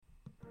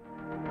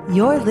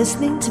You're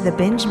listening to the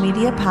Binge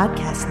Media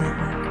Podcast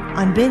Network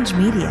on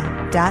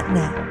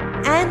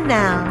BingeMedia.net. And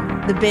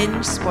now, the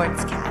Binge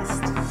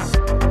Sportscast.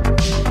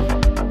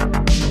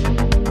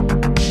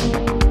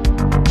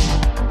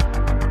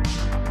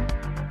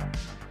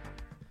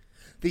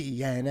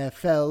 The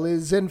NFL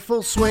is in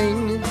full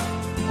swing.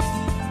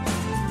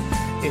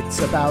 It's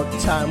about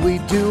time we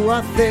do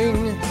our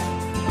thing.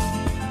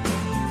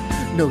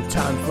 No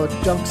time for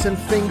dunks and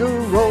finger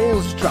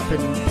rolls, dropping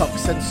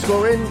pucks and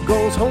scoring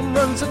goals, home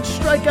runs and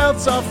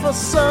strikeouts are for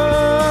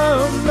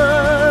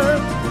summer.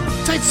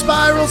 Tight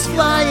spirals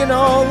flying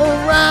all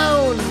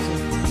around,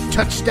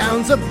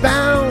 touchdowns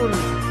abound.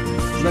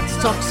 Let's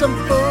talk some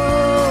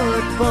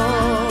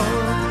football,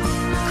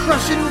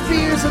 crushing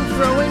beers and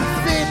throwing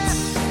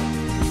fits.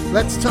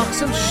 Let's talk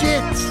some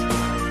shit.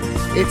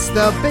 It's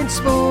the Binge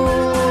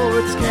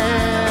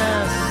Sportscast.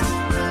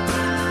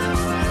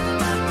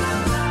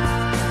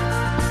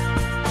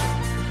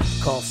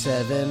 Call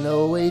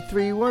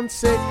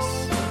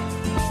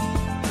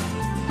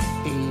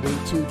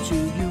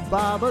 708-316-8822. You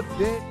Baba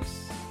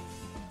Dix.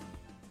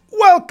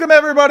 Welcome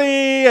everybody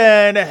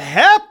and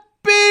Happy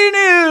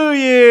New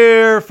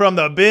Year from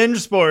the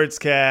Binge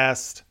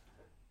Sportscast.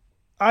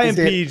 I am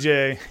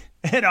PJ,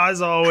 and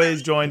as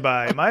always joined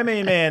by my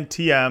main man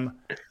TM.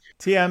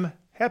 TM,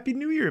 Happy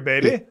New Year,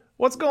 baby.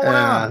 What's going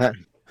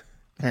on?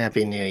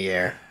 Happy New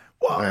Year.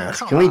 Whoa,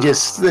 Can we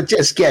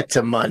just get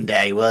to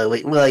Monday?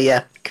 Will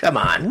ya? Come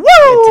on. Woo!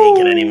 Can't take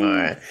it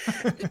anymore.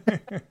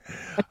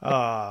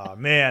 Oh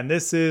man,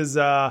 this is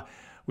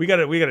we got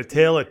a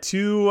tale of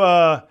two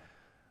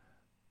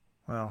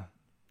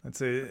let's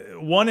say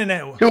one in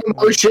it. Two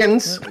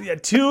emotions. Yeah,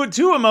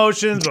 two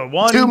emotions, but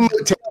one two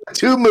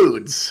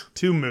moods.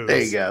 Two moods.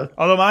 There you go.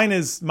 Although mine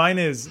was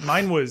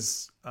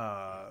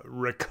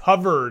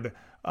recovered.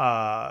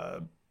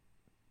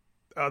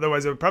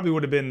 Otherwise, it probably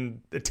would have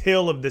been a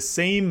tale of the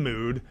same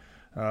mood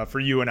for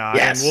you and I.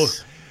 Yes. And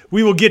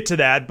we will get to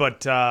that,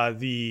 but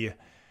the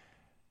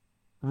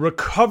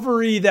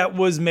recovery that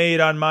was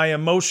made on my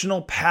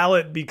emotional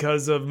palate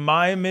because of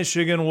my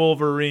Michigan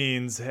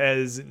Wolverines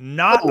has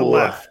not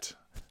left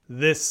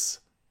this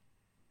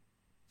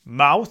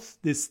mouth,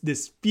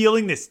 this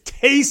feeling, this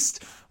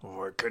taste.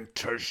 Oh, I can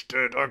taste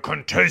it. I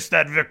can taste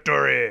that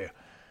victory.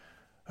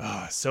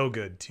 Oh, so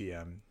good,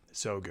 TM.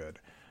 So good.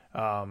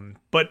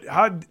 But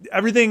how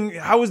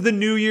was the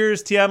New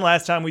Year's, TM?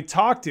 Last time we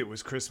talked, it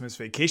was Christmas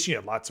vacation. You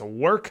had lots of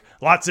work,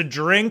 lots of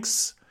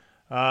drinks,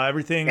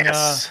 everything.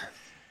 Yes.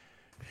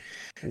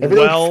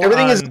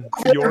 Everything is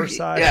your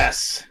side.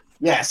 Yes.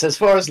 As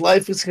far as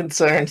life is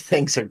concerned,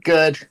 things are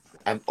good.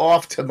 I'm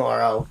off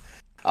tomorrow.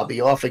 I'll be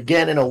off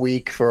again in a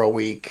week for a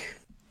week.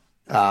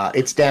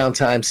 It's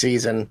downtime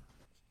season.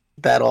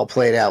 That all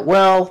played out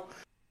well.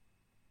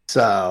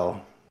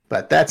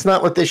 But that's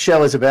not what this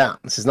show is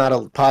about. This is not a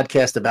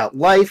podcast about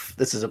life.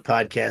 This is a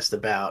podcast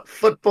about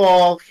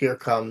football. Here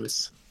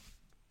comes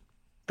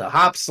the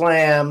Hop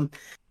Slam.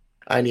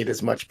 I need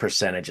as much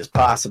percentage as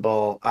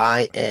possible.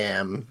 I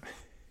am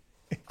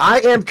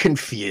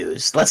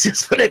confused. Let's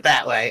just put it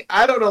that way.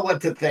 I don't know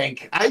what to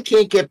think. I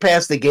can't get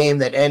past the game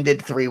that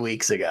ended 3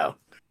 weeks ago.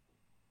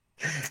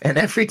 And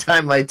every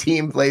time my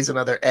team lays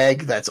another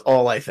egg, that's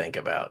all I think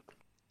about.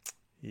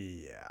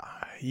 Yeah.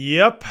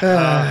 Yep.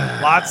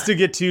 Lots to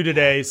get to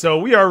today. So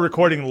we are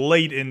recording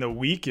late in the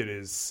week. It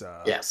is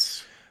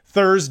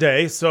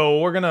Thursday. So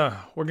we're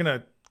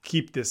gonna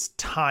keep this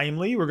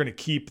timely. We're gonna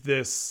keep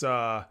this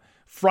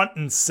front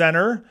and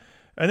center,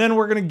 and then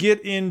we're gonna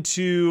get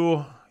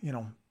into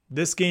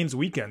this game's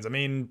weekends. I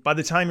mean, by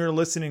the time you're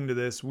listening to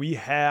this, we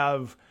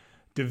have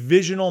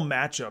divisional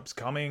matchups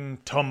coming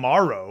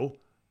tomorrow,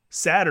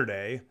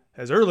 Saturday,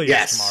 as early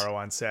as tomorrow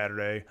on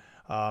Saturday,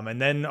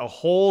 and then a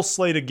whole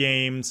slate of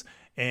games.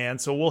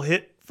 And so we'll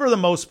hit, for the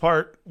most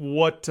part,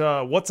 what's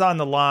on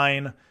the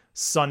line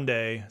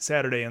Saturday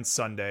and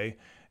Sunday,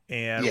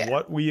 and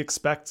what we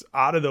expect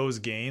out of those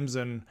games,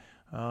 and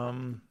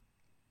the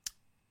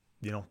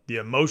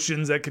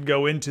emotions that could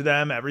go into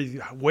them,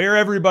 where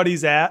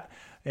everybody's at,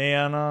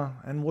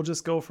 and we'll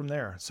just go from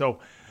there. So,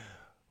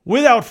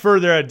 without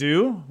further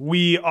ado,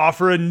 we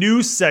offer a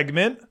new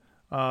segment,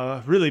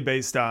 really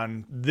based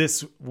on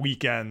this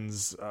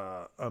weekend's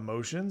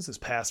emotions, this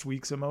past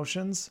week's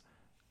emotions,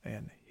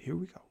 and here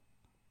we go.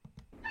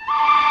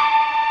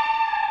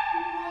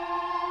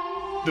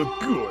 The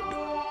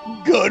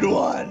good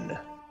one.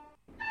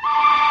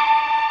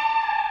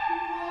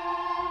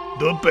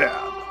 The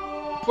bad.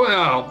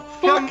 Well,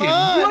 fucking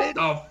what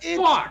the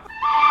fuck?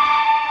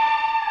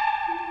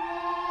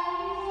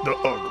 The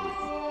ugly.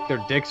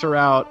 Their dicks are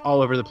out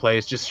all over the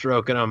place, just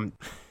stroking them.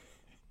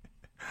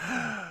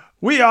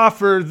 We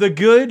offer the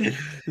good,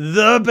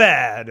 the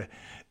bad,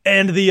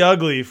 and the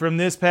ugly from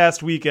this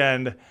past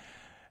weekend.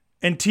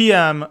 And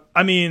TM,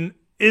 I mean,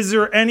 is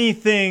there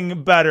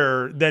anything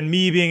better than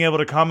me being able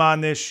to come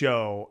on this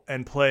show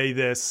and play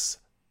this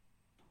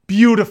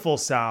beautiful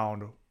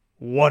sound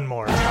one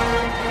more time?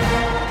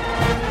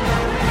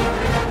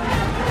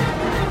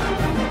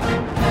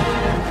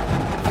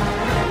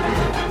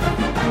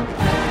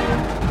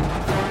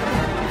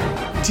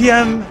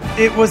 TM,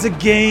 it was a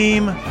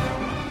game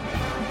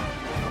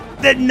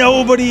that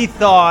nobody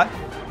thought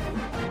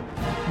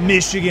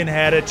Michigan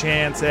had a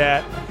chance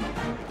at.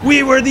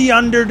 We were the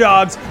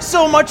underdogs,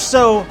 so much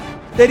so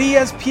that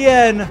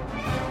ESPN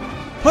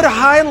put a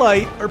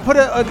highlight or put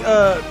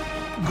a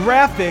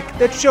graphic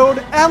that showed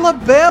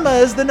Alabama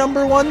as the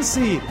number 1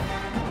 seed.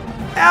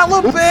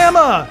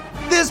 Alabama,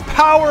 this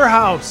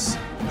powerhouse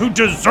who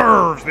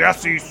deserves, the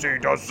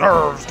SEC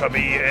deserves to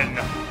be in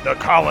the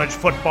college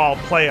football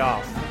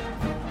playoff.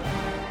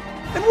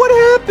 And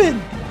what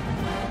happened?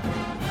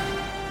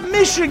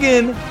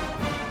 Michigan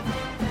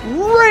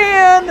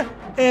ran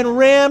and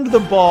rammed the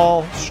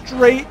ball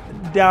straight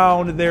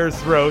down their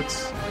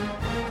throats.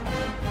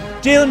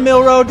 Jalen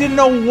Milroe didn't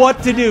know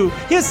what to do.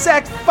 He was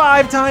sacked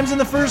 5 times in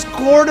the first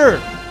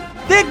quarter.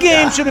 That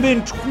game should have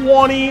been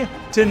 20-0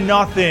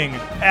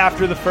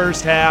 after the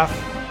first half.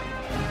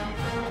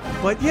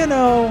 But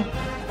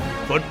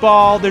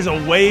football, there's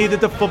a way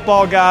that the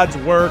football gods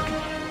work,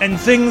 and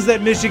things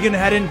that Michigan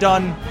hadn't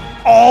done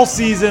all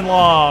season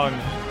long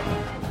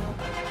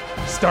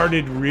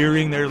started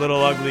rearing their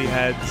little ugly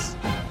heads.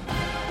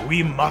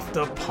 We muffed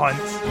a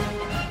punt.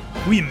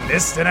 We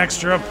missed an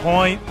extra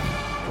point.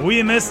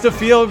 We missed a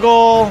field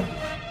goal.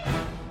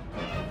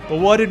 But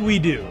what did we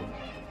do?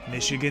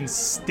 Michigan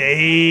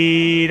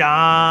stayed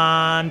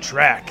on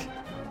track.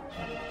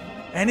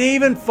 And they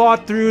even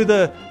fought through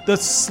the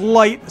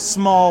slight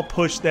small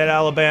push that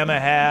Alabama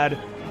had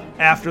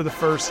after the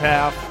first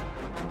half.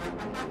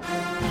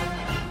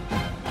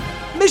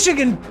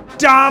 Michigan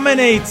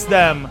dominates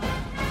them.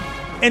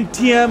 And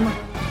TM,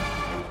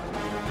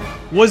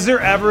 was there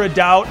ever a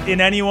doubt in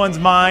anyone's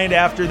mind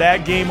after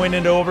that game went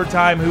into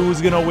overtime who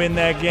was going to win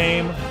that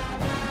game?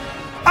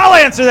 I'll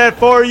answer that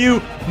for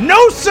you.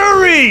 No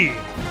siree!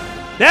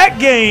 That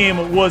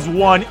game was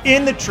won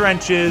in the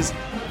trenches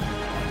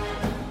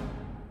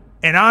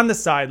and on the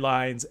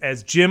sidelines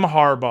as Jim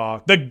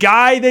Harbaugh, the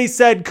guy they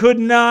said could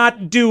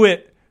not do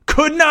it,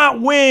 could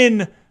not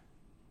win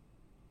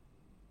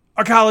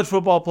a college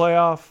football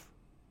playoff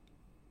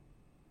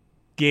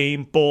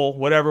game, bowl,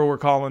 whatever we're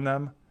calling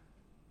them,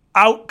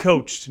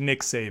 outcoached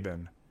Nick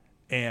Saban,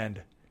 and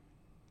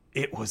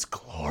it was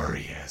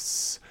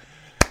glorious.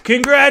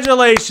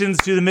 Congratulations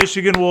to the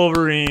Michigan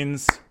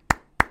Wolverines.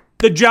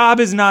 The job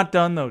is not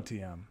done, though,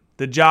 TM.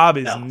 The job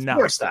is not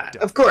done.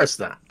 Of course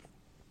not.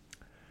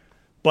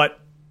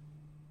 But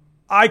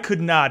I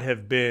could not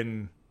have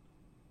been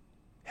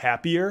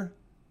happier,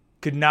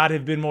 could not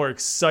have been more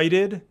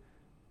excited,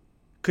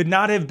 could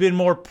not have been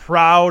more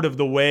proud of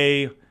the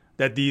way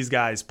that these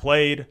guys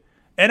played.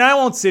 And I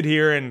won't sit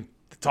here and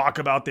talk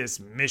about this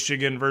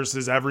Michigan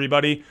versus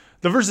everybody.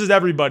 The versus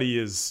everybody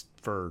is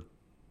for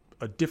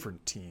a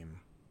different team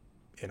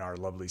in our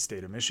lovely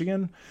state of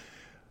Michigan.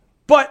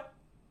 But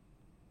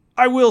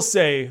I will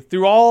say,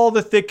 through all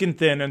the thick and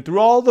thin and through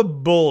all the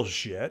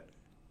bullshit,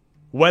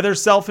 whether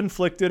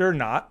self-inflicted or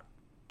not,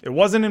 it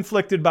wasn't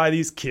inflicted by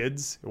these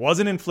kids. It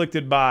wasn't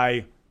inflicted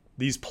by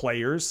these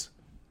players.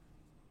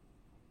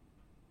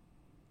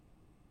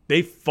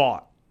 They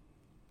fought.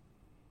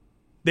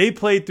 They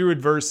played through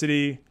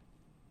adversity.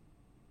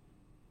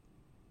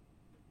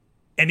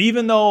 And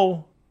even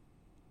though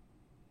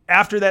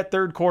after that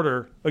third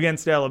quarter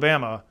against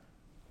Alabama,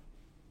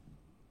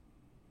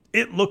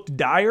 it looked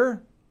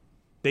dire,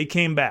 they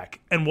came back.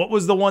 And what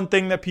was the one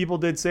thing that people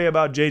did say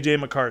about J.J.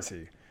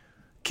 McCarthy?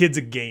 Kid's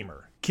a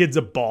gamer. Kid's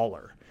a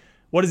baller.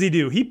 What does he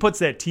do? He puts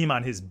that team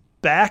on his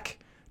back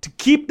to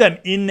keep them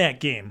in that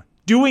game,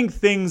 doing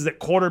things that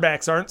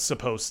quarterbacks aren't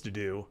supposed to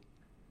do.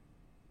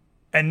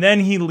 And then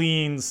he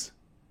leans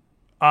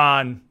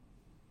on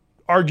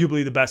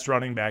arguably the best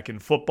running back in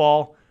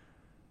football,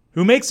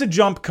 who makes a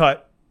jump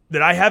cut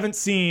that I haven't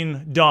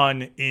seen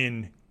done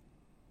in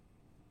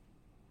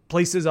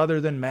places other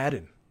than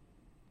Madden.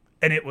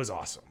 And it was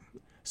awesome.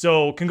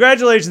 So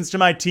congratulations to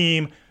my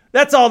team.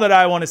 That's all that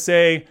I want to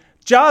say.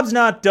 Job's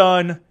not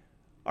done.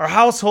 Our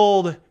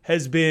household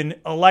has been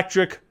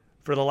electric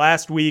for the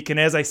last week. And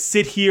as I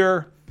sit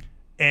here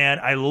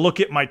and I look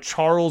at my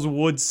Charles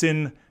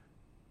Woodson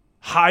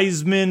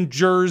Heisman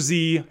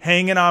jersey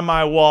hanging on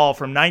my wall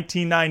from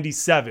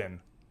 1997,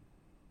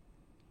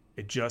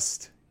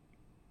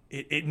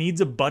 it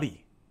needs a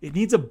buddy. It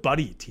needs a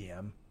buddy,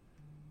 TM.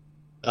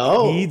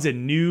 Oh. It needs a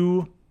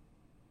new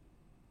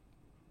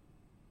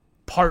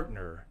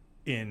partner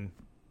in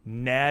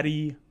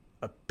Natty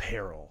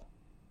Apparel.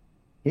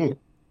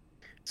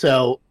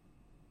 So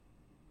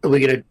are we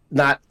going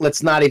to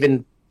let's not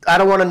even, I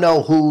don't want to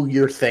know who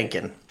you're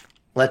thinking.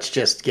 Let's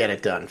just get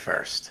it done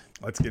first.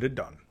 Let's get it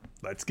done.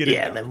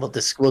 Yeah, and then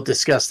we'll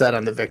discuss that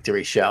on the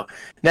Victory Show.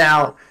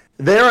 Now,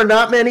 there are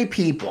not many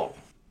people.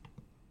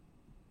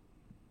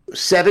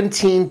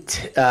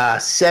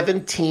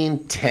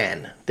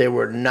 17-10. There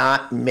were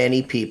not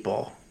many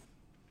people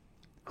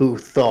who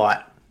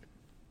thought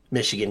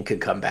Michigan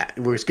could come back.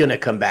 Was going to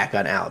come back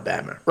on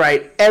Alabama,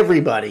 right?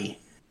 Everybody.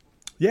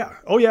 Yeah.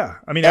 Oh, yeah.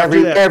 I mean,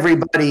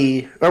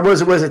 everybody, or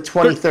was it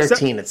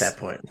 2013 at that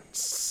point?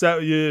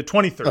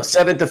 2013. No,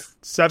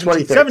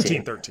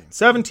 17-13.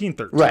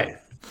 17-13. Right.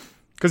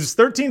 Because it's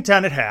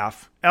 13-10 at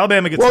half.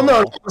 Alabama gets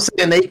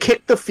and they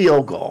kicked the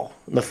field goal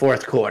in the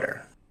fourth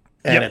quarter.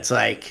 And It's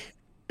like,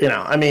 you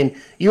know, I mean,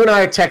 you and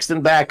I are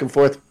texting back and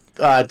forth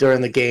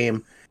during the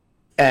game.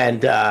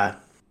 And,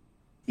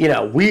 you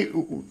know, we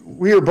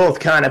were both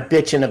kind of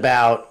bitching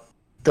about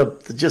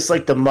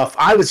the muff.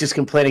 I was just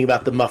complaining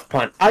about the muff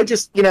punt. I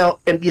just, you know,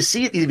 and you've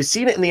seen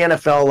it in the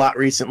NFL a lot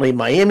recently.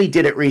 Miami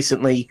did it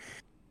recently.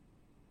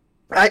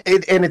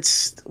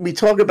 We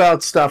talk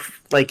about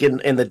stuff like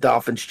in the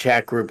Dolphins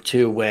chat group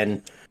too,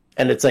 and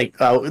it's like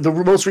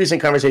the most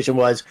recent conversation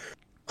was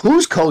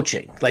who's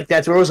coaching? Like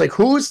that's where it was like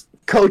who's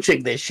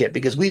coaching this shit,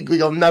 because we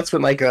go nuts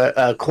when like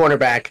a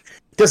cornerback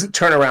doesn't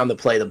turn around to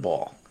play the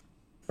ball,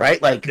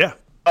 right? Like,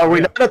 are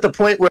we not at the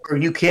point where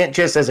you can't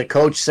just as a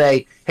coach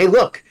say, hey,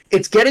 look,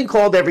 it's getting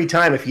called every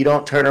time if you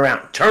don't turn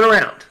around. Turn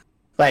around.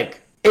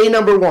 Like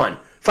number one,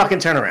 fucking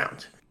turn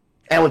around.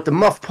 And with the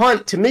muff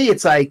punt, to me,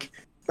 it's like,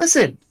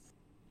 listen.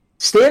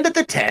 Stand at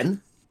the 10.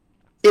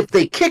 If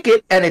they kick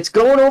it and it's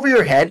going over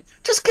your head,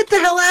 just get the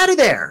hell out of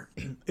there.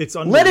 It's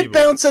unbelievable. Let it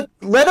bounce.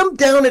 Let them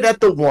down it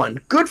at the 1.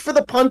 Good for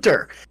the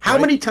punter. How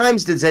many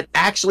times does it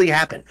actually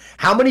happen?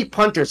 How many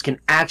punters can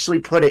actually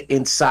put it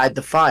inside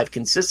the 5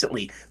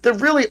 consistently? There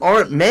really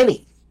aren't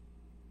many,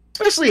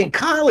 especially in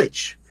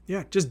college.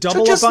 Yeah, just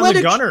double up on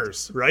the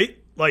gunners, right?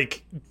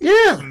 Like,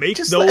 make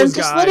those guys.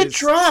 Just let it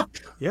drop.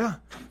 Yeah,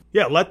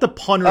 let the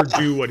punter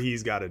do what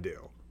he's got to do.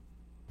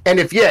 And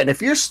if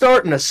you're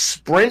starting a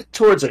sprint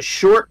towards a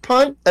short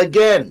punt,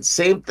 again,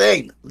 same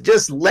thing.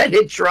 Just let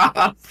it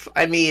drop.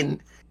 I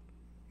mean,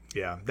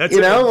 that's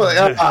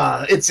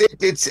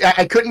it's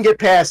I couldn't get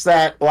past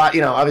that. Well,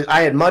 you know,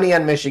 I had money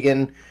on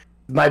Michigan.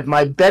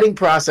 My betting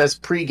process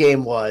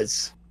pregame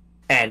was,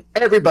 and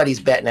everybody's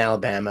betting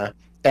Alabama.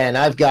 And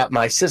I've got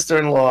my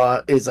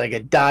sister-in-law is like a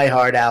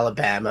diehard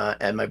Alabama,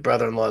 and my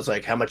brother-in-law is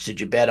like, how much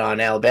did you bet on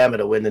Alabama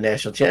to win the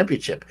national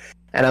championship?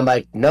 And I'm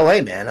like, no way,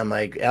 man. I'm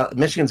like,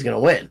 Michigan's going to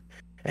win.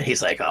 And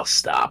he's like, oh,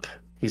 stop.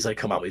 He's like,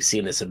 come on, we've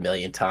seen this a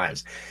million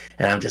times.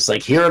 And I'm just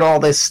like hearing all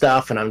this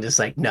stuff, and I'm just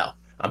like, no.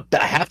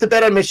 I have to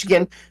bet on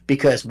Michigan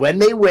because when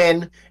they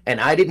win and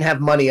I didn't have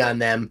money on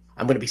them,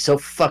 I'm going to be so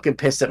fucking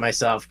pissed at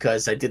myself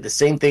because I did the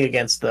same thing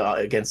against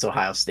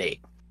Ohio State.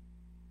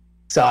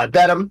 So I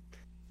bet them,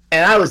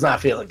 and I was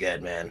not feeling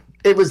good, man.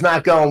 It was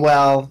not going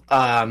well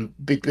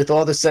with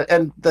all this.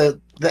 And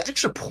the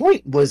extra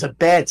point was a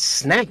bad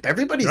snap.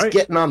 Everybody's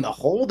getting on the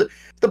hold.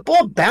 The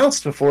ball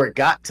bounced before it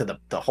got to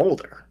the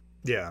holder.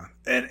 Yeah.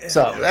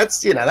 So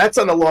that's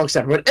on the long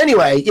snapper. But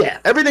anyway,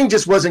 everything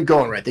just wasn't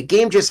going right. The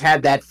game just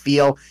had that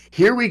feel.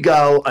 Here we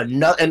go.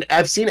 And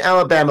I've seen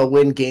Alabama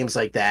win games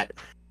like that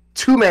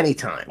too many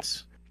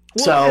times.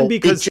 Well, so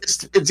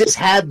it just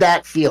had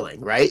that feeling,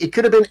 right? It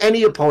could have been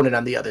any opponent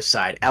on the other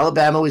side.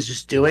 Alabama was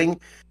just doing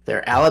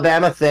their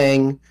Alabama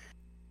thing,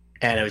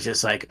 and it was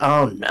just like,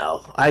 oh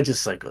no. I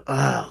just like,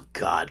 oh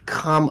God,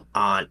 come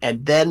on.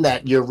 And then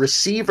your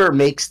receiver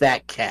makes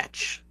that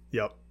catch.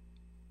 Yep.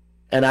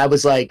 And I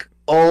was like,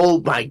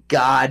 oh my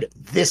God,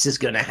 this is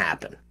going to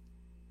happen.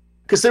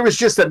 Because there was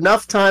just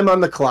enough time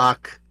on the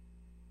clock,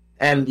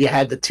 and you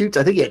had I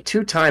think you had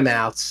 2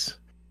 timeouts,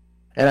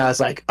 and I was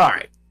like, all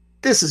right.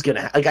 This is going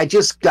to I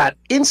just got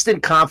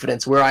instant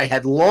confidence where I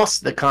had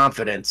lost the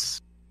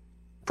confidence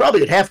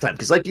probably at halftime.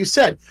 Because like you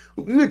said,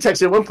 we were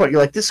texting at one point,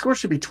 you're like, this score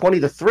should be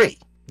 20-3.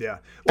 Yeah.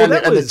 Well,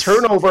 the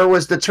turnover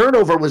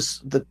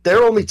was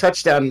their only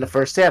touchdown in the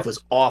first half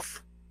was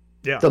off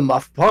the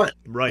muff punt.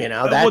 Right. You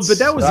know, but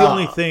that was the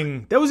only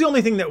thing. That was the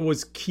only thing that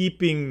was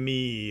keeping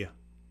me,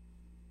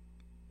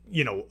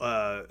 you know,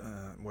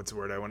 what's the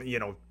word I want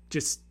to,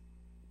 just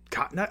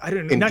I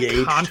don't know, engaged.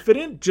 Not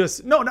confident,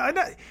 just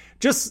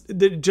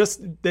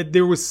that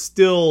there was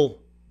still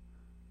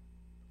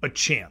a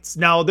chance.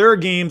 Now there are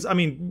games. I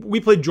mean,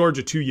 we played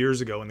Georgia 2 years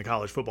ago in the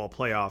college football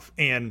playoff,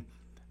 and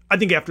I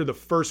think after the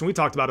first, and we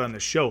talked about it on the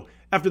show,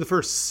 after the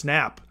first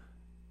snap,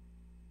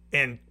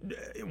 and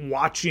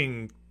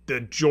watching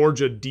the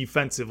Georgia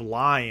defensive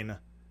line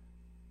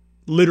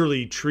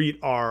literally treat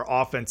our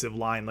offensive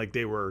line like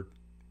they were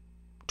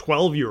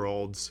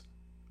 12-year-olds.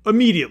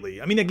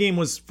 Immediately. I mean, that game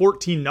was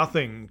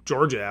 14-0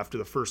 Georgia after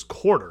the first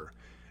quarter.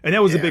 And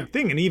that was a big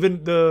thing. And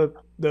even the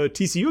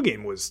TCU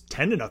game was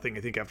 10-0, I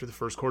think, after the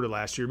first quarter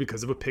last year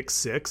because of a pick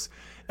 6.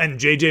 And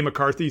J.J.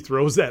 McCarthy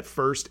throws that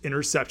first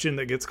interception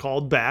that gets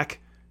called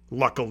back,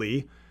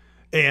 luckily.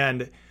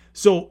 And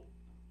so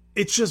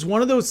it's just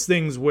one of those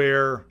things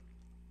where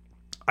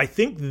I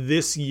think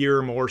this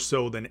year more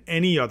so than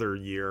any other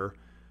year,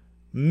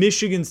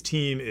 Michigan's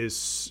team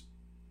is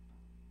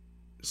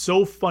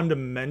so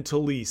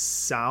fundamentally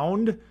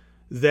sound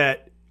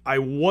that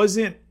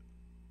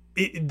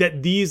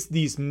that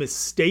these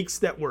mistakes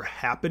that were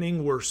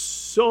happening were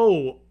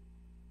so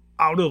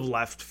out of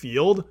left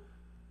field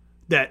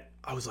that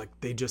I was like,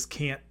 this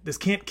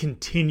can't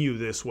continue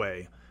this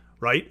way,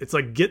 right? It's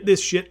like, get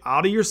this shit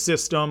out of your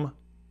system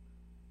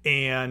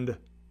and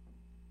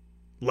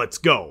let's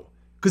go.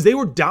 because they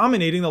were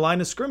dominating the line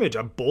of scrimmage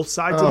on both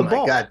sides of the ball.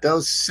 Oh my God,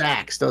 those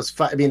sacks, there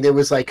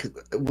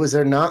was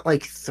there not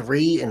like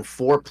 3 and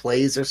 4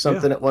 plays or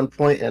something at one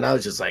point? And I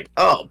was just like,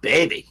 oh,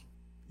 baby.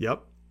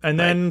 Yep. And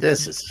then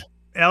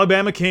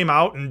Alabama came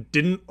out and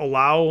didn't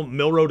allow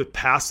Milroe to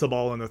pass the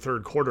ball in the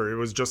third quarter. It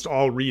was just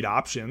all read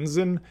options,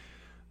 and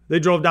they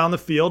drove down the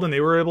field and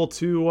they were able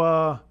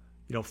to,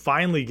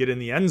 finally get in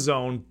the end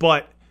zone.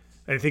 But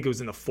I think it was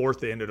in the fourth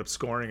they ended up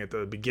scoring at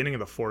the beginning of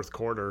the fourth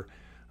quarter.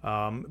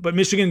 But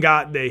Michigan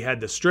they had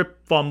the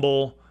strip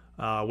fumble,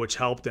 which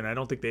helped, and I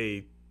don't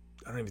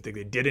even think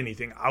they did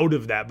anything out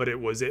of that, but it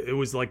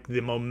was like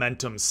the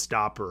momentum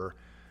stopper,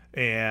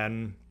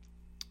 and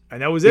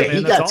that was it.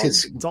 Yeah, man.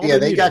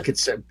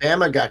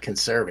 Bama got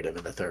conservative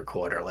in the third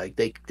quarter. Like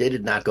they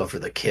did not go for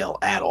the kill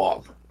at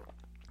all.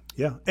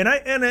 Yeah, and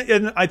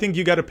I think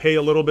you got to pay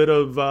a little bit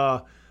of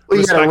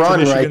you got to run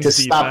to right to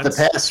stop the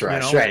pass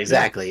rush, right?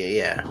 Exactly.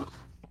 Yeah.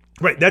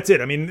 Right, that's it.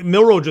 I mean,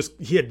 Milroe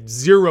he had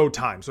 0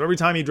 time. So every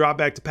time he dropped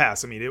back to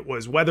pass, I mean, it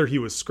was whether he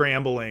was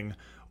scrambling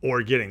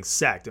or getting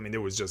sacked. I mean,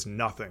 there was just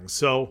nothing.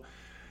 So,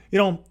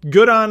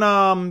 good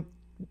on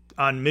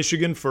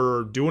Michigan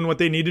for doing what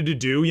they needed to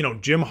do.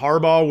 Jim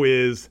Harbaugh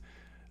with,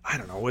 I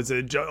don't know, was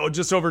it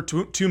just over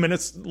 2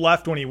 minutes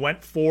left when he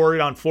went for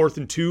it on 4th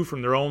and 2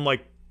 from their own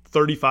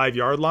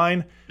 35-yard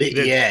line.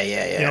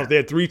 Yeah. They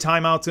had 3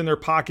 timeouts in their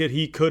pocket.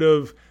 He could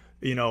have,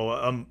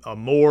 a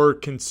more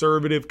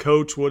conservative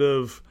coach would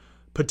have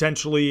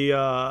potentially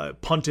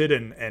punted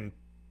and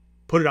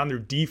put it on their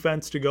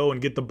defense to go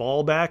and get the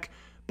ball back.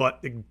 But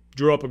it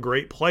drew up a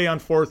great play on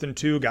 4th and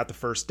 2, got the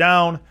first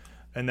down,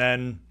 and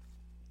then,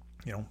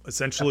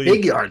 essentially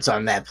big yards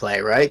on that play,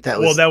 right? That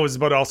was,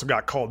 but also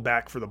got called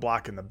back for the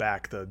block in the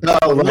back. In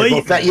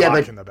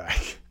the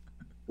back.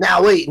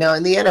 Now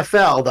in the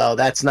NFL though,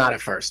 that's not a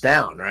first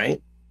down,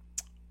 right?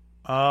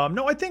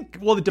 No, I think.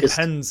 Well, it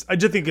depends. I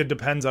just think it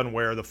depends on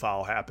where the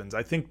foul happens.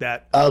 I think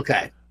that.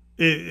 Okay.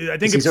 I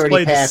think it's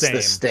played the same.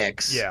 The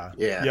sticks. Yeah.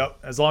 Yep.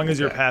 As long as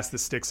you're past the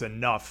sticks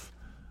enough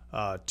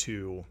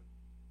to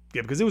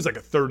get, because it was like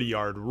a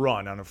 30-yard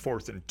run on a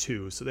 4th and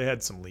 2, so they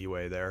had some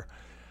leeway there.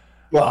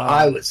 Well,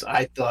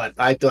 I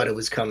thought it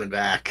was coming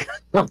back.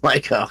 I'm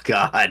like, oh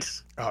God.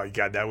 Oh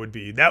God, that would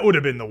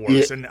have been the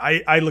worst. Yeah, and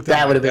I looked at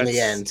that would have been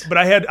the end. But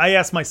I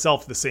asked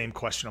myself the same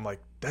question. I'm like,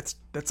 that's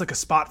like a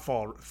spot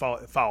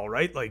foul,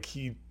 right? Like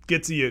he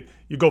gets you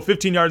go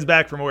 15 yards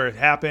back from where it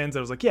happens. I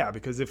was like, yeah,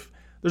 because if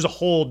there's a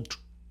hole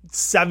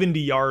 70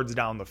 yards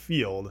down the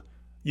field,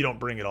 you don't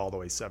bring it all the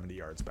way 70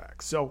 yards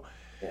back. So,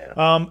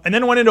 and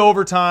then went into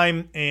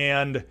overtime,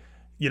 and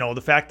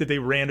the fact that they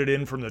ran it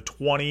in from the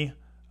 20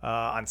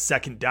 on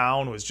second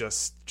down was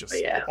just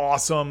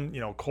awesome.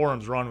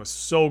 Corum's run was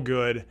so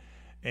good,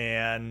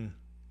 and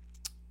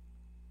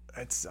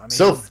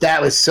that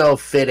was so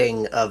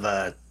fitting of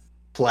a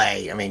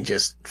play. I mean,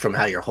 just from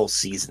how your whole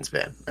season's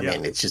been. I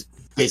mean, it's just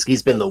basically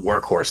he's been the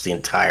workhorse the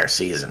entire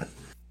season.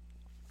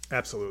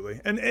 Absolutely,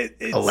 and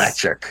it's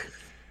electric.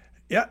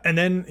 Yeah, and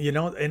then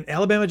and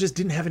Alabama just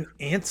didn't have an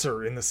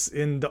answer in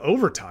the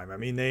overtime. I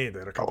mean, they had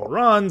a couple of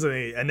runs,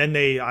 and then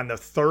they on the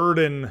third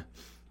and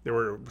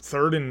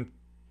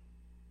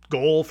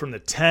goal from the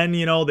 10.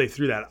 They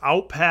threw that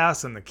out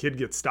pass, and the kid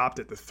gets stopped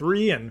at the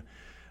 3, and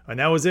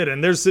that was it.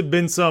 And there's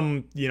been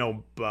some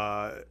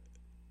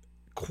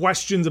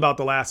questions about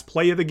the last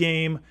play of the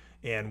game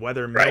and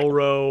whether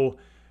Milroe,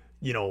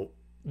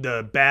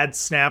 the bad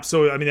snaps.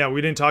 So, I mean,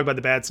 we didn't talk about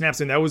the bad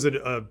snaps, and that was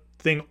a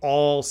thing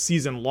all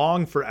season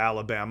long for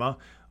Alabama.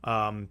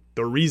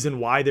 The reason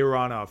why they were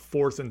on a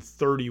 4th and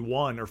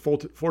 31 or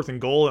 4th and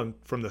goal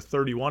from the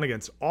 31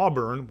 against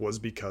Auburn was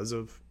because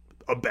of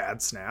a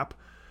bad snap.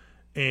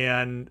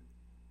 And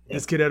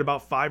this kid had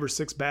about 5 or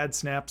 6 bad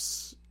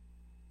snaps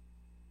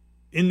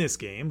in this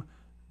game,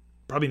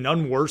 probably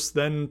none worse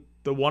than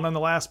the one on the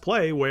last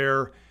play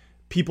where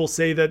people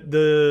say that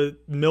the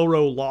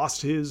Milroe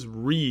lost his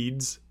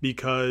reads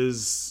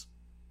because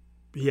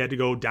he had to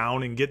go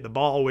down and get the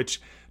ball, which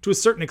to a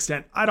certain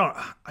extent, I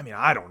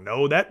don't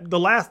know that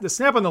the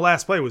snap on the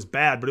last play was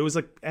bad, but it was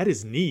like at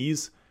his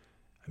knees.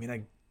 I mean,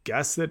 I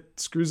guess that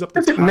screws up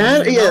the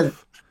timing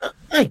enough.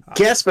 I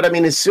guess, but I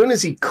mean, as soon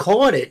as he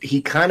caught it,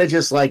 he kind of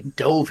just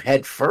dove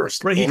head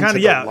first. Right, he kind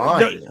of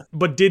line.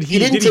 But did he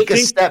didn't take a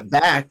step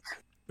back?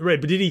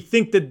 Right, but did he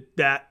think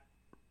that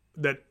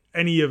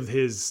any of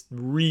his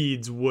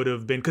reads would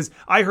have been? Because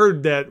I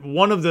heard that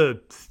one of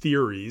the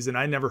theories, and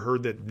I never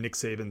heard that Nick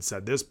Saban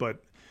said this,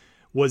 but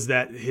was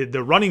that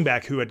the running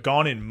back who had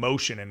gone in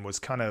motion and was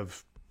kind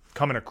of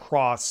coming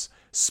across,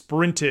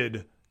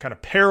 sprinted kind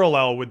of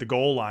parallel with the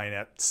goal line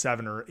at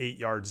 7 or 8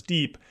 yards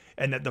deep,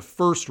 and that the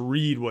first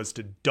read was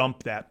to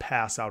dump that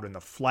pass out in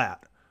the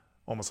flat,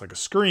 almost like a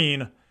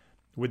screen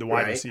with the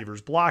wide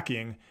receivers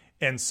blocking.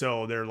 And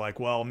so they're like,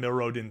 well,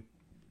 Milroe didn't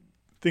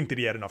think that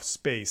he had enough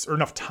space or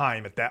enough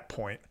time at that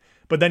point.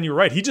 But then you're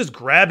right. He just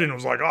grabbed it and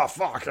was like, oh,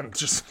 fuck. And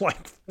just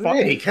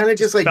he kind of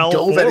just dove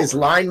forward at his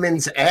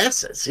linemen's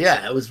asses.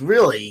 Yeah, it was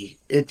really,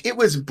 it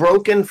was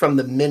broken from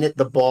the minute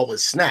the ball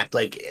was snapped.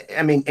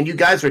 And you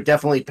guys were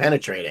definitely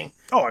penetrating.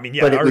 Oh, I mean,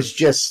 yeah. But it was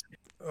just,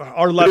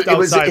 our left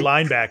outside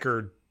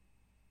linebacker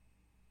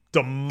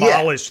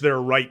demolished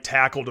their right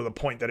tackle to the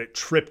point that it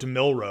tripped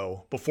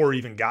Milroe before he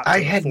even got to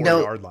the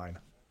 4-yard line.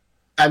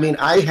 I mean,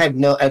 I had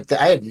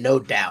no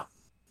doubt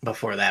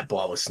before that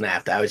ball was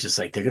snapped. I was just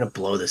like, they're going to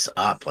blow this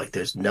up. Like,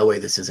 there's no way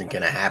this isn't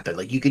going to happen.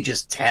 Like, you could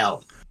just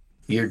tell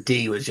your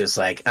D was just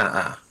like,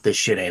 this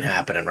shit ain't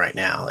happening right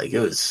now. Like, it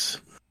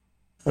was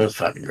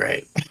fucking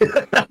great.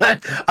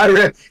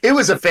 It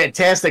was a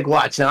fantastic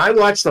watch. Now, I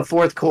watched the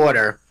fourth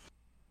quarter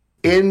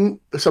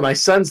so my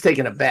son's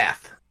taking a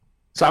bath.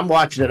 So I'm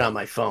watching it on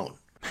my phone.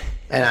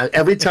 And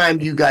every time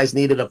you guys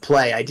needed a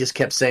play, I just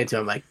kept saying to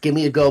him, like, give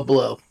me a go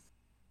blue.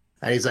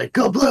 And he's like,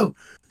 go blue,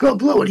 go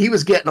blue. And he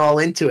was getting all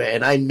into it.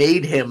 And I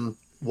made him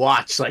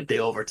watch, like, the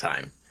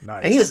overtime.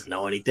 Nice. And he doesn't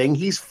know anything.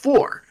 He's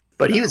 4.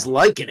 But he was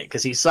liking it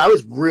because I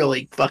was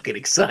really fucking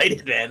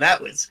excited, man.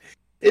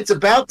 It's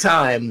about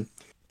time.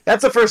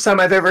 That's the first time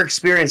I've ever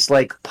experienced,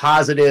 like,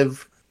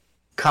 positive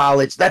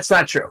college. That's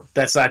not true.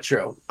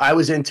 I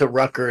was into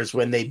Rutgers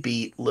when they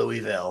beat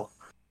Louisville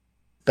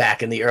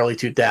back in the early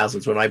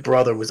 2000s when my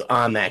brother was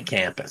on that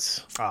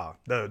campus. Oh,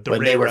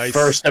 when they were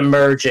first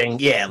emerging.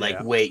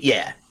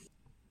 Yeah.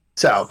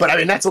 So, but I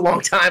mean, that's a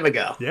long time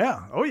ago.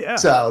 Yeah. Oh, yeah.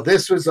 So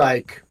this was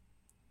like,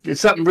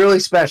 it's something really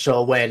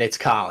special when it's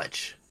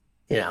college,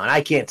 and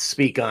I can't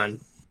speak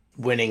on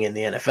winning in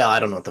the NFL. I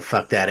don't know what the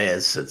fuck that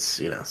is. It's,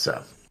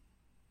 so.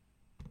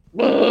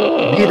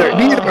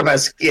 Neither of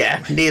us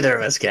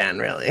can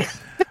really.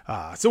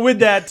 So with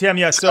that, Tim,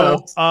 yeah.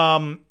 So,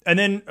 and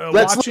then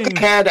let's look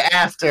ahead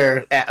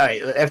after. All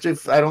right, after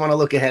I don't want to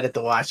look ahead at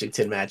the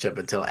Washington matchup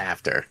until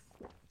after.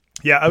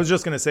 Yeah, I was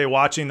just going to say,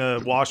 watching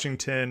the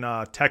Washington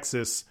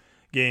Texas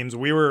games,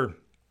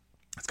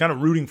 it's kind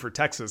of rooting for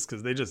Texas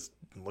because they just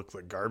looked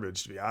like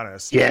garbage, to be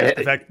honest. Yeah,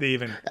 the fact they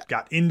even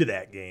got into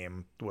that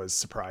game was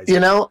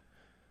surprising.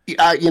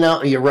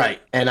 You're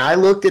right. And I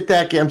looked at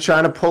that game,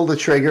 trying to pull the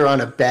trigger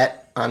on a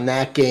bet on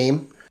that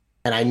game.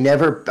 And I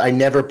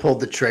never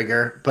pulled the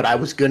trigger, but I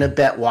was going to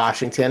bet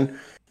Washington.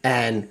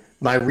 And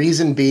my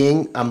reason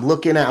being, I'm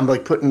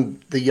like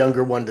putting the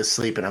younger one to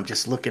sleep, and I'm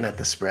just looking at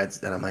the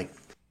spreads, and I'm like,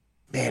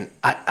 man,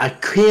 I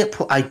can't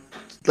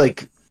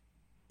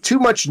too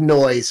much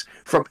noise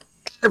from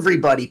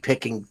everybody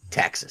picking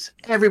Texas.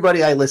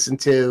 Everybody I listen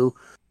to,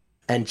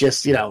 and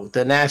just,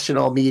 the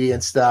national media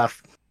and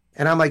stuff.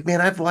 And I'm like,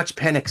 man, I've watched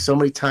Penix so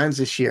many times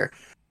this year.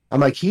 I'm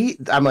like,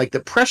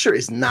 the pressure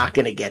is not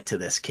going to get to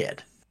this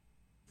kid.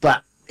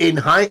 But in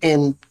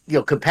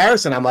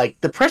comparison, I'm like,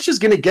 the pressure's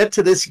going to get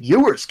to this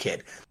Ewers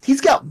kid.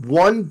 He's got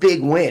one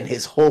big win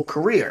his whole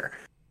career.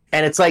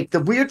 And it's like,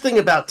 the weird thing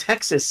about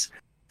Texas,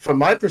 from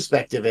my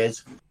perspective,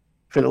 is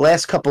for the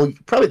last probably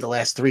the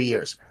last 3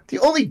 years, the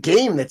only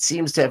game that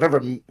seems to have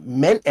ever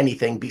meant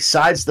anything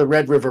besides the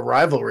Red River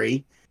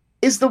rivalry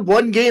is the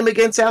one game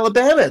against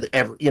Alabama,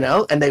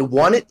 and they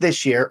won it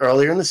this year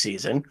earlier in the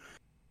season.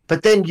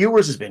 But then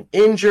Ewers has been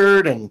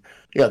injured, and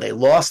they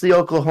lost the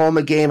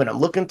Oklahoma game, and I'm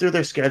looking through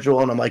their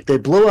schedule, and I'm like, they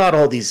blew out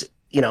all these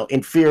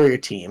inferior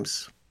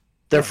teams.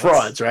 They're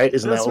frauds, right?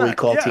 Isn't that what we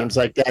call teams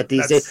like that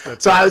these days?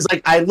 So I was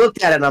like, I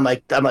looked at it, and I'm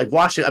like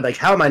Washington. I'm like,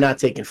 how am I not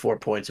taking 4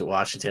 points at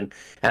Washington?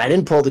 And I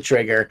didn't pull the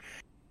trigger.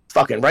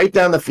 Fucking right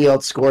down the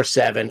field, score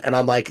 7, and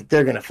I'm like,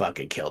 they're gonna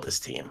fucking kill this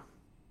team.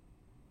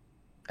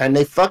 And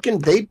they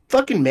fucking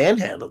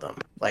manhandled them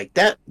like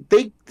that.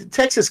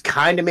 Texas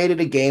kind of made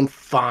it a game.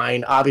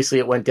 Fine. Obviously,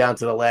 it went down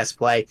to the last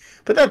play,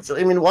 but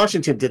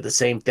Washington did the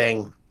same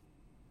thing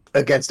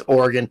against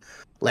Oregon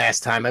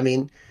last time. I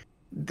mean,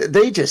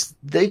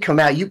 they come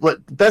out.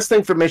 Best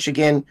thing for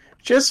Michigan,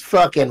 just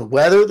fucking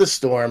weather the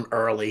storm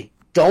early.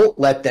 Don't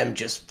let them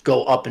just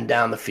go up and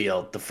down the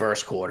field the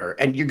first quarter,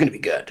 and you're going to be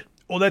good.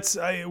 Well,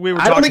 I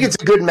don't think it's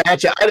a good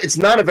matchup. It's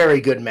not a very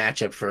good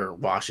matchup for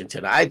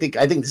Washington. I think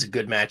this is a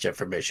good matchup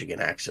for Michigan,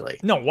 actually.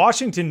 No,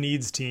 Washington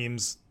needs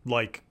teams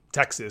like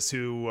Texas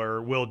who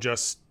will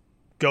just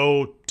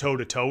go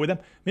toe-to-toe with them.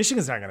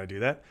 Michigan's not going to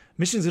do that.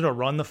 Michigan's going to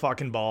run the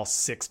fucking ball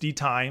 60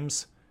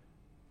 times,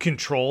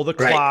 control the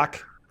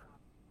clock,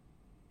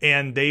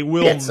 and they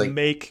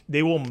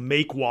will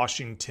make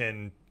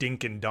Washington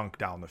dink and dunk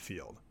down the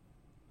field.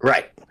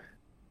 Right.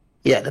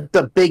 Yeah,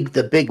 the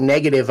big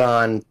negative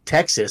on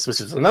Texas, which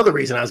is another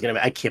reason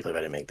I can't believe I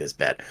didn't make this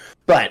bet.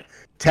 But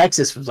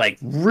Texas was like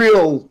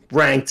real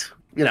ranked,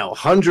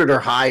 100 or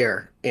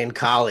higher in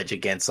college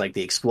against like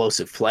the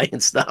explosive play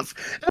and stuff.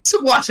 And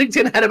so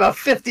Washington had about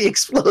 50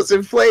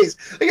 explosive plays.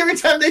 Like every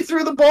time they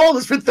threw the ball, it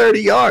was for 30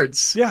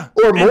 yards. Yeah.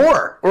 Or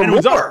more. It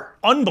was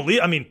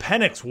unbelievable. I mean,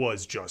 Penix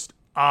was just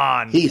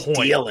on point.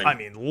 Dealing. I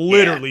mean,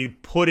 literally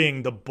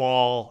putting the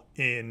ball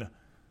in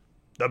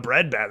the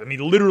breadbasket. I mean,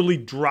 literally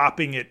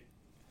dropping it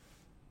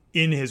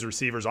in his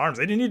receiver's arms.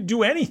 They didn't need to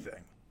do anything.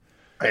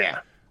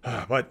 Yeah.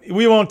 But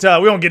we won't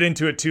get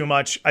into it too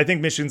much. I think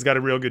Michigan's got a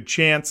real good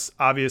chance,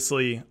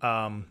 obviously.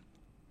 I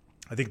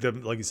think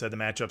like you said, the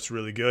matchup's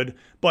really good,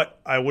 but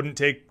I wouldn't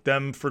take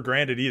them for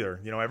granted either.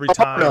 Every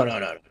time.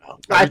 No.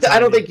 I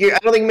don't think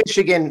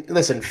Michigan,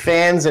 listen,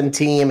 fans and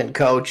team and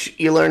coach,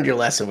 you learned your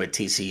lesson with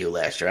TCU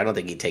last year. I don't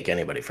think you take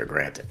anybody for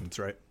granted. That's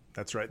right.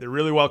 That's right. They're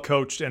really well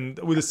coached, and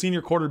with a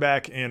senior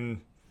quarterback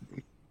and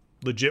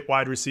legit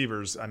wide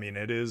receivers, I mean,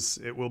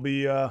 it'll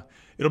be a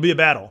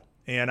battle.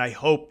 And I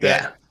hope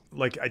that,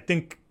 I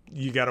think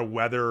you got to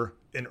weather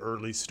an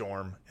early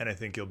storm, and I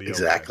think you'll be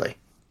exactly. Okay.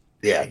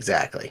 Yeah,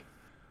 exactly.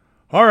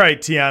 All right,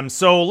 TM.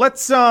 So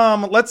let's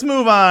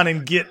move on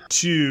and get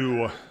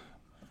to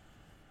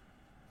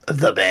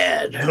the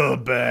bad.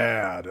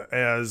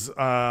 As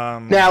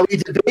now we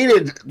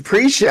debated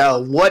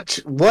pre-show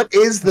what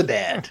is the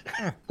bad.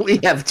 We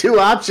have two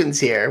options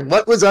here.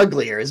 What was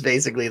uglier is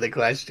basically the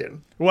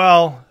question.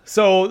 Well,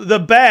 so the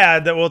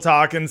bad that we'll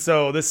talk, and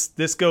so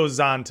this goes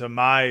on to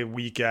my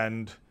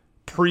weekend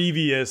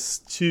previous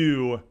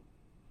to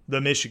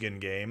the Michigan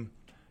game.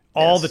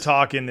 All the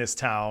talk in this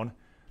town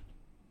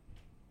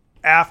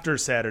after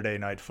Saturday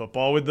Night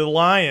Football with the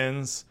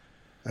Lions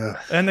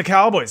and the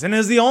Cowboys. And it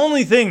was the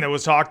only thing that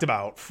was talked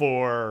about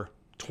for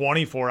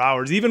 24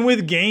 hours, even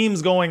with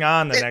games going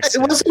on the next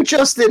day. It wasn't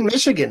just in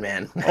Michigan,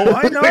 man. Oh,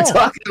 I know. We're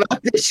talking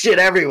about this shit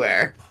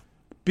everywhere.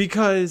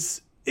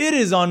 Because it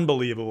is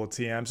unbelievable,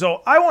 TM.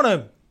 So I'm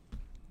not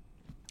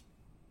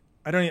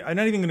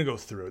even going to go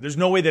through it. There's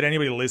no way that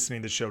anybody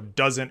listening to the show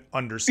doesn't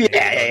understand.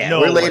 Yeah.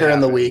 We're later in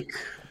the week.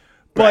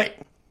 But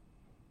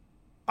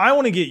I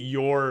want to get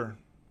your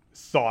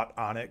thought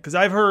on it, because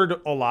I've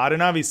heard a lot,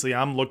 and obviously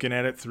I'm looking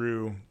at it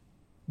through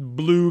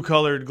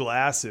blue-colored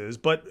glasses.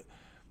 But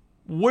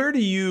where do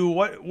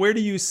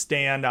you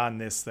stand on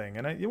this thing?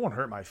 And it won't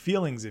hurt my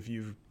feelings if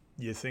you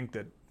think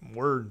that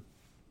we're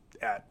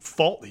at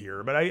fault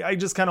here, but I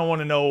just kind of want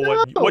to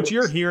know what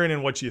you're hearing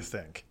and what you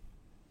think.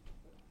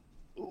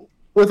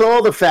 With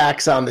all the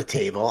facts on the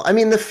table, I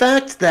mean, the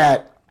fact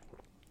that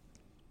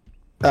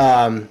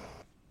Dan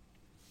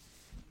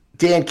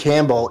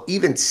Campbell,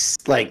 even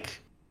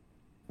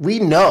we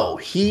know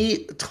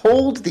he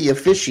told the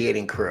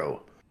officiating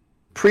crew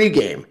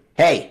pregame,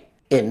 hey,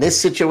 in this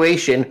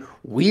situation,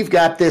 we've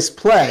got this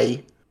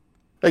play.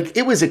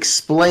 It was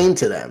explained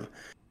to them.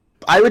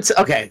 I would say,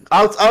 okay,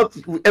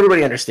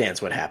 everybody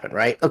understands what happened,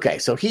 right? Okay,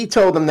 so he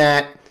told them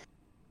that.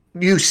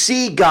 You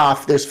see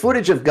Goff, there's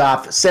footage of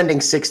Goff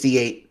sending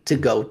 68 to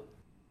go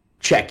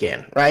check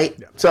in, right?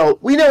 Yeah. So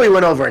we know he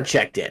went over and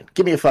checked in.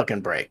 Give me a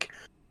fucking break.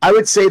 I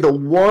would say the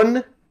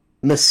one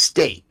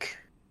mistake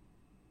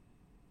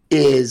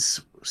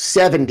is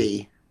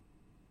 70.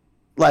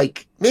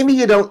 Maybe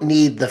you don't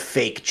need the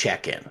fake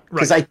check-in,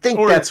 because I think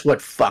that's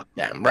what fucked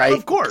them, right?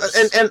 Of course.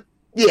 And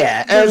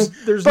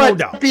there's no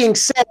doubt. That being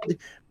said,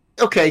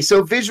 okay,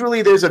 so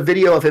visually there's a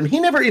video of him. He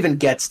never even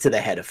gets to the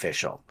head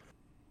official.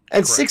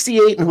 And correct.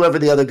 68 and whoever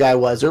the other guy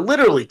was are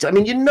literally,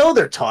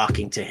 they're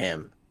talking to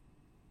him.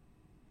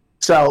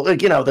 So,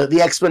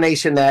 the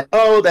explanation that,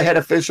 the head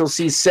official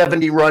sees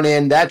 70 run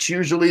in, that's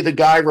usually the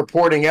guy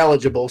reporting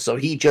eligible, so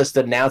he just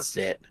announced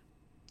it.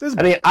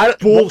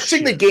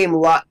 Watching the game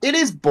live, it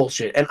is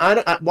bullshit. And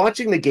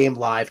watching the game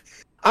live,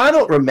 I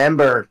don't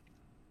remember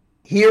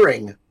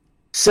hearing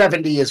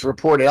 70 is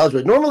reported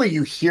eligible. Normally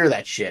you hear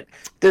that shit.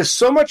 There's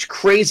so much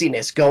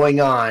craziness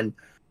going on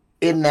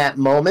in that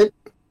moment.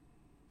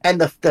 And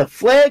the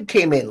flag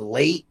came in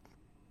late.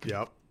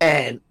 Yep.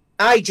 And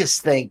I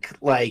just think,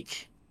 I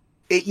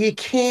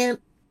can't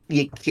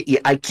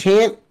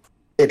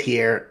sit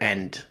here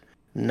and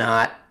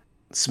not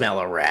smell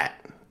a rat.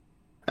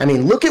 I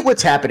mean, look at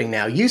what's happening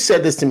now. You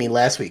said this to me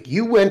last week.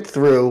 You went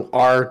through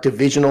our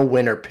divisional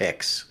winner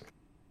picks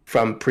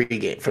from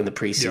the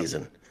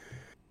preseason. Yep.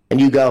 And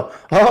you go,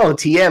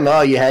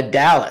 TM, you had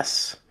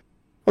Dallas.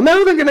 Well,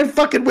 now they're going to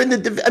fucking win the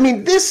division. I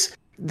mean,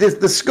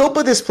 the scope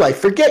of this play,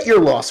 forget your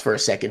loss for a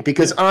second,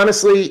 because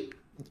honestly,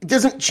 it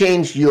doesn't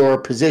change your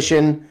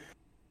position.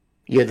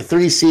 You're the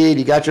 3 seed,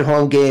 you got your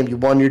home game, you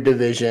won your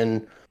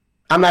division.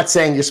 I'm not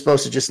saying you're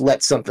supposed to just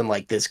let something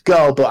like this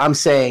go, but I'm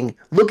saying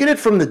look at it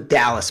from the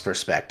Dallas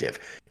perspective.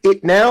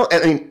 It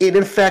in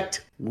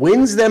effect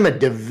wins them a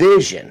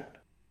division,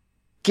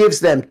 gives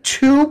them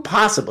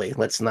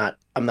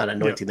I'm not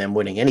anointing them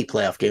winning any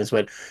playoff games,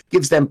 but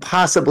gives them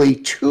possibly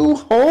 2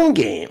 home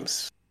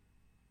games.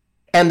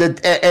 And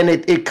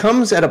it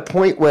comes at a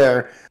point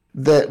where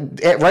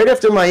right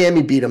after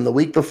Miami beat them the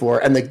week before,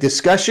 and the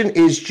discussion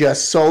is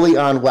just solely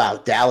on, wow,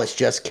 Dallas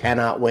just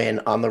cannot win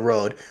on the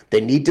road.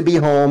 They need to be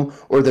home,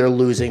 or they're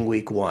losing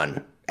week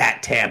 1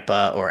 at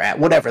Tampa or at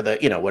whatever the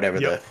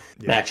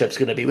matchup's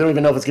going to be. We don't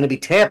even know if it's going to be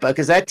Tampa,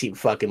 because that team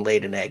fucking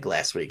laid an egg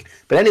last week.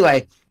 But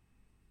anyway,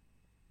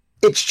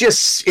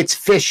 it's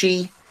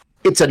fishy.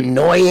 It's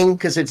annoying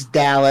because it's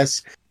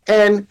Dallas,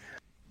 and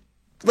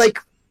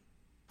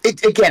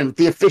again,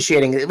 the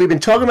officiating, we've been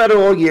talking about it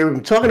all year. We've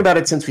been talking about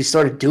it since we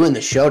started doing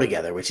the show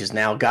together, which is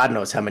now God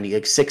knows how many,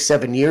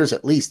 6-7 years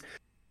at least.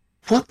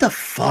 What the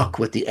fuck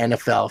with the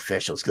NFL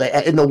officials?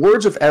 In the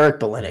words of Eric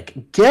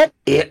Belichick, get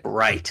it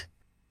right.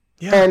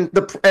 Yeah. And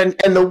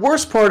the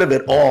worst part of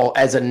it all,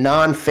 as a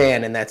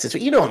non-fan in that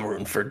situation, I'm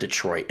rooting for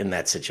Detroit in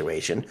that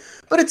situation,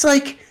 but it's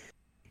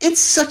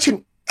such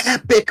an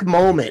epic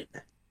moment,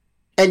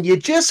 and you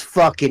just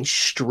fucking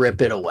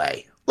strip it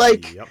away.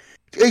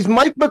 Is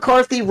Mike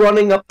McCarthy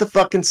running up the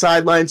fucking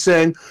sideline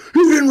saying,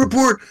 "You didn't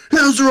report,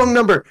 that was the wrong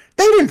number"?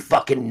 They didn't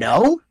fucking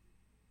know.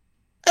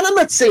 And I'm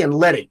not saying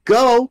let it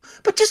go,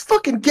 but just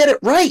fucking get it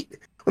right.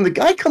 When the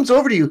guy comes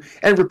over to you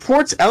and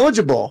reports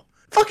eligible,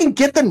 fucking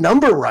get the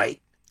number right.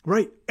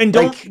 Right. And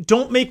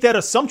don't make that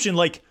assumption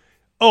like,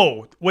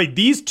 oh, wait,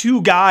 these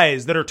two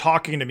guys that are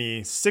talking to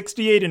me,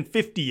 68 and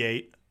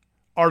 58,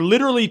 are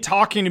literally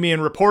talking to me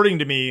and reporting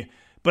to me,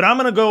 but I'm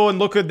going to go and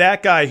look at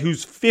that guy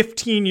who's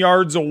 15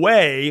 yards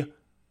away.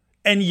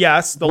 And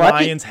yes, the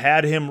Lions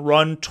had him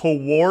run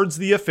towards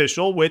the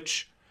official,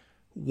 which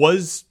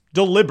was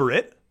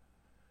deliberate.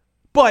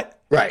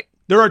 But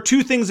there are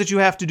two things that you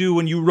have to do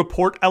when you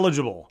report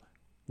eligible.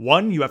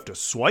 One, you have to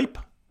swipe,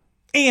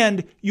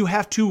 and you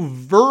have to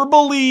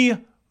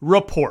verbally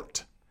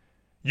report.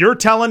 You're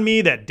telling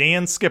me that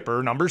Dan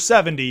Skipper, number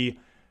 70,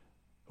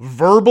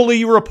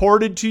 verbally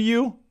reported to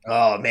you?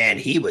 Oh, man,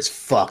 he was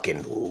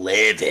fucking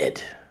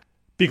livid.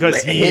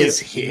 Because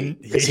he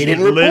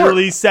didn't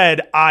literally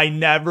said, I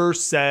never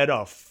said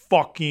a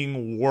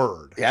fucking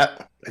word.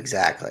 Yep,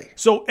 exactly.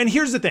 So, and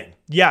here's the thing.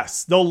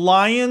 Yes, the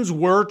Lions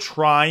were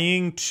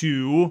trying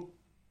to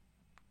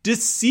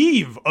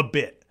deceive a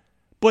bit,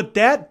 but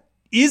that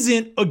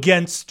isn't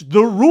against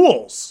the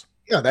rules.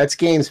 Yeah, that's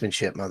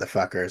gamesmanship,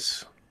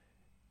 motherfuckers.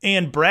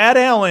 And Brad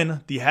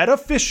Allen, the head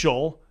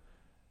official,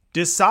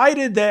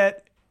 decided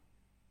that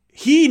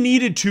he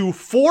needed to,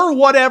 for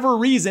whatever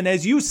reason,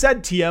 as you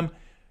said, TM,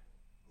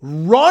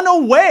 run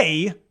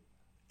away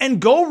and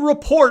go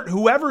report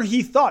whoever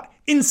he thought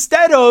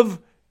instead of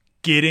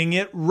getting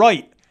it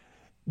right.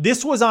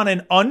 This was on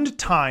an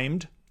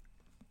untimed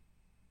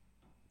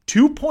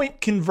 2-point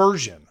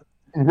conversion.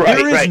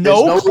 There is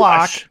no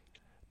clock. Rush.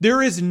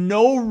 There is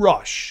no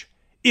rush.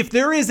 If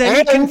there is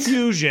any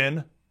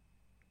confusion,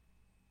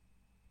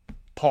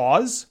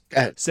 pause,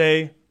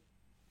 say,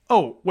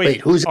 oh, wait,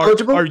 who's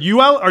eligible? Are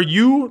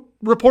you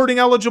reporting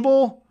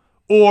eligible?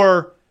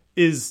 Or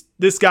is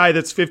this guy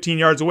that's 15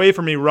 yards away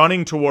from me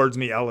running towards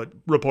me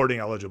reporting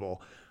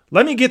eligible?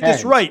 Let me get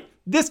this right.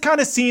 This kind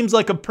of seems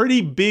like a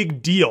pretty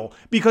big deal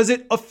because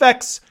it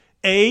affects,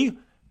 the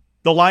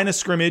line of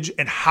scrimmage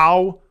and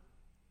how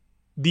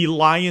the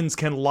Lions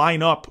can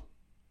line up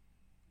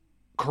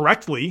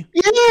correctly,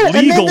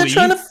 legally.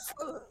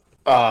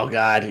 Oh,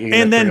 God.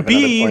 And then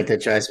B, point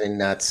that drives me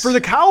nuts. For the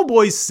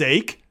Cowboys'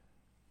 sake,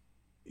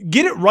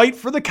 get it right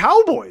for the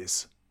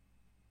Cowboys.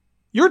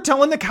 You're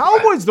telling the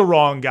Cowboys the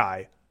wrong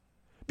guy.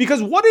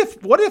 Because what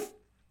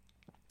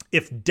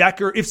if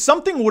Decker, if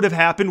something would have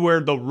happened where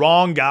the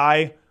wrong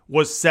guy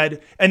was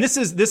said, and this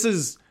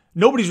is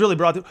nobody's really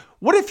brought it.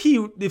 What if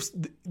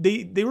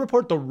they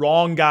report the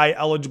wrong guy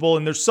eligible,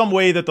 and there's some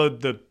way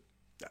that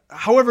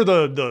however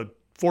the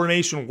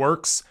formation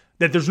works,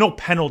 that there's no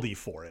penalty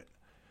for it.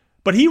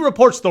 But he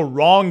reports the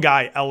wrong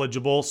guy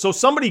eligible, so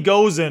somebody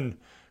goes and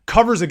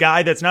covers a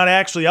guy that's not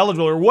actually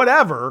eligible or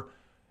whatever,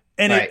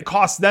 and it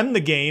costs them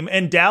the game,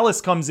 and Dallas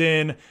comes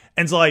in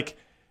and's like,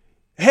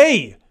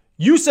 hey,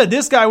 you said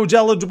this guy was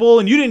eligible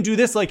and you didn't do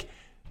this. Like,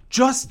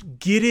 just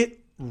get it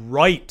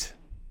right.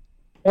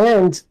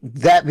 And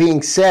that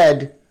being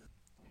said,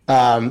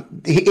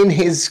 in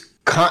his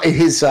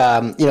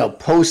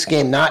post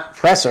game, not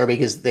presser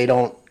because they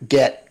don't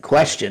get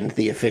questioned,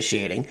 the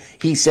officiating,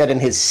 he said in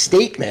his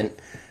statement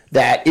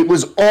that it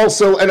was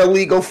also an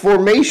illegal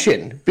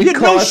formation.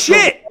 Because no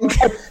shit. And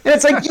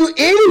it's like, you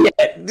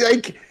idiot.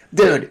 Like,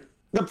 dude,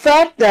 the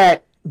fact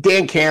that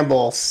Dan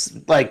Campbell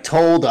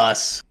told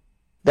us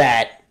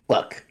that,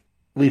 look,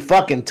 we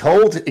fucking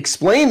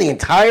explained the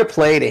entire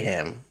play to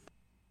him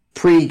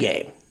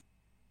pregame.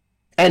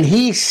 And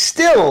he's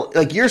still,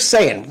 like you're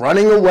saying,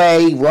 running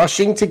away,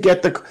 rushing to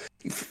get the...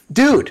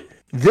 Dude,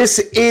 this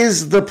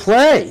is the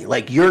play.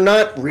 Like, you're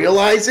not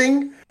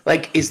realizing,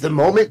 is the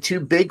moment too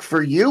big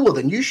for you? Well,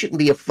 then you shouldn't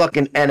be a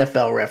fucking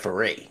NFL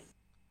referee.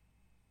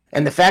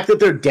 And the fact that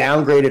they're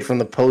downgraded from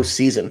the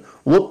postseason,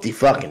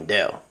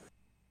 whoop-de-fucking-do.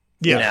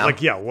 Yeah,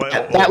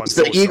 that was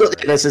the Eagles.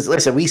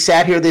 Listen, we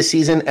sat here this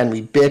season and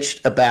we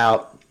bitched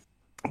about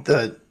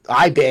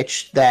I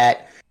bitched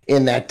that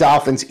in that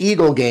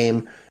Dolphins-Eagle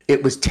game,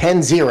 it was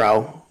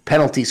 10-0,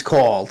 penalties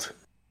called,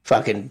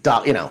 fucking,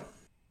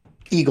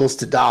 Eagles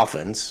to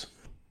Dolphins.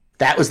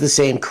 That was the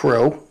same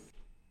crew.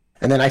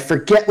 And then I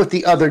forget what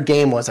the other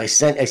game was. I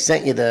sent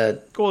you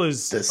the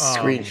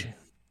screen.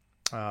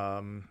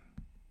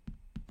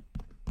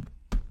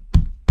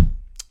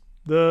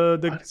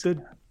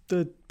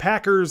 The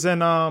Packers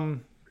and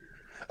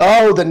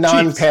the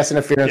non-pass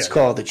interference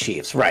call of the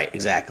Chiefs. Right,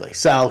 exactly.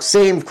 So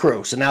same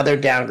crew. So now they're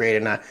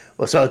downgraded now.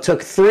 Well, so it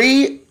took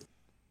 3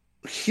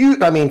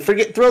 huge. I mean,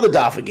 throw the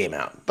Dolphin game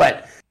out,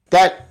 but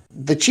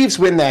the Chiefs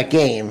win that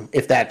game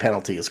if that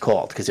penalty is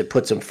called because it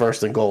puts them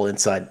first and goal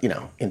inside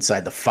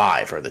the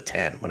 5 or the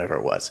 10, whatever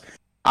it was.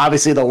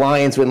 Obviously, the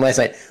Lions win last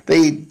night.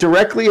 They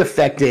directly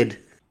affected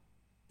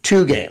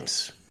 2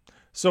 games.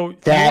 So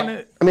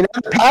the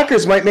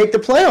Packers might make the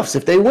playoffs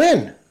if they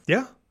win.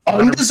 Yeah.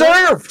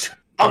 100%.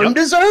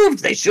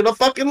 Undeserved. They should have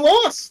fucking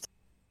lost.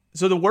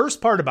 So the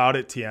worst part about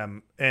it,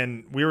 TM,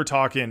 and we were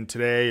talking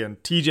today,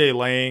 and TJ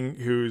Lang,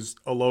 who's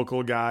a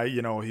local guy,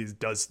 he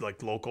does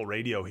like local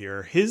radio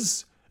here.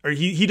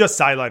 He does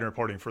sideline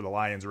reporting for the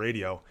Lions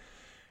radio.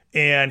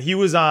 And he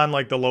was on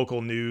like the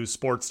local news,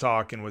 sports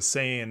talk, and was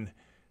saying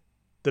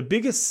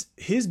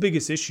his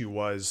biggest issue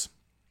was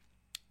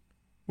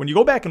when you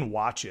go back and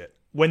watch it,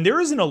 when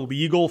there is an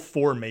illegal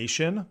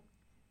formation,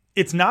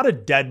 it's not a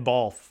dead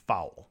ball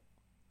foul,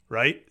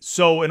 right?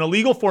 So an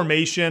illegal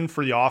formation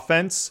for the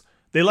offense,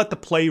 they let the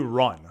play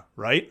run,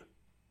 right?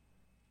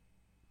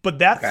 But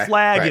that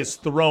flag is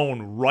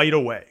thrown right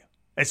away.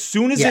 As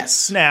soon as it's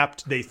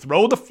snapped, they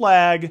throw the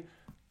flag,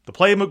 the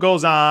play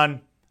goes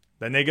on,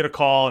 then they get a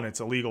call, and it's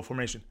a legal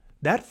formation.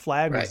 That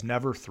flag was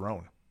never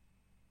thrown.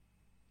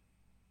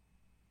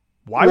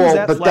 Why was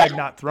that flag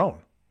not thrown?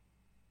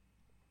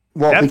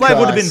 Well, that flag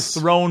would have been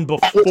thrown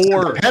before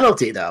the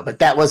penalty, though. But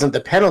that wasn't the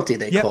penalty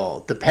they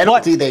called. The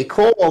penalty they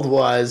called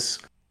was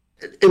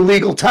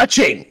illegal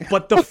touching.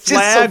 But the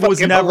flag was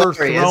never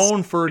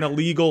thrown for an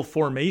illegal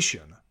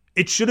formation.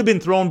 It should have been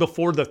thrown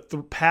before the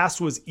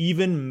pass was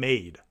even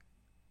made.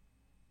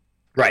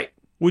 Right.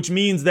 Which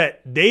means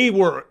that they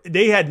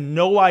had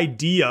no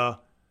idea.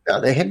 No,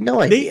 they had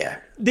no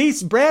idea.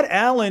 Brad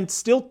Allen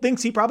still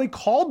thinks he probably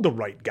called the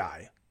right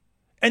guy.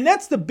 And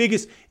that's the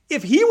biggest.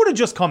 If he would have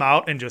just come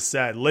out and just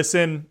said,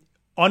 listen,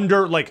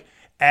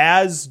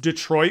 as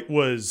Detroit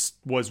was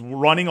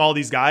running all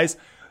these guys,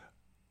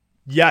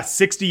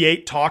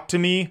 68 talked to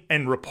me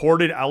and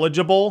reported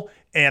eligible,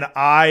 and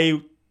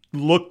I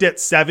looked at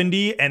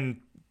 70 and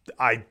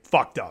I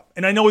fucked up.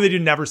 And I know they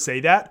didn't never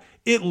say that.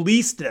 At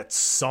least that's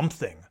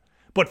something.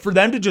 But for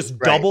them to just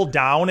double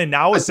down and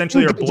now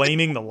essentially are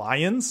blaming the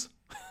Lions.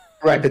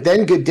 Right, but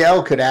then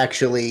Goodell could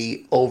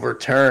actually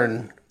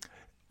overturn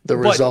the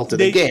result of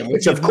the game,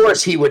 which of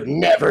course he would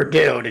never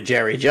do to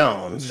Jerry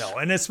Jones. No,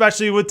 and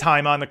especially with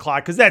time on the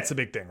clock, because that's the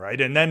big thing, right?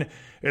 And then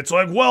it's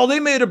like, well, they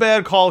made a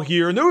bad call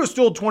here, and there was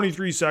still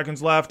 23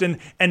 seconds left, and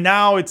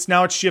now it's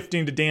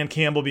shifting to Dan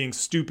Campbell being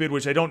stupid,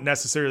 which I don't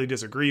necessarily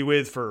disagree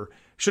with.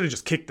 Should have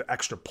just kicked the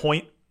extra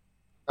point.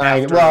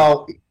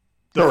 Correct.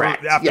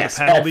 After the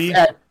penalty.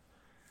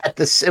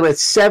 It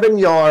was 7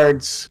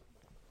 yards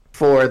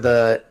for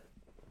the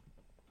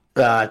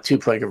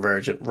 2-point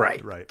conversion.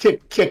 Right.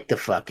 Kick the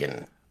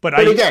fucking. But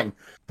again,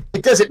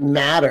 it doesn't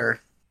matter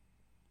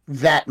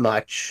that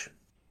much.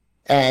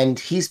 And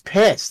he's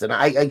pissed, and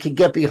I can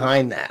get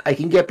behind that. I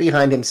can get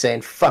behind him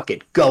saying, "Fuck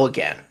it, go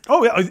again."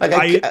 Oh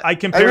yeah, I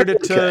compared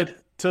it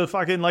to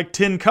fucking like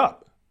Tin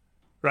Cup,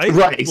 right?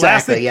 Right,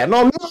 exactly. Yeah,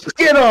 no, knock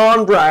it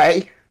on,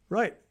 Ray.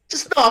 Right,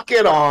 just knock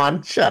it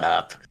on. Shut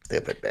up,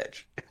 stupid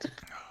bitch.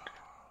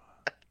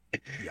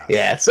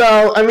 Yeah.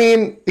 So I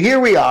mean,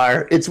 here we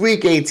are. It's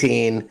week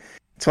 18.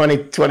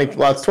 2020,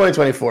 well, it's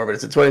 2024, but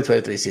it's a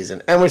 2023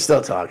 season, and we're still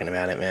talking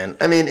about it, man.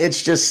 I mean,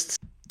 it's just.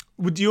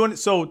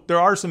 So there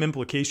are some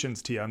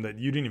implications, TM, that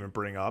you didn't even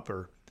bring up.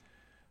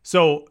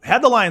 So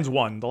had the Lions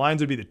won, the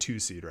Lions would be the 2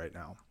 seed right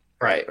now.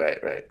 Right.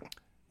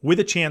 With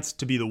a chance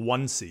to be the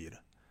 1 seed.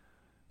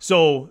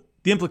 So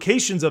the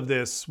implications of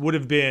this would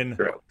have been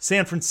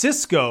San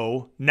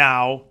Francisco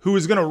now, who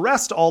is going to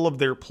rest all of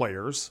their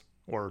players,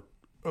 or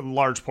a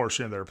large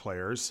portion of their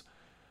players,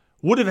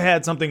 would have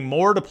had something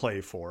more to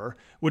play for,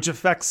 which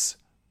affects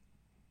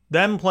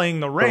them playing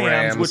the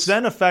Rams, which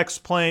then affects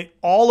playing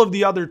all of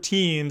the other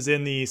teams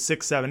in the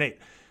 6, 7, 8.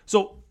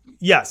 So,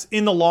 yes,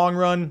 in the long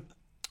run,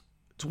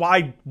 it's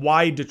why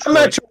Detroit. I'm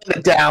not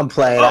trying to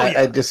downplay.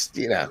 I just,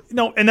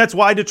 No, and that's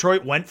why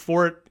Detroit went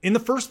for it in the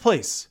first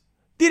place.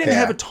 They didn't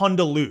have a ton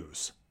to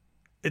lose.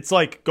 It's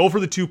like, go for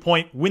the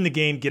 2-point, win the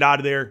game, get out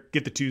of there,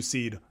 get the 2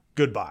 seed,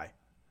 goodbye.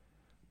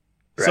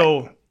 Right.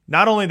 So,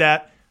 not only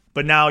that,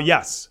 but now,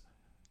 yes,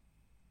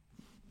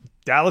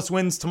 Dallas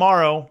wins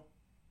tomorrow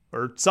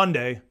or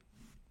Sunday.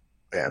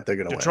 Yeah, they're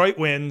going to win. Detroit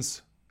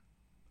wins.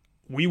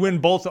 We win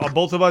both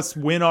of us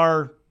win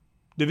our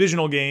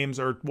divisional games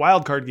or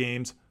wild card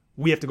games.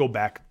 We have to go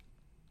back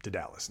to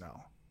Dallas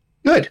now.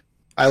 Good.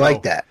 I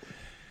like that.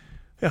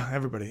 Yeah,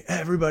 everybody.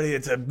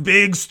 It's a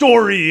big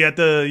story at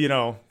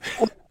the,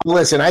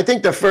 Listen, I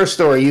think the first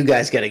story you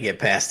guys got to get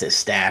past is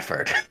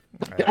Stafford.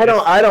 I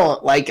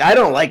don't like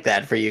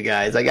that for you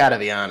guys. I got to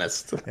be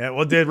honest. Yeah,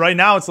 well, right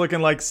now it's looking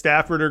like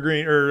Stafford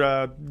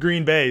or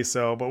Green Bay.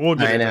 So, but we'll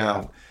get into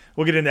that.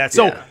 We'll get into that.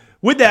 So,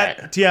 with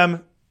that,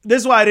 TM,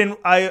 this is why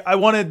I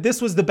wanted.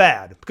 This was the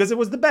bad because it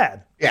was the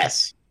bad.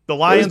 Yes, the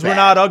Lions were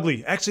not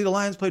ugly. Actually, the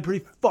Lions played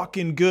pretty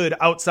fucking good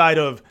outside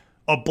of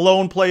a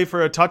blown play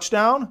for a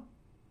touchdown,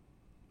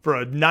 for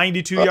a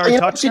 92-yard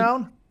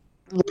touchdown.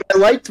 I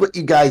liked what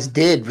you guys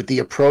did with the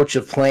approach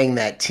of playing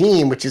that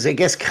team, which is, I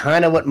guess,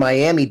 kind of what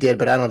Miami did,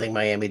 but I don't think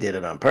Miami did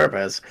it on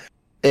purpose,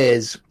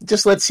 is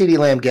just let CeeDee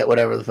Lamb get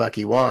whatever the fuck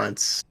he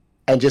wants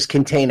and just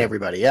contain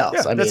everybody else.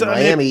 Yeah, I mean,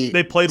 Miami...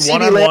 They played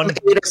one-on-one.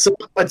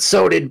 But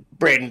so did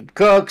Brandon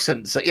Cooks,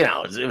 and so,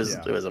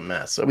 it was a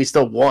mess. So we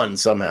still won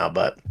somehow,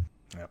 but...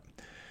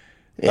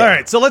 Yeah. All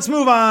right, so let's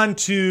move on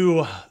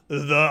to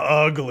the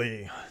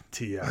ugly,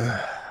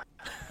 TM.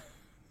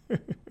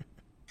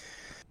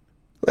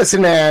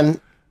 Listen,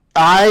 man,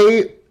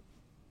 I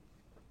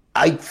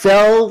I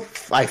fell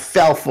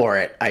for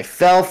it. I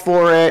fell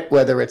for it,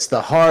 whether it's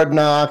the Hard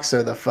Knocks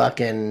or the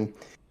fucking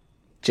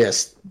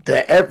just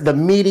the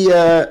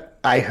media.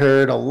 I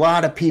heard a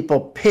lot of people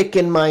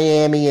picking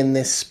Miami in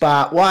this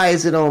spot. Why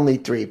is it only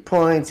 3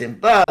 points? And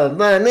blah, blah,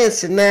 blah, and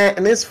this and that.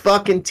 And this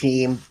fucking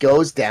team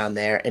goes down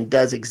there and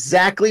does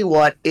exactly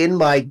what, in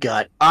my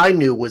gut, I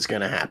knew was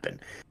going to happen.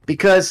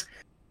 Because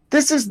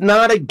this is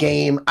not a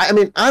game. I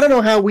mean, I don't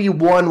know how we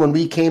won when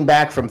we came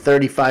back from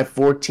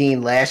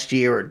 35-14 last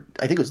year, or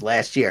I think it was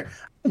last year.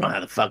 I don't know how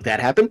the fuck that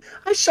happened.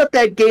 I shut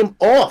that game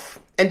off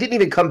and didn't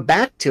even come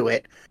back to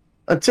it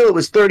until it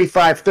was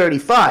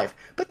 35-35.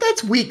 But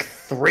that's week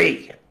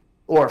 3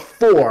 or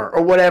 4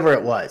 or whatever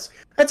it was.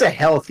 That's a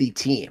healthy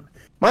team.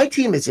 My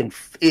team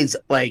is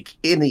like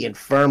in the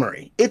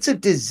infirmary. It's a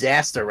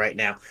disaster right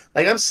now.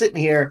 Like, I'm sitting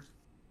here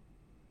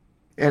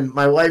and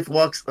my wife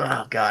walks.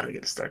 Oh God, I'm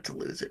gonna start to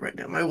lose it right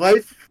now. My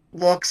wife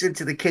walks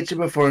into the kitchen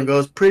before and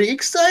goes, "Pretty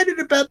excited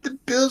about the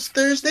Bills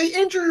Thursday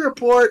injury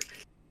report,"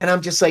 and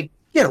I'm just like,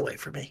 "Get away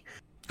from me!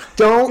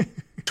 Don't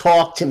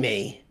talk to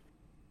me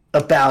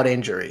about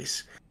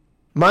injuries.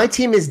 My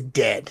team is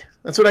dead."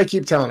 That's what I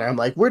keep telling her. I'm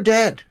like, we're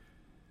dead.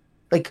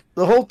 Like,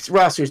 the whole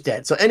roster's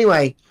dead. So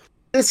anyway,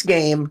 this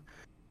game,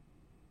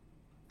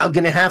 I'm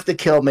going to have to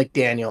kill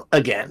McDaniel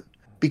again.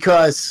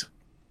 Because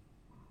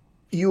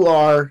you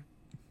are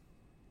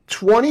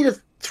 20,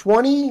 let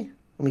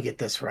me get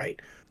this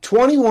right.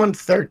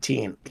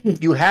 21-13.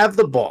 You have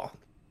the ball.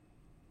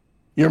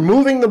 You're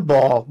moving the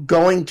ball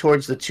going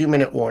towards the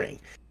 2-minute warning.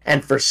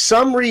 And for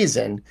some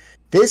reason,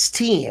 this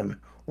team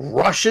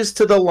rushes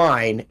to the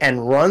line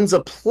and runs a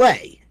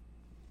play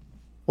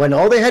when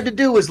all they had to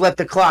do was let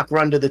the clock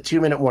run to the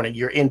 2-minute warning.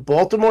 You're in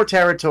Baltimore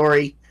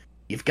territory.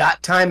 You've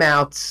got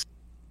timeouts.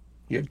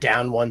 You're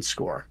down 1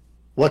 score.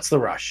 What's the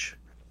rush?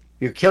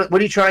 What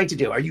are you trying to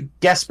do? Are you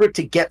desperate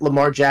to get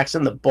Lamar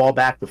Jackson the ball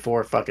back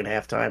before fucking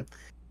halftime?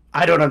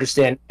 I don't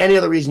understand any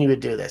other reason you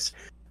would do this.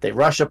 They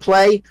rush a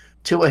play.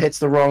 Tua hits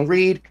the wrong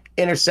read.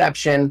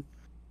 Interception.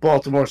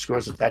 Baltimore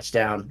scores a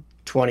touchdown.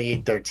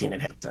 28-13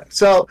 at halftime.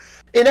 So,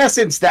 in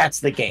essence,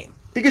 that's the game.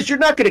 Because you're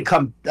not going to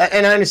come,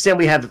 and I understand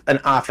we have an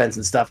offense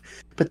and stuff,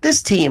 but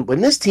this team,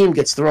 when this team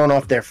gets thrown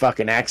off their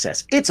fucking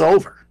axis, it's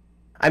over.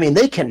 I mean,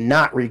 they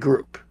cannot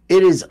regroup.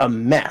 It is a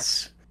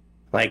mess.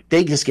 Like,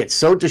 they just get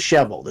so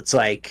disheveled. It's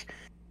like,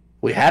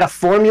 we had a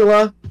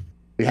formula,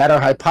 we had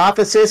our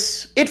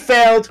hypothesis, it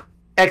failed,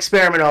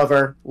 experiment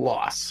over,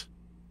 loss.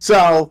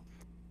 So,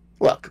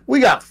 look,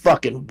 we got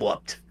fucking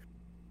whooped.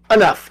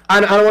 Enough. I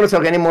don't want to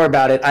talk any more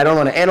about it. I don't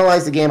want to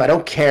analyze the game. I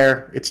don't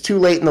care. It's too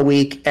late in the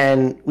week,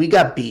 and we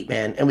got beat,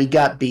 man. And we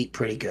got beat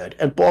pretty good.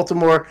 And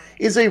Baltimore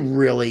is a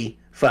really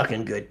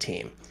fucking good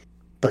team.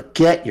 But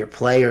get your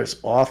players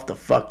off the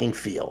fucking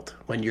field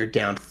when you're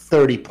down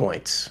 30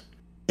 points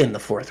in the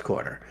 4th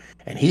quarter.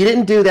 And he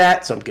didn't do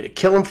that, so I'm going to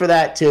kill him for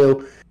that,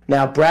 too.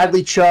 Now,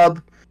 Bradley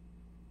Chubb,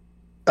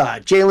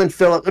 Jalen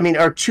Phillips,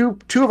 are two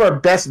of our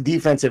best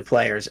defensive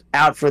players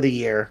out for the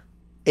year.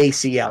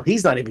 ACL.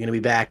 He's not even going to be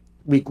back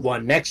week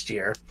 1 next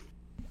year.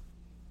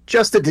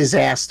 Just a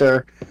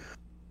disaster.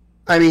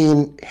 I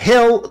mean,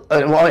 Hill.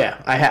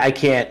 I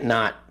can't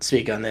not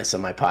speak on this on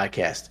my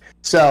podcast.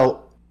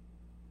 So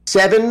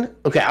 7.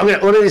 Okay,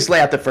 let me just lay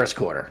out the first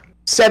quarter.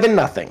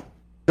 7-0.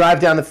 Drive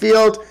down the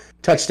field,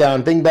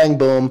 touchdown, bing bang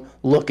boom,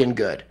 looking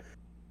good.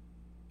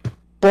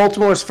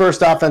 Baltimore's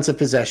first offensive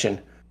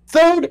possession,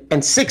 3rd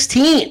and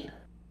 16,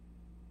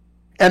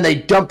 and they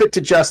dump it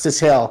to Justice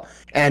Hill.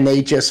 And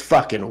they just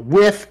fucking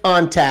whiff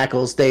on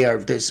tackles.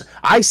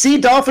 I see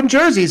Dolphin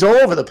jerseys all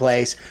over the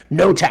place.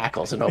 No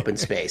tackles in open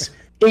space.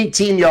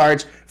 18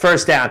 yards,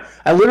 first down.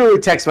 I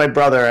literally text my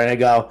brother and I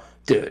go,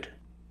 dude,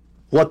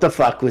 what the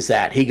fuck was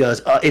that? He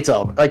goes, it's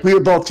over. Like, we were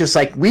both just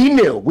like, we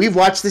knew. We've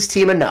watched this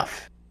team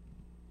enough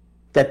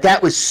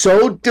that was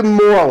so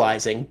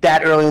demoralizing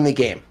that early in the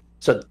game.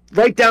 So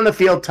right down the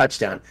field,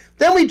 touchdown.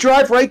 Then we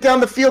drive right down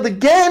the field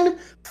again.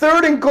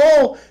 3rd and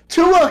goal.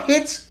 Tua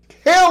hits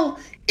Hill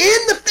in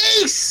the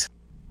face,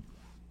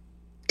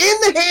 in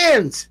the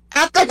hands,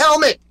 at the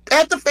helmet,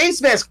 at the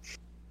face mask.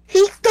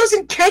 He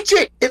doesn't catch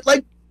it.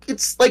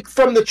 It's like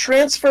from the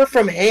transfer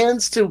from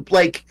hands to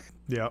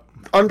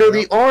under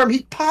the arm.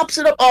 He pops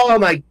it up. Oh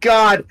my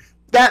God,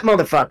 that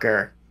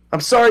motherfucker.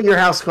 I'm sorry your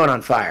house caught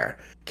on fire.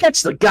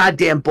 Catch the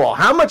goddamn ball.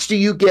 How much do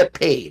you get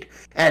paid?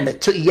 And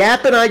the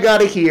yapping I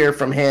got to hear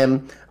from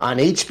him on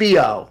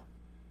HBO.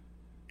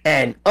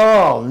 And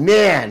oh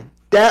man,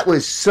 that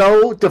was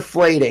so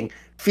deflating.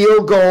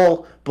 Field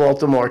goal,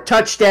 Baltimore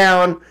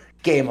touchdown,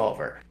 game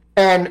over.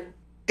 And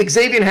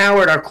Xavier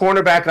Howard, our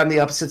cornerback on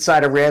the opposite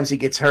side of Ramsey,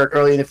 gets hurt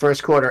early in the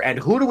first quarter. And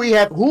who do we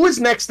have? Who is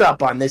next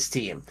up on this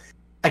team?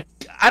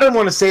 I don't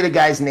want to say the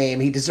guy's name.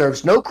 He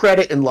deserves no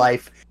credit in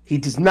life. He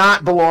does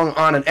not belong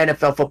on an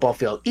NFL football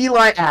field.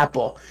 Eli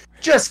Apple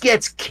just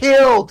gets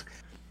killed.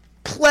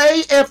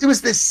 Play after it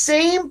was the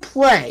same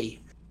play.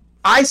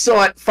 I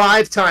saw it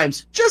 5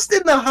 times just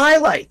in the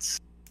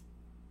highlights.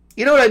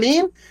 You know what I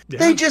mean?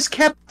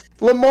 Yeah.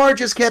 Lamar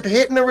just kept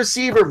hitting the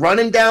receiver,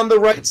 running down the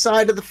right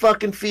side of the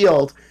fucking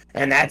field,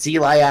 and that's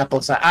Eli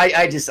Apple's.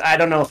 I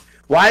don't know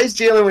Why is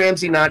Jalen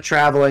Ramsey not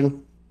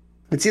traveling?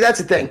 But see, that's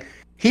the thing.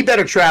 He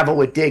better travel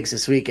with Diggs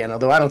this weekend,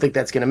 although I don't think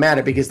that's going to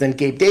matter because then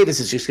Gabe Davis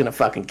is just going to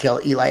fucking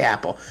kill Eli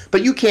Apple.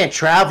 But you can't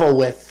travel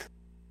with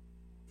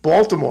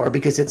Baltimore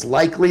because it's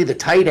likely the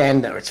tight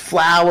end, or it's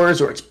Flowers,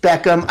 or it's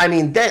Beckham. I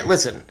mean,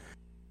 listen,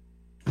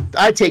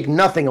 I take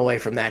nothing away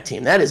from that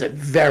team. That is a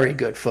very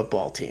good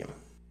football team.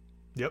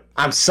 Yep.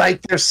 I'm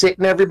psyched they're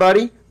sitting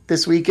everybody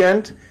this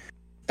weekend,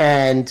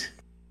 and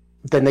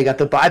then they got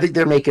I think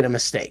they're making a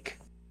mistake.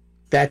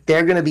 That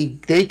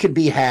they could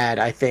be had,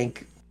 I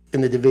think, in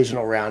the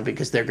divisional round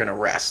because they're going to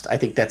rest. I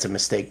think that's a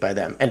mistake by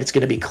them, and it's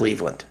going to be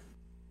Cleveland.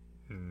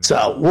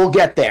 So we'll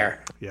get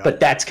there,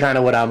 but that's kind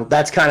of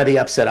that's kind of the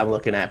upset I'm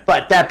looking at.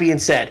 But that being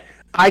said,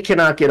 I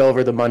cannot get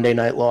over the Monday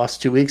night loss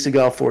 2 weeks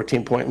ago,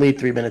 14-point lead,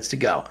 3 minutes to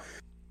go.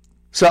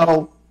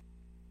 So,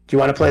 do you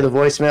want to play the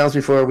voicemails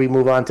before we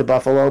move on to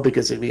Buffalo?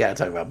 Because we got to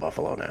talk about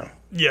Buffalo now.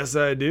 Yes,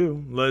 I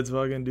do. Let's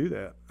fucking do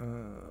that. All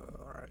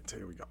right,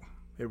 here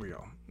we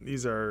go.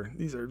 These are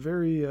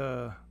very.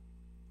 I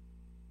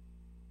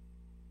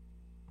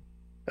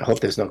hope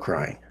there's no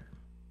crying.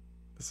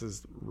 This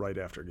is right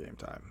after game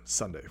time,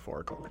 Sunday,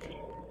 4:00.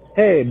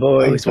 Hey,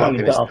 boys, I'm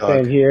a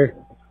Dolphin fan here.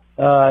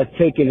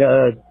 Taking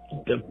a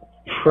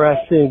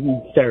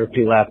depressing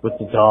therapy lap with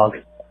the dog,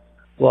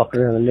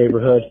 walking around the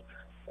neighborhood.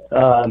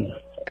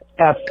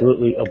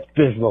 Absolutely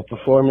abysmal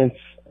performance.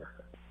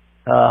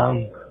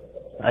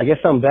 I guess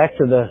I'm back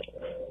to the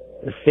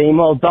same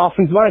old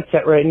Dolphins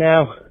mindset right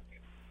now.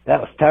 That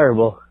was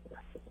terrible.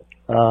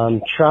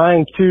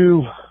 Trying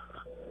to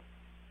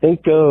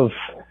think of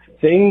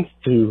things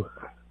to,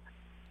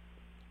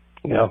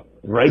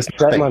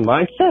 right-set my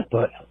mindset,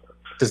 but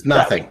there's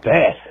nothing. That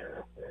was bad.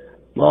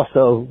 I'm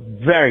also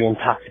very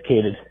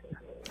intoxicated.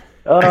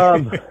 All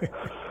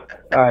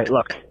right,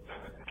 look.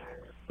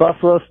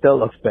 Buffalo still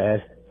looks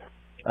bad.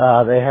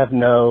 They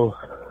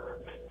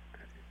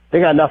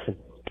got nothing.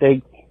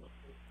 They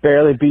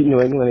barely beat New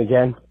England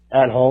again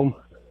at home.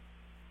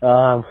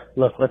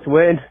 Look, let's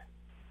win.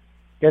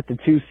 Get the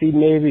 2 seed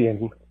maybe,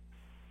 and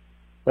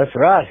let's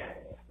ride.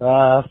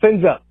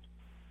 Fins up.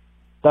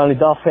 Donnie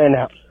Dolphin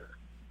out.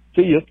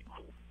 See you.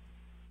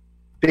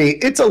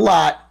 It's a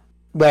lot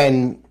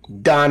when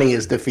Donnie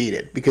is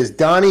defeated because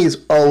Donnie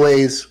is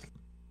always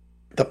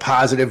the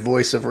positive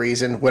voice of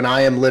reason when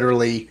I am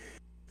literally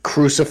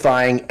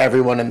crucifying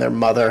everyone and their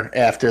mother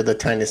after the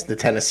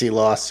Tennessee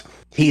loss.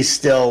 He's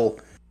still,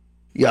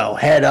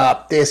 head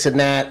up, this and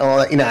that.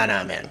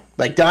 Nah, man.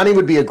 Like, Donnie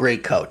would be a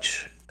great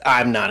coach.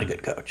 I'm not a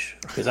good coach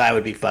because I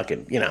would be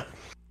fucking,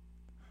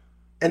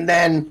 And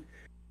then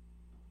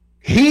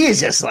he is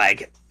just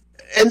like,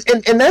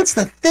 and that's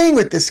the thing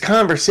with this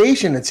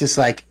conversation. It's just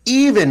like,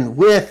 even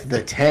with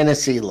the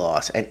Tennessee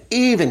loss and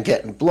even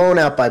getting blown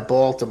out by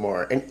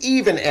Baltimore and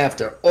even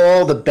after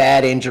all the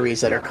bad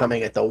injuries that are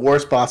coming at the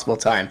worst possible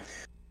time,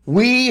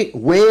 we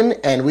win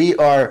and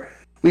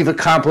we've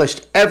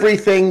accomplished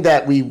everything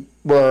that we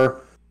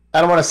were,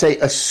 I don't want to say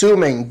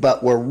assuming,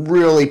 but we're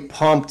really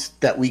pumped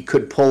that we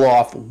could pull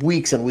off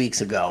weeks and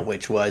weeks ago,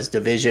 which was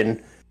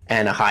division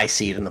and a high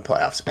seed in the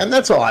playoffs. And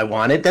that's all I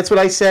wanted. That's what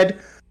I said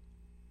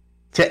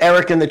to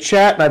Eric in the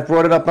chat, and I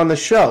brought it up on the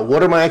show.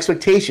 What are my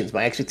expectations?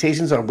 My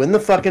expectations are win the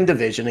fucking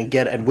division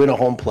and win a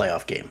home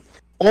playoff game.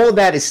 All of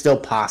that is still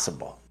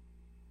possible.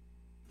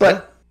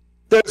 But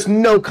there's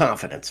no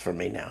confidence for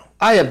me now.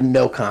 I have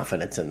no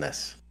confidence in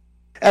this.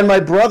 And my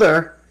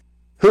brother,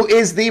 who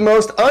is the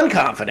most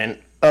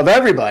unconfident of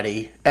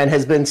everybody and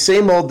has been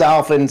same old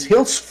Dolphins,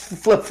 he'll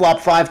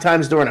flip-flop 5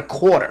 times during a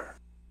quarter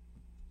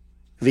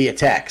via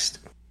text.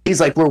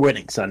 He's like, we're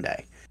winning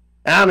Sunday.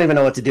 I don't even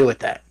know what to do with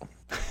that.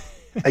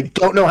 I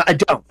don't know.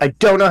 I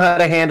don't know how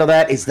to handle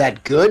that. Is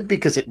that good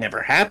because it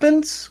never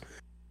happens?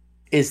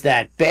 Is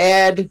that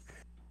bad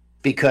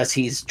because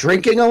he's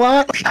drinking a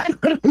lot? I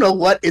don't know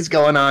what is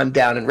going on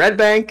down in Red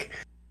Bank,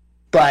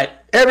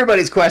 but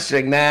everybody's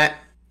questioning that,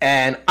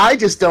 and I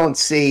just don't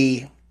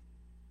see.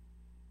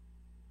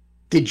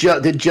 Did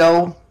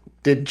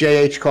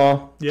JH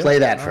call? Yeah. Play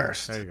that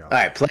first. There you go. All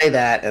right, play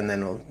that, and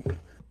then we'll.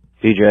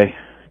 DJ,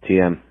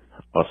 TM,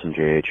 awesome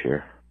JH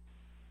here.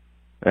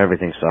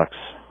 Everything sucks.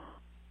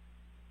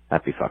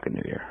 Happy fucking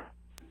New Year.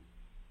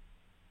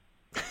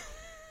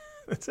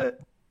 That's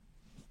it.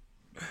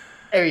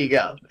 There you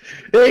go.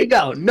 There you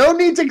go. No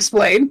need to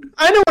explain.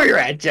 I know where you're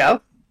at,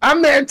 Joe.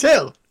 I'm there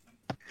too.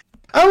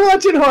 I'm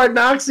watching Hard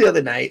Knocks the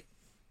other night,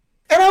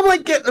 and I'm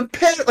like getting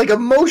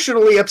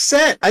emotionally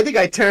upset. I think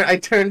I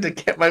turned to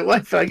get my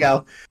wife, and I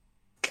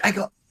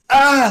go,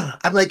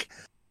 I'm like,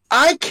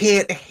 I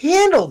can't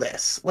handle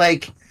this.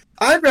 Like,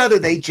 I'd rather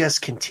they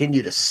just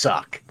continue to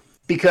suck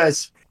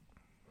because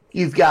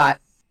you've got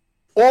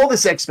all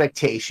this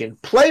expectation,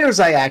 players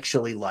I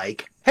actually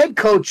like, head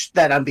coach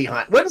that I'm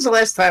behind. When was the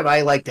last time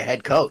I liked a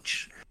head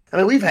coach? I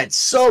mean, we've had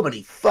so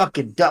many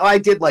fucking... I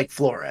did like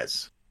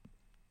Flores.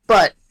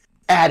 But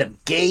Adam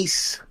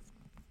Gase,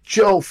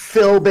 Joe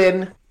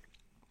Philbin,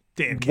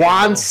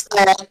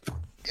 Wannstedt.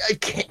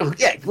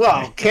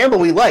 Campbell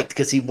we liked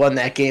because he won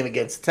that game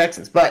against the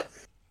Texans. But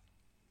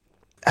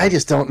I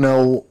just don't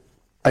know.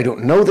 I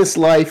don't know this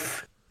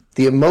life.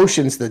 the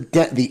emotions,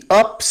 the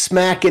up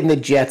smacking the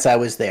Jets, I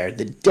was there.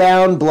 The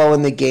down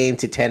blowing the game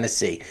to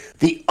Tennessee.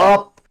 The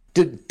up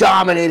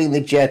dominating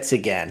the Jets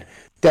again.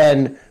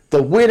 Then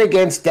the win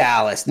against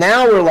Dallas.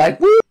 Now we're like,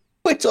 woo,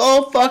 it's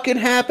all fucking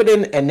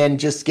happening. And then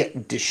just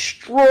getting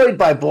destroyed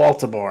by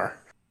Baltimore.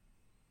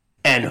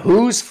 And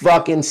who's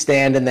fucking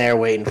standing there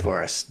waiting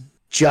for us?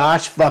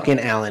 Josh fucking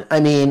Allen. I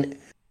mean,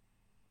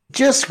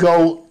 just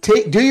go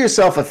do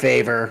yourself a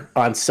favor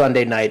on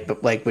Sunday night,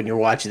 but like when you're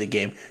watching the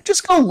game,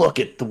 just go look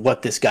at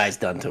what this guy's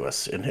done to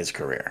us in his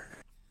career.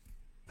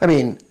 I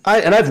mean,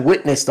 I've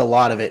witnessed a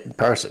lot of it in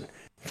person.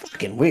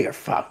 Fucking, we are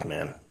fucked,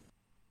 man.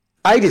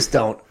 I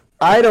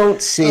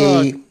don't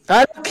see.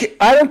 I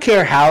don't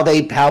care how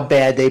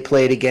bad they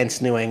played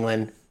against New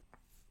England.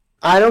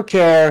 I don't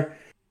care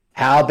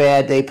how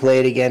bad they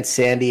played against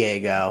San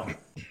Diego.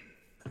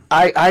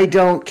 I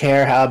don't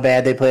care how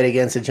bad they played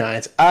against the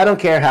Giants. I don't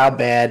care how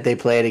bad they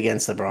played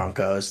against the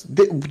Broncos.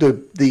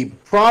 The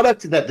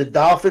product that the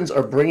Dolphins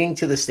are bringing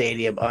to the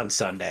stadium on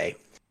Sunday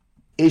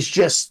is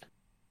just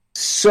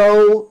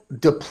so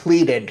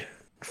depleted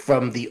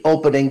from the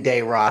opening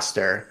day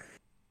roster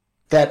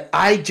that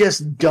I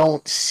just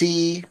don't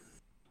see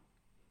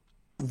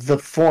the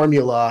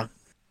formula.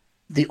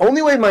 The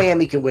only way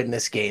Miami can win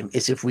this game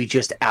is if we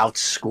just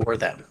outscore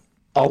them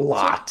a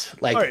lot.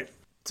 All right.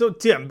 So,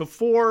 Tim,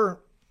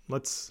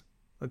 let's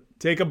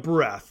take a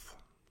breath.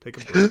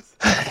 Okay.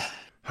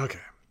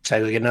 Should I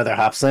go get another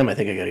hop slam? I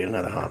think I gotta get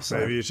another hop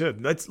slam. Maybe you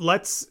should. Let's.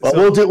 Well,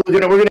 we're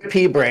gonna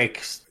pee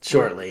break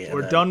shortly.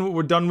 We're done.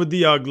 We're done with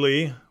the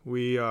ugly.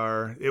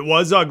 It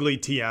was ugly,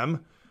 TM.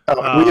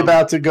 Are we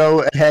about to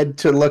go ahead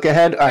to look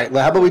ahead? All right.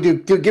 How about we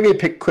give me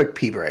a quick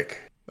pee break?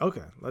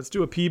 Okay. Let's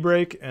do a pee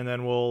break, and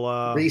then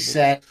we'll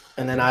reset,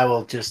 and then I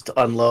will just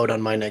unload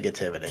on my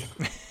negativity.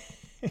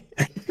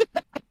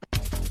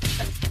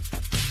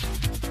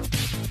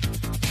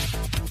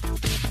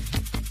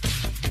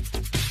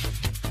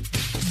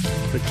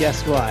 But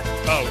guess what?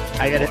 Oh,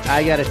 I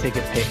gotta take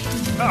a pic.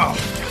 Oh,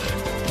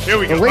 here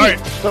we go.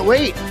 But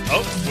wait.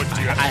 Oh, what did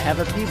you have? I have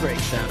a pee break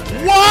sound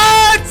effect.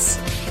 What?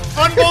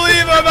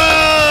 Unbelievable!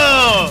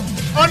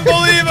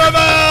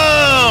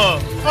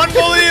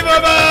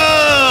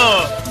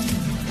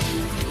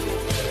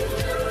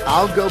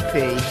 I'll go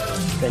pee,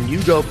 then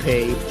you go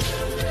pee.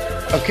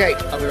 Okay,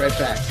 I'll be right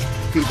back.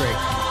 Pee break.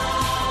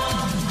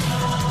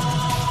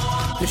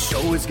 The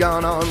show has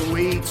gone on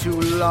way too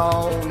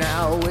long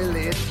now. Will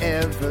it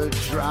ever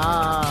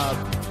drop?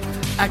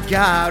 I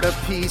gotta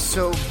pee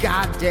so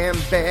goddamn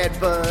bad,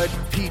 but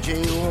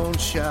PJ won't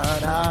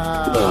shut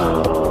up.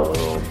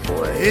 Oh,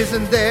 boy.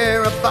 Isn't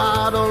there a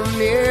bottle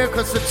near?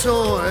 'Cause the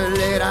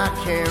toilet I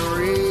can't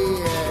reach.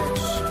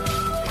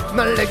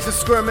 My legs are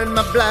squirming,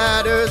 my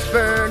bladder's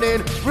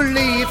burning.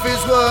 Relief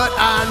is what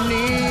I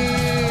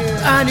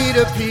need. I need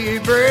a pee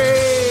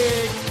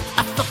break.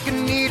 I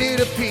fucking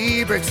needed a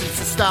pee break since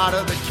the start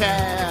of the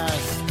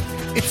cast.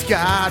 It's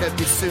gotta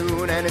be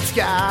soon and it's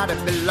gotta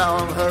be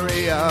long.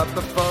 Hurry up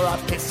before I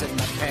piss in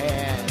my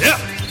pants. Yeah.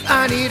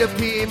 I need a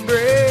pee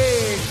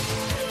break.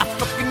 I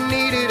fucking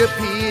needed a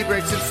pee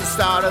break since the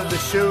start of the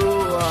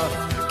show.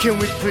 Can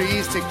we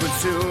please take one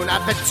soon?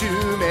 I've had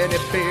too many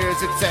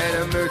beers. It's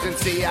an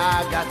emergency.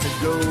 I got to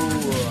go.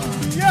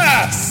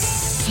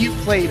 Yes. You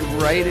played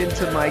right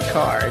into my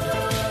card,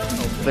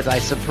 but I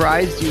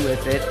surprised you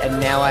with it, and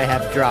now I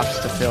have drops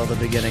to fill the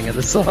beginning of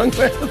the song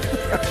with.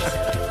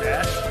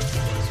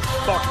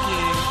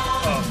 Fucking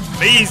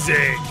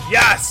amazing.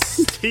 Yes.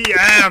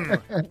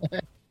 TM.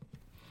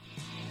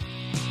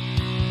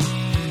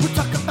 We'll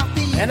talk about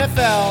the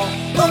NFL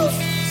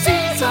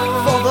postseason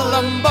for the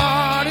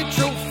Lombardi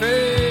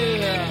Trophy.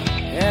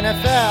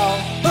 NFL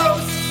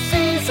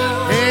postseason.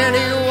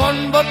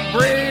 Anyone but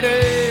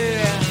Brady.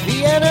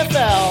 The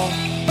NFL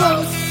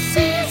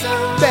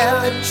postseason.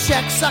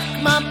 Belichick suck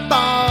my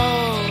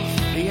balls.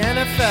 The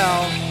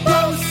NFL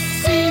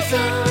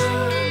postseason.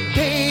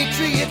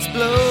 Patriots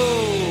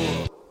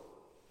blow.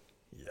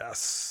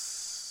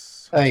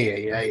 Yes.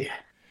 Ay.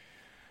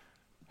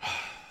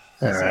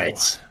 All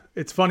right.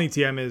 It's funny,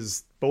 TM,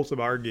 is both of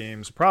our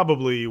games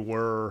probably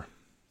were,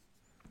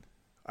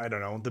 I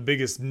don't know, the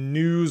biggest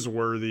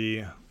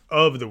newsworthy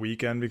of the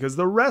weekend because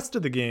the rest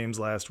of the games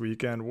last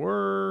weekend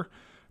were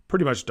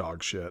pretty much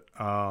dog shit.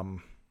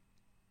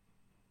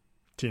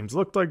 Teams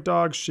looked like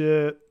dog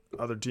shit.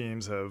 Other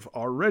teams have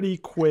already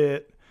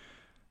quit.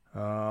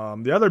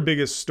 The other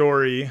biggest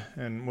story,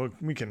 and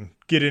we can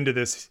get into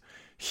this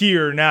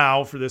here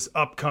now for this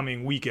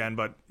upcoming weekend,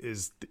 but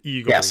is the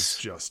Eagles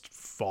just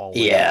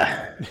falling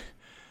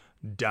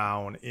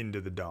down into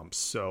the dumps.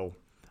 So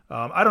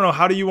I don't know.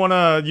 How do you want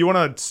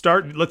to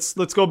start? Let's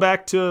go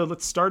back to,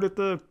 let's start at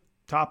the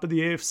top of the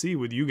AFC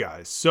with you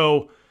guys.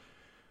 So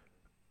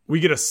we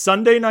get a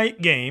Sunday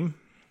night game,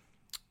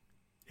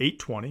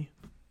 8:20.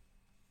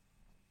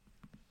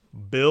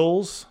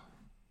 Bills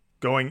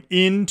going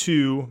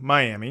into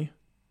Miami.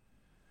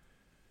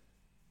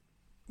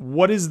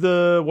 What's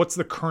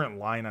the current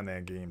line on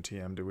that game,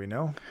 TM? Do we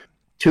know?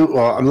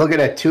 I'm looking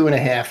at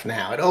 2.5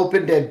 now. It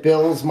opened at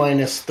Bills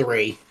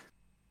 -3.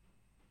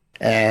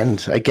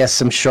 And I guess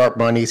some sharp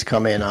money's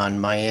come in on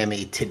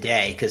Miami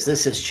today because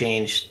this has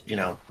changed, you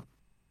know.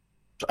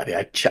 I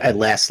mean, I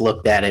last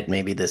looked at it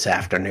maybe this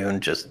afternoon,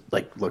 just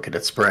like looking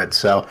at spread.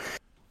 So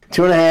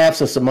 2.5,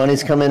 so some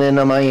money's coming in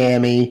on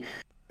Miami.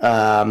 You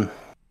know,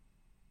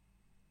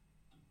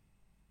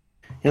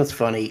 it's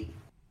funny.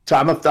 So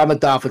I'm a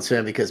Dolphins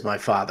fan because my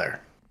father,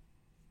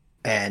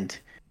 and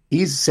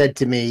he's said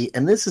to me,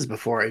 and this is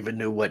before I even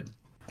knew what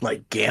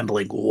like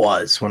gambling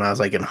was when I was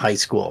like in high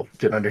school,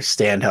 didn't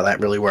understand how that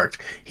really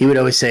worked. He would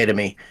always say to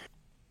me,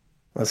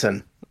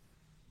 listen,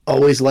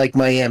 always like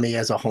Miami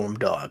as a home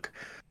dog.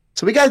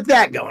 So we got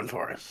that going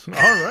for us. All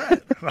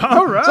right.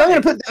 All right. So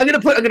I'm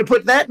gonna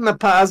put that in the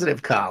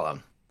positive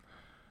column.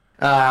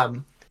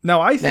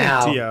 Now I think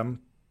TM,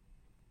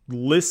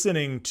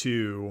 listening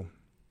to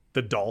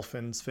the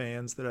Dolphins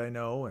fans that I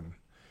know and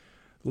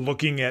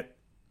looking at,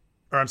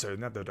 or I'm sorry,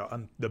 not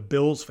the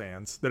Bills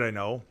fans that I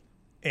know,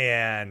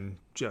 and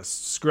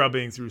just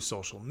scrubbing through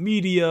social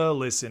media,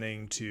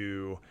 listening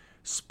to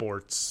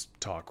sports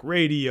talk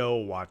radio,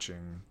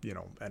 watching, you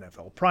know,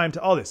 NFL Prime,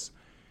 all this.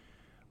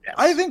 Yes.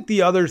 I think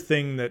the other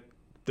thing that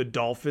the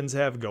Dolphins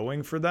have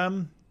going for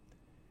them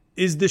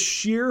is the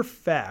sheer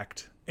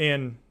fact,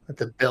 and that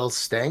the Bills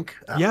stink.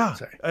 Oh, yeah,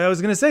 sorry. I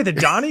was going to say that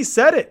Donnie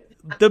said it.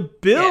 The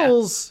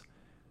Bills,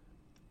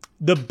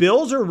 the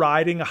Bills are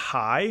riding a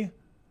high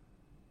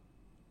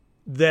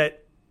that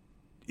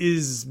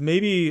is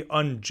maybe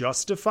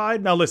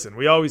unjustified. Now, listen,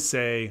 we always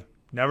say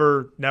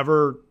never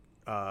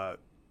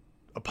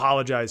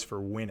apologize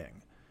for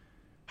winning.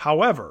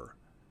 However,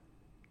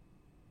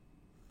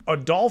 a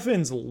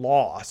Dolphins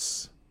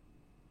loss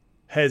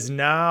has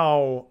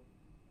now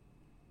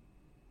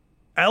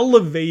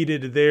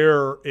elevated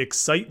their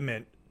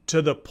excitement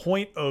to the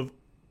point of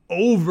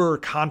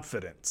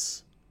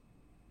overconfidence.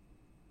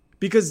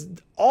 Because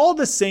all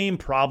the same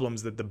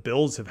problems that the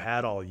Bills have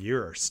had all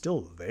year are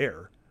still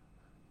there.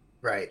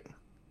 Right.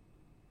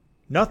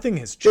 Nothing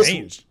has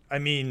changed.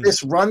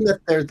 This run that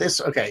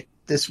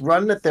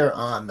they're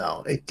on,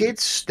 though,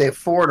 they're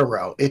 4 in a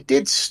row. It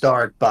did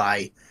start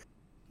by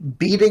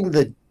beating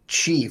the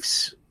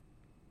Chiefs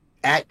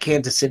at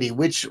Kansas City,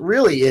 which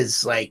really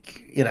is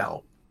like, you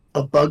know,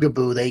 a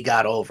bugaboo they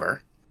got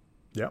over.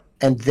 Yeah.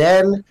 And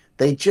then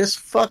they just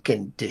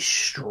fucking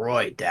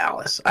destroyed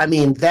Dallas. I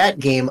mean, that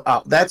game,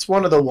 that's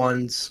one of the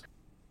ones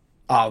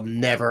I'll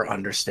never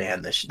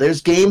understand this.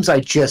 There's games I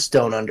just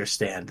don't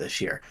understand this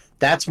year.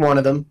 That's one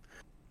of them.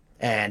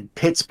 And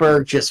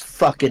Pittsburgh just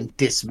fucking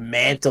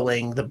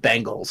dismantling the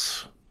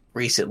Bengals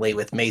recently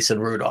with Mason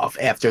Rudolph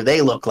after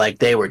they looked like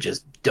they were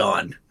just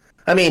done.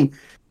 I mean,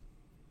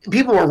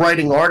 people were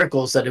writing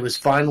articles that it was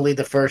finally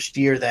the first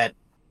year that,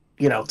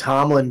 you know,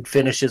 Tomlin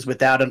finishes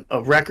without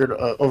a record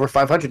over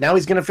 500. Now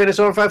he's going to finish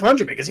over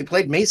 500 because he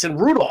played Mason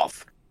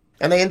Rudolph.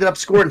 And they ended up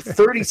scoring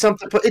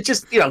 30-something. It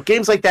just, you know,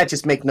 games like that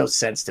just make no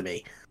sense to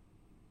me.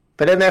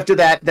 But then after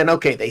that,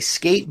 okay, they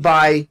skate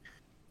by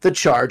the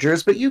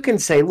Chargers. But you can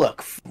say,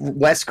 look,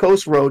 West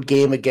Coast road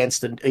game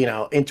against an, you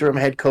know, interim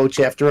head coach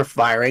after a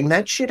firing.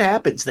 That shit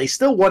happens. They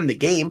still won the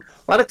game.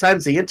 A lot of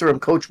times the interim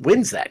coach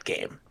wins that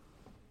game.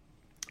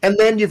 And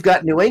then you've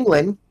got New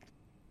England,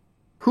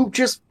 who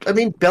just, I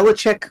mean,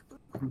 Belichick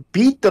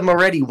beat them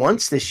already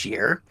once this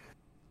year.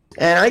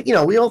 And,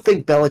 we all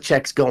think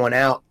Belichick's going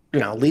out,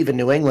 leaving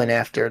New England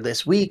after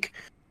this week.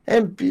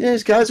 And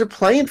these guys are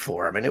playing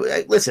for him.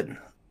 And listen,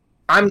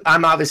 I'm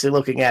obviously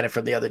looking at it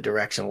from the other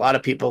direction. A lot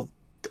of people,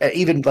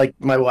 even like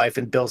my wife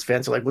and Bills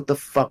fans, are like, what the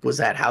fuck was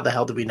that? How the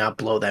hell did we not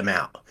blow them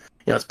out?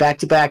 It's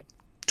back-to-back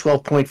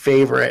 12-point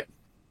favorite,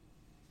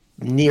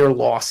 near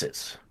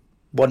losses.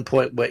 1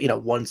 point,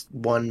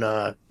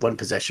 one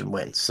possession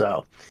wins.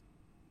 So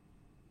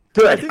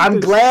good. I'm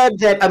glad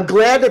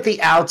that the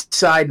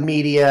outside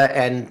media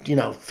and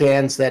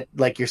fans that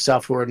like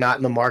yourself who are not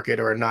in the market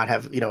or not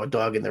have a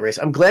dog in the race.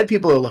 I'm glad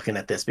people are looking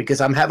at this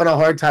because I'm having a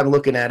hard time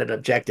looking at it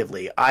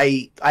objectively.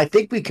 I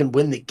think we can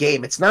win the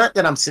game. It's not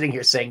that I'm sitting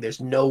here saying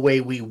there's no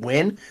way we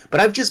win,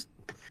 but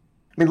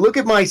look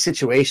at my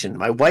situation.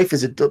 My wife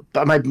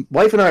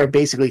and I are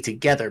basically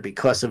together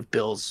because of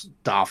Bills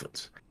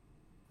Dolphins.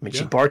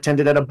 She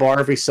bartended at a bar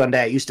every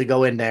Sunday. I used to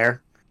go in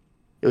there.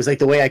 It was like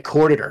the way I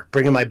courted her,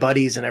 bringing my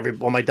buddies and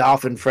my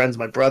Dolphin friends,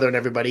 my brother and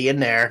everybody in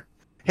there.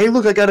 Hey,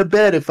 look, I got a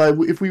bet.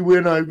 If we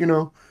win,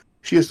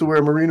 she has to wear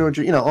a merino,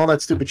 all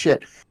that stupid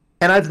shit.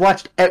 And I've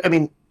watched,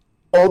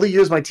 all the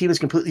years my team has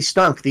completely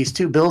stunk. These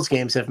 2 Bills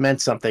games have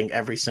meant something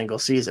every single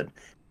season.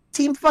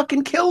 Team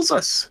fucking kills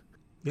us.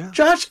 Yeah.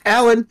 Josh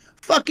Allen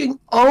fucking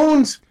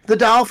owns the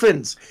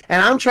Dolphins.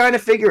 And I'm trying to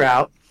figure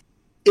out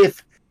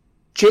if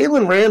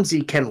Jalen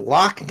Ramsey can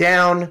lock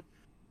down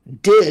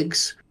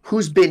Diggs,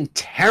 who's been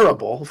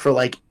terrible for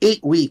like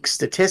 8 weeks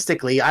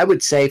statistically. I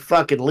would say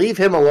fucking leave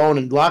him alone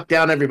and lock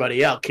down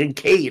everybody else,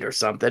 Kincaid or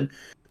something.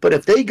 But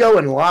if they go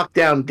and lock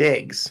down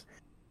Diggs,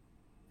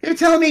 you're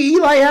telling me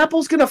Eli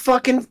Apple's going to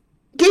fucking...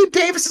 Gabe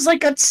Davis has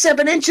got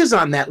 7 inches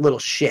on that little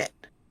shit.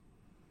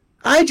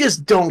 I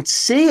just don't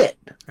see it.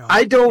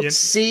 I don't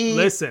see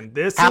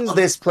how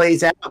this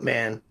plays out,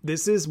 man.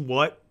 This is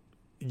what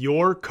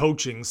your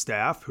coaching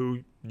staff,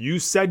 who you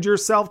said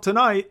yourself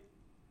tonight,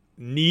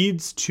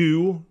 needs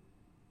to.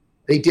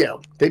 They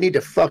do. They need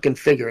to fucking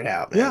figure it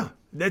out, man. Yeah,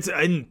 that's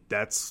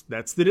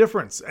the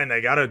difference. And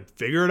they got to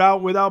figure it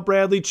out without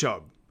Bradley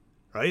Chubb,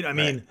 right? I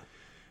mean,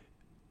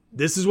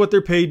 this is what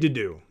they're paid to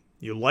do.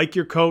 You like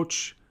your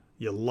coach,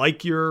 you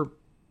like your,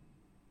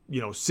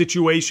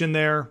 situation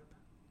there,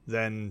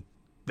 then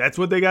that's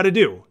what they got to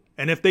do.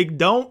 And if they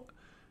don't,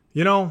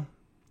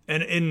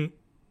 and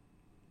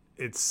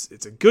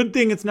it's a good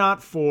thing it's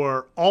not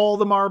for all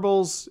the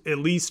marbles, at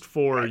least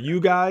for you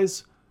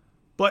guys.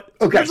 But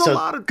there's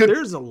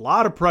a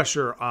lot of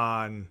pressure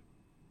on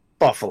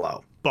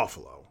Buffalo.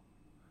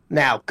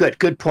 Now,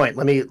 good point.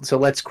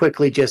 Let's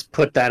quickly just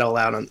put that all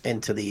out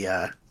into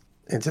the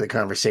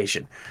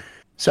conversation.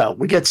 So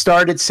we get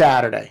started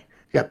Saturday.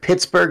 We got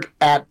Pittsburgh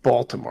at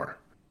Baltimore.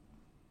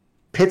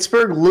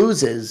 Pittsburgh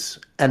loses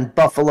and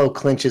Buffalo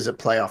clinches a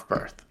playoff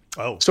berth.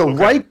 Oh, so okay.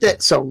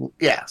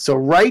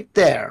 Right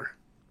there,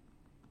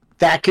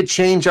 that could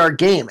change our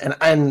game. And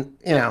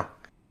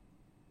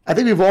I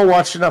think we've all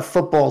watched enough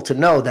football to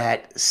know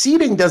that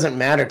seeding doesn't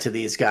matter to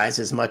these guys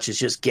as much as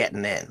just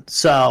getting in.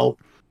 So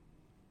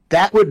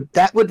that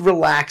would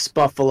relax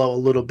Buffalo a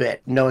little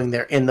bit, knowing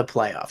they're in the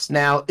playoffs.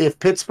 Now, if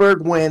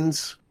Pittsburgh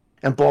wins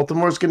and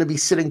Baltimore's going to be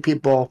sitting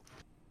people,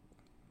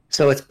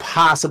 so it's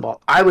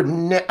possible.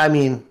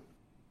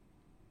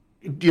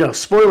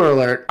 Spoiler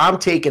alert, I'm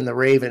taking the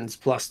Ravens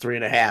plus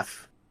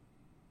 3.5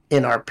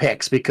 in our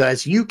picks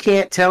because you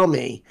can't tell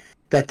me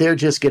that they're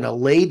just going to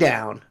lay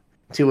down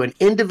to an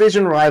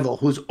in-division rival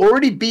who's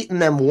already beaten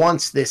them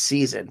once this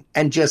season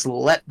and just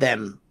let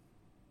them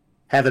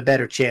have a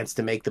better chance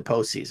to make the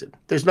postseason.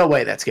 There's no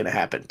way that's going to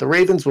happen. The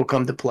Ravens will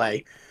come to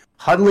play.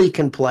 Hundley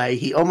can play.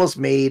 He almost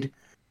made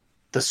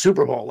the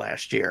Super Bowl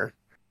last year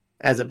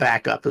as a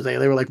backup. They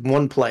were like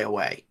one play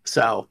away.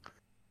 So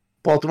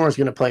Baltimore's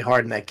going to play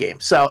hard in that game.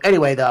 So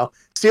anyway, though,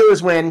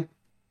 Steelers win.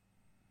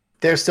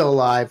 They're still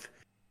alive.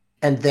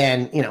 And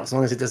then, as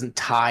long as it doesn't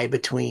tie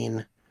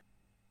between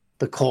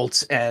the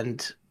Colts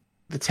and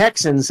the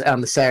Texans on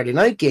the Saturday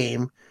night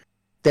game,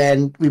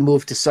 then we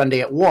move to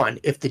Sunday at 1.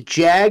 If the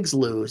Jags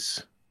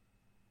lose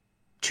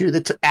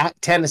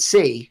at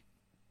Tennessee,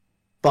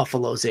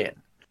 Buffalo's in.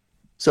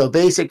 So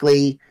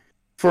basically,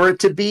 for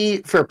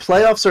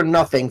playoffs or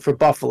nothing for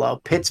Buffalo,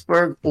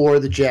 Pittsburgh or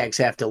the Jags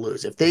have to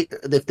lose. If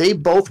they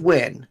both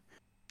win,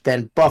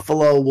 then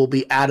Buffalo will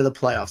be out of the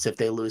playoffs if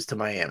they lose to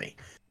Miami.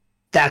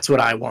 That's what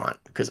I want,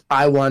 because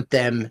I want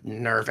them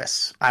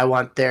nervous. I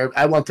want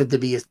them to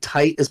be as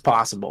tight as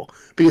possible,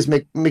 because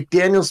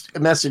McDaniel's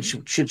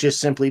message should just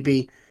simply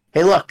be,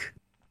 hey, look,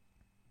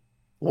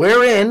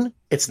 we're in.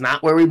 It's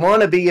not where we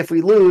want to be if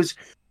we lose,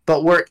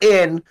 but we're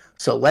in.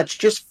 So let's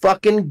just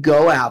fucking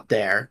go out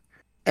there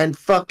and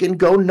fucking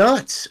go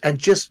nuts and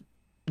just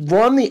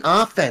run the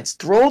offense,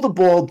 throw the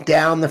ball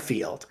down the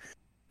field,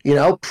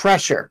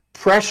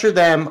 pressure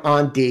them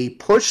on D,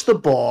 push the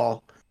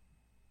ball,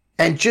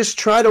 and just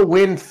try to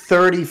win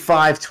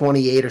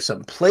 35-28 or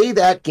something. Play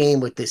that game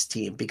with this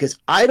team, because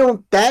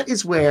that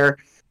is where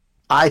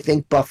I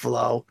think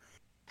Buffalo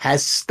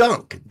has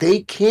stunk.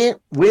 They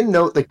can't win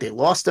they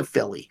lost to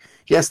Philly.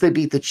 Yes, they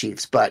beat the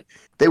Chiefs, but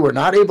they were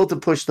not able to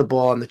push the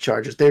ball on the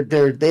Chargers. They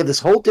have this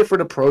whole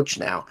different approach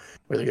now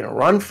where they're going to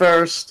run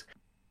first,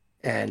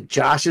 and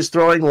Josh is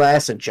throwing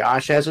less, and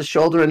Josh has a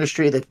shoulder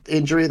injury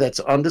that's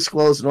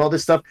undisclosed and all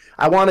this stuff.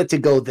 I want it to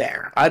go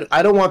there.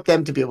 I don't want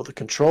them to be able to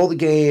control the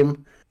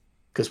game,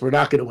 because we're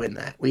not going to win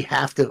that. We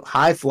have to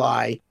high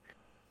fly,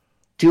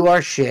 do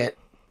our shit,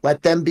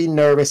 let them be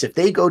nervous. If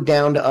they go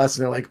down to us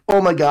and they're like, oh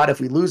my God,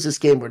 if we lose this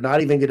game, we're not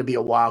even going to be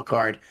a wild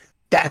card.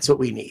 That's what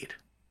we need.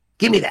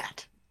 Give me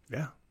that.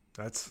 Yeah,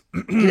 that's...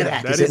 Give me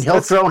that. He'll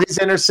throw his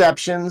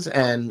interceptions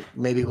and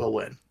maybe we'll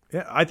win.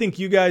 Yeah, I think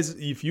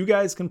if you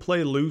guys can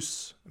play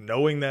loose,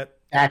 knowing that...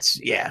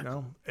 That's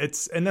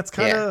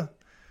kind of,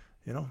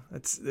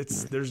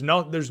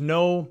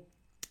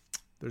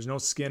 there's no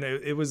skin.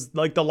 It was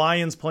like the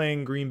Lions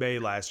playing Green Bay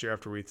last year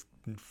after we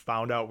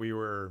found out we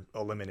were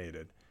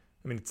eliminated.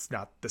 I mean, it's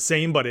not the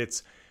same, but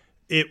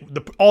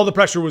all the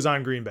pressure was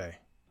on Green Bay,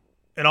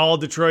 and all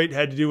Detroit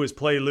had to do was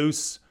play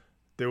loose.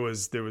 There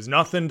was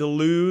nothing to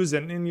lose,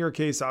 and in your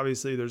case,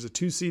 obviously, there's a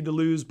 2 seed to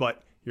lose,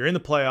 but you're in the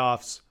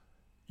playoffs.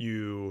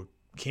 You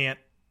can't,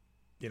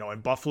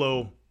 and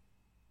Buffalo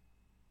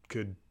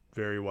could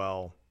very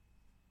well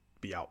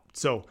be out.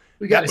 So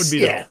that would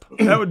be the hope.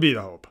 That would be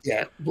the hope.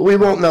 Yeah, but we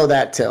won't know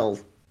that till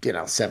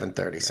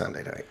 7:30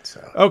 Sunday night.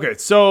 So okay,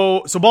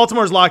 so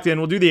Baltimore's locked in.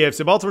 We'll do the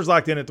AFC. Baltimore's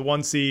locked in at the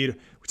 1 seed.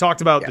 We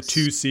talked about the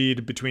 2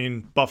 seed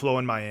between Buffalo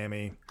and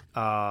Miami.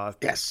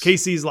 Yes,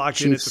 KC's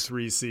locked in at the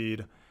 3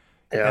 seed,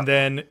 and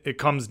then it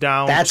comes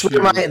down. That's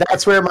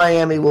where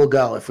Miami will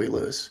go if we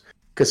lose,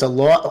 because a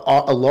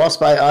loss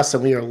by us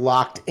and we are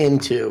locked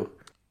into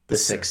the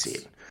 6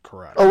 seed.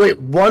 Correct. Oh wait,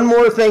 one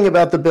more thing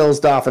about the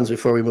Bills-Dolphins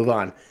before we move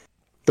on.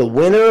 The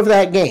winner of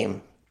that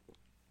game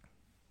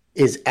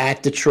is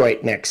at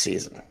Detroit next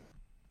season.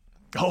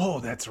 Oh,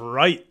 that's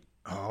right.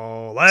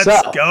 Oh, let's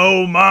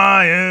go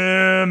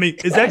Miami!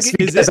 Is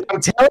it?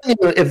 I'm telling you,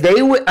 if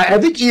they would, I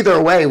think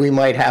either way we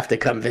might have to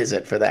come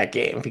visit for that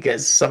game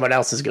because someone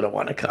else is going to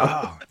want to come.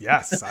 Oh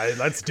yes,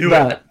 let's do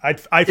it. I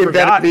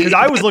forgot because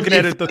I was looking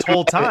at it the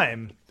whole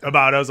time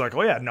about it. I was like,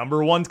 oh yeah,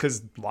 number one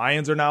because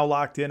Lions are now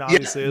locked in.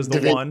 Obviously, as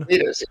the one.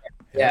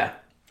 Yeah.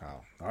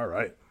 Oh, all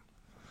right.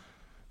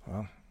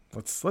 Well,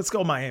 let's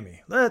go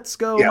Miami. Let's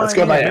go. Yeah, let's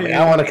go Miami.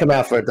 I want to come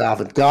out for a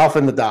Dolphins.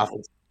 The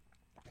Dolphins.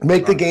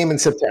 Make the game in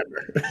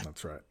September.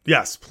 That's right.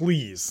 Yes,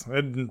 please.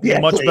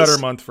 Much better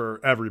month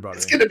for everybody.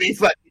 It's going to be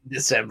fucking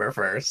December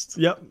 1st.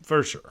 Yep,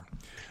 for sure.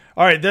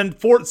 All right, then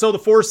the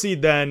 4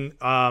 seed then,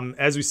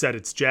 as we said,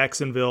 it's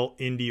Jacksonville,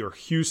 Indy, or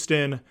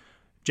Houston.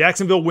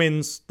 Jacksonville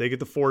wins. They get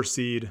the 4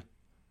 seed.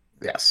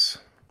 Yes.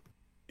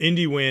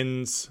 Indy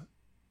wins,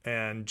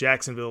 and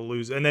Jacksonville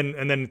loses. And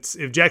then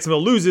if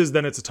Jacksonville loses,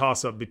 then it's a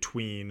toss-up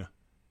between,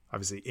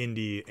 obviously,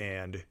 Indy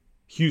and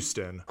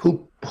Houston,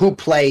 who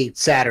play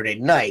Saturday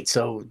night.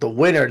 So the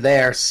winner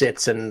there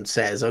sits and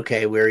says,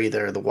 okay, we're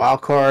either the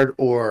wild card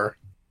or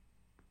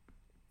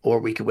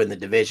we could win the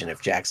division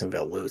if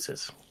Jacksonville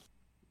loses.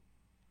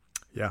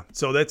 Yeah.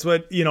 So that's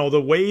what,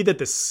 the way that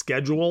the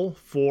schedule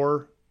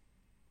for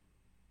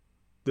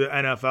the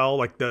NFL,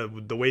 like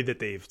the way that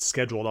they've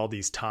scheduled all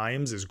these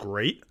times is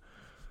great.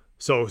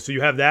 So you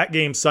have that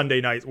game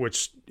Sunday night,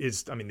 which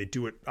is, they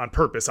do it on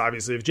purpose.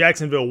 Obviously, if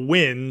Jacksonville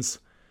wins,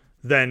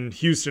 then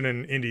Houston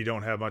and Indy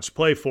don't have much to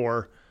play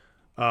for.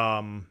 They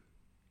can't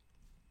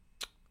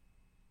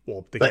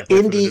play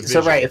Indy.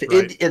 For the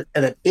division,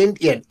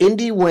 if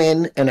Indy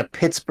win and a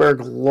Pittsburgh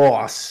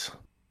loss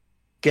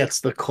gets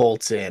the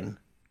Colts in,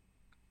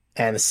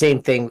 and the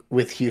same thing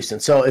with Houston.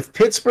 So if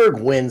Pittsburgh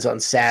wins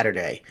on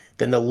Saturday,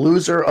 then the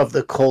loser of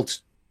the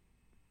Colts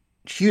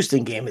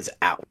Houston game is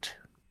out.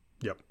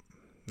 Yep,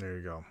 there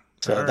you go.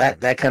 So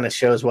that kind of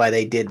shows why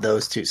they did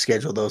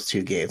schedule those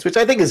two games, which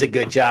I think is a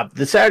good job.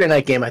 The Saturday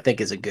night game, I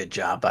think, is a good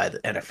job by the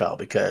NFL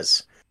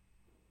because,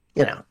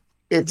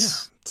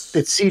 it's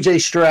CJ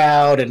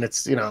Stroud and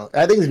it's, I think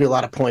there's going to be a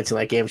lot of points in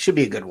that game. It should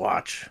be a good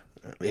watch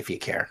if you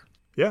care.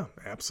 Yeah,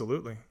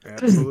 absolutely.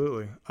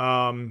 Absolutely.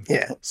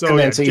 Yeah. So,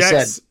 you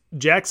said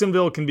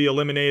Jacksonville can be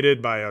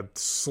eliminated by a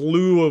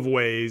slew of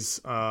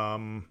ways.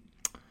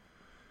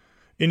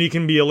 Indy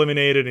can be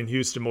eliminated in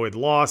Houston with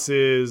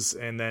losses,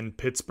 and then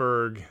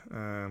Pittsburgh,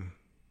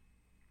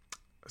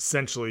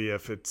 essentially,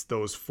 if it's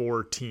those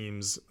 4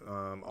 teams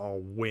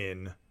all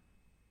win,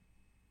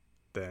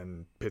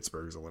 then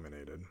Pittsburgh's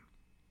eliminated.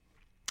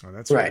 And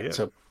that's right. It.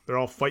 So they're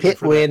all fighting.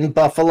 Pitt win,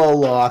 Buffalo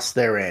loss,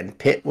 they're in.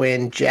 Pitt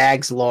win,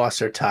 Jags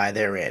loss or tie,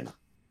 they're in.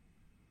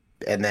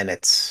 And then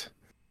that's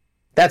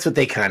what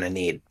they kind of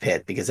need,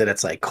 Pitt, because then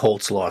it's like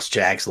Colts loss,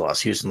 Jags loss,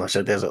 Houston loss.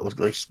 So there's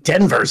like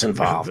Denver's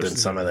involved in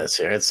some of this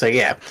here. It's like,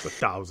 yeah.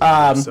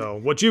 1,000. So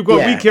what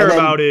we care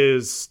about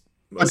is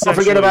don't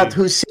forget about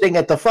who's sitting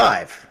at the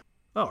 5.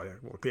 Oh, yeah.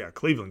 Well, yeah,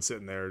 Cleveland's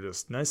sitting there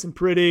just nice and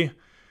pretty.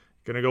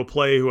 Gonna go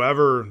play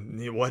however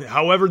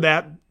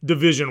that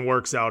division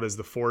works out as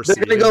the 4 seed.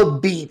 They're gonna go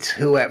beat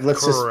whoever.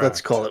 Let's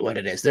call it what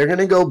it is. They're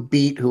gonna go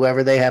beat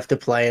whoever they have to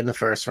play in the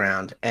first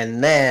round,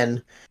 and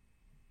then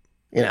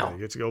you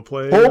get to go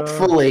play.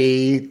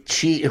 Hopefully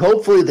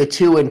the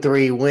 2 and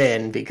 3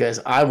 win because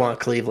I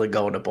want Cleveland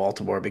going to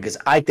Baltimore because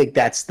I think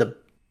that's the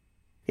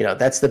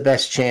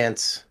best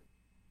chance.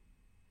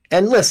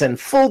 And listen,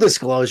 full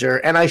disclosure,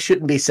 and I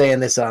shouldn't be saying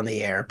this on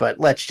the air, but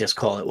let's just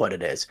call it what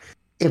it is.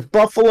 If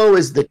Buffalo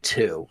is the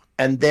 2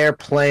 and they're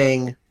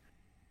playing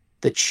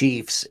the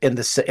Chiefs in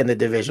the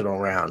divisional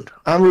round,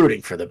 I'm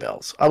rooting for the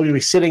Bills. I'm going to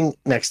be sitting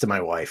next to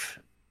my wife.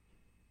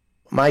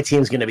 My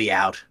team's going to be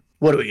out.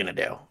 What are we going to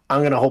do? I'm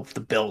going to hope the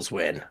Bills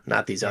win,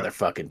 not these other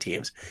fucking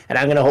teams. And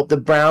I'm going to hope the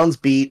Browns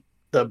beat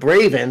the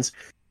Ravens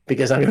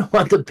because I'm going to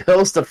want the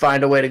Bills to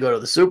find a way to go to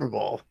the Super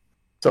Bowl.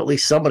 So at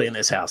least somebody in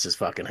this house is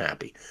fucking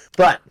happy.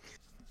 But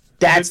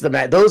those are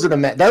the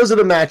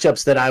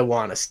matchups that I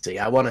want to see.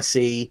 I want to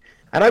see.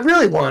 And I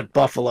really want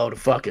Buffalo to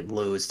fucking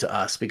lose to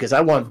us because I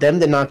want them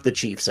to knock the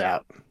Chiefs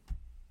out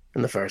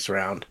in the first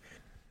round.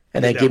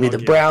 And then give me the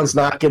Browns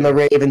knocking the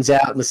Ravens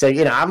out and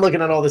say, I'm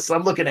looking at all this.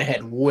 I'm looking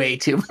ahead way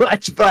too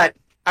much. But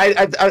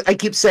I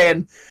keep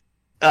saying,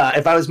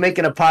 if I was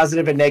making a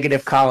positive and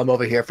negative column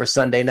over here for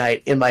Sunday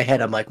night, in my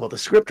head, I'm like, well, the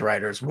script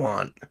writers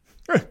want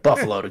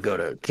Buffalo to go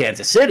to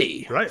Kansas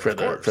City for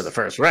the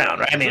first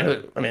round. Right?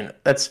 I mean,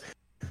 that's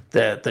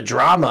the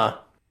drama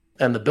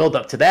and the build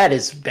up to that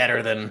is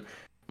better than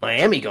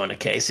Miami going to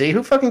KC.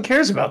 Who fucking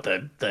cares about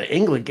the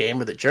England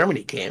game or the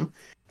Germany game?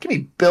 Give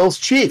me Bills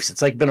Chiefs.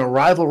 It's like been a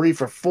rivalry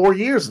for 4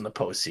 years in the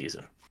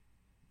postseason.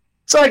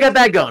 So I got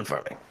that going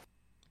for me.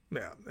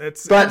 Yeah,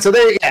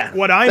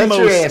 what I'm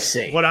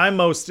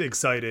most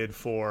excited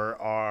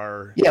for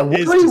are what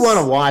do you want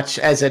to watch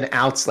as an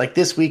outs like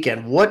this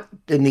weekend? What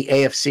in the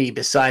AFC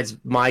besides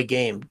my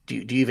game do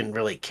you even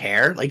really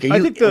care? Like, are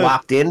you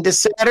locked into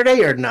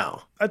Saturday or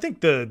no? I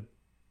think the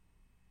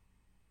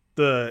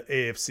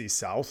AFC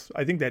South.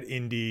 I think that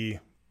Indy,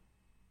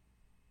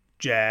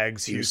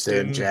 Jags,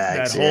 Houston,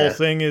 that whole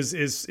thing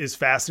is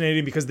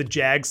fascinating because the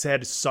Jags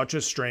had such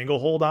a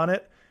stranglehold on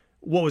it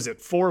what was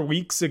it, 4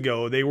 weeks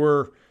ago, they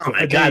were. Oh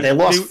my God, they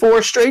lost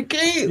 4 straight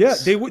games. Yeah,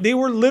 they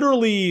were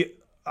literally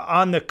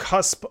on the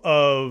cusp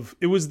of.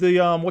 It was the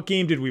what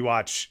game did we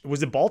watch?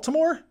 Was it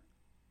Baltimore?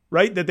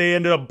 Right, that they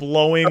ended up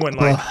blowing when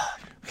Lawrence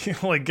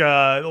just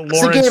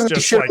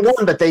like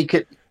won, but they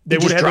could. They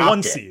would have had the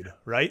 1 seed,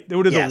 right? They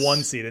would have the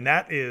 1 seed, and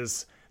that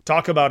is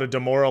talk about a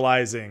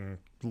demoralizing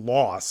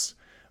loss.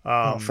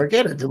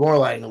 Forget a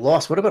demoralizing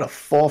loss. What about a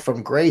fall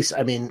from grace?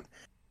 I mean,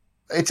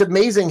 it's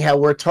amazing how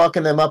we're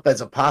talking them up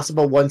as a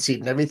possible 1 seed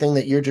and everything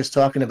that you're just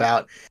talking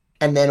about.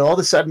 And then all of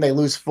a sudden they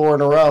lose 4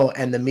 in a row.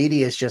 And the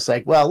media is just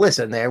like, well,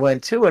 listen, they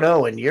went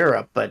 2-0 in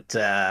Europe, but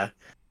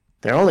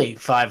they're only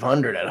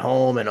 500 at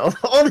home and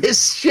all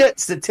this shit.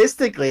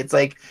 Statistically, it's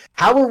like,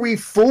 how are we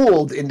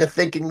fooled into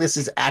thinking this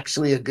is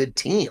actually a good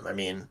team? I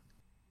mean,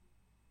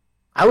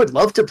 I would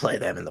love to play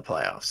them in the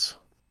playoffs.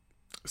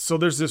 So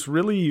there's this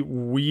really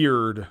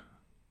weird.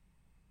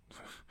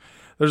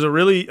 It's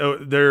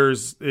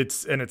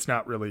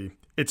not really.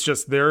 It's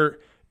just they're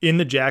in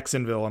the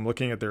Jacksonville. I'm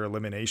looking at their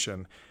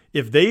elimination.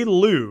 If they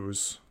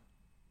lose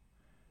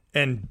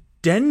and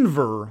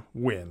Denver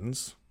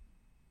wins,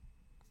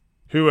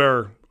 who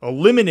are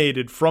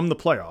eliminated from the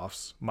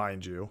playoffs,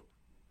 mind you,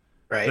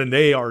 right? Then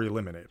they are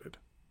eliminated.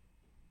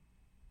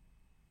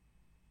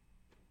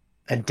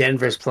 And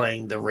Denver's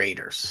playing the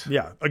Raiders.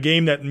 Yeah, a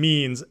game that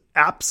means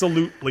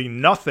absolutely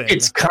nothing.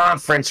 It's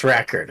conference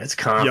record.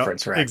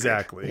 Record.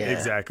 Exactly,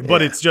 exactly.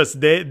 But it's just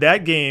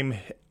that game,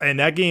 and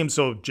that game,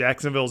 so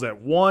Jacksonville's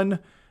at 1,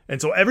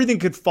 and so everything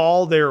could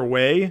fall their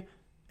way,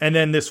 and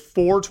then this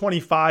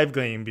 4:25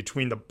 game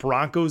between the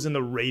Broncos and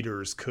the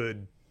Raiders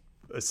could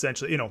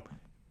essentially,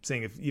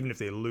 saying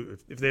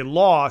if they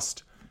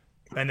lost,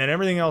 and then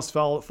everything else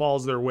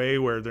falls their way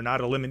where they're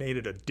not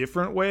eliminated a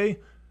different way,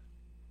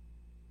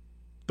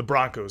 the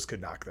Broncos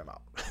could knock them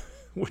out,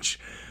 which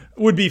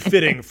would be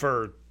fitting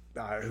for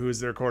who is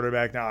their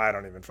quarterback now? I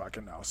don't even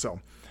fucking know.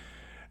 So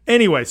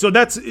anyway, so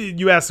that's,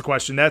 you asked the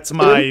question. That's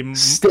my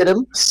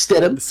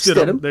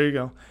Stidham. There you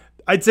go.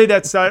 I'd say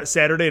that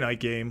Saturday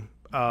night game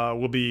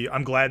will be,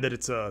 I'm glad that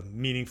it's a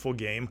meaningful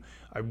game.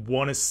 I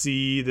want to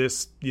see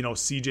this,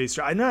 CJ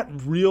Stroud. I'm not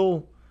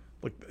real,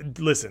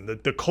 listen,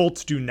 the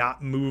Colts do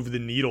not move the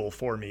needle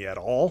for me at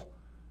all.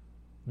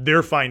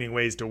 They're finding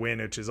ways to win,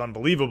 which is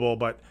unbelievable,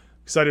 but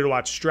excited to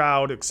watch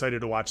Stroud,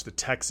 excited to watch the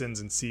Texans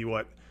and see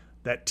what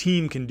that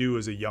team can do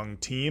as a young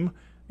team.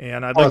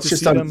 And I'd like to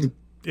see them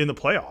in the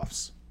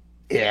playoffs.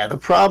 Yeah, the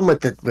problem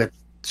with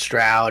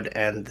Stroud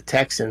and the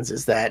Texans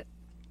is that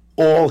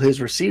all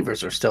his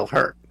receivers are still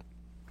hurt.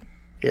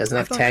 He doesn't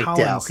have Tank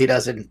Dell. He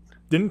doesn't.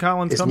 Didn't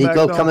Collins come back? Is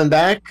Nico coming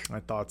back?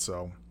 I thought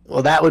so.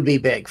 Well, that would be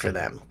big for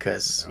them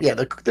because the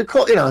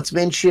it's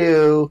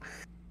Minshew.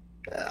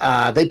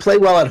 They play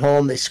well at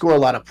home. They score a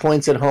lot of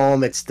points at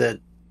home. It's the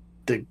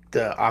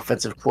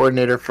offensive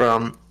coordinator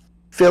from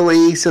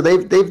Philly, so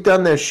they've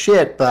done their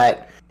shit.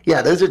 But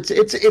yeah,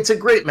 it's a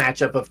great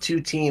matchup of two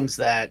teams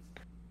that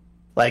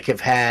have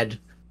had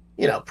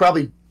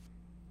probably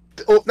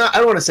I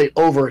don't want to say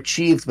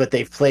overachieved, but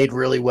they've played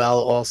really well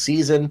all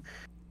season,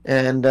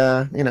 and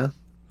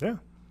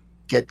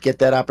get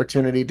that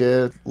opportunity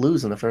to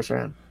lose in the first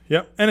round.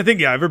 Yeah, and I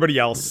think everybody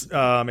else,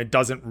 it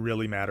doesn't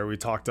really matter. We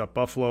talked up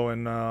Buffalo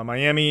and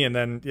Miami, and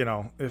then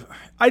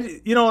I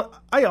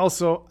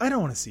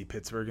don't want to see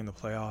Pittsburgh in the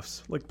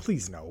playoffs.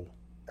 Please no.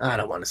 I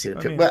don't want to see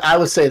but I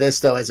would say this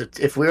though: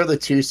 if we're the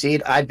 2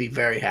 seed, I'd be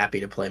very happy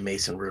to play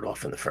Mason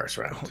Rudolph in the first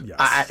round.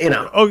 Yes.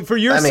 For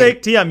your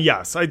sake, TM,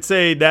 yes, I'd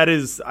say that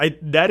is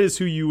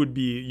who you would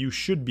be. You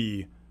should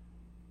be.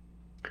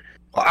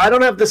 Well, I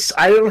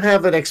don't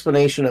have an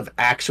explanation of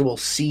actual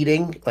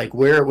seeding,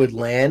 where it would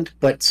land.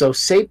 But so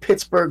say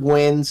Pittsburgh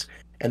wins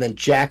and then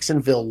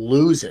Jacksonville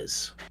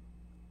loses.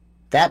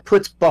 That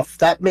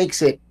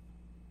makes it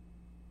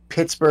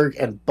Pittsburgh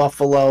and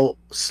Buffalo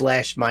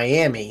 /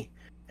 Miami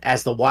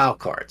as the wild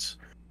cards.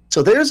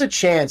 So there's a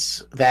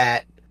chance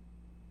that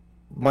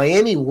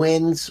Miami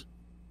wins.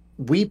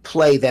 We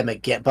play them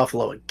again,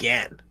 Buffalo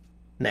again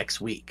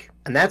next week.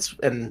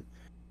 And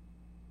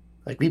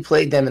we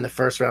played them in the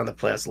first round of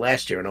the playoffs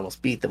last year and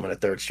almost beat them with a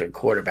third-string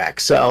quarterback.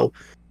 So,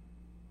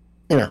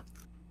 that's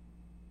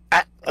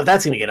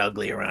going to get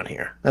ugly around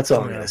here. That's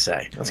all I'm going to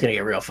say. That's going to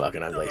get real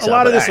fucking ugly. A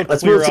lot of this will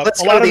clear up.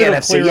 Let's go to the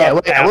NFC.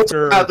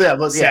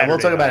 We'll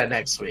talk about it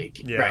next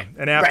week. Yeah, right.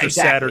 And after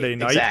Saturday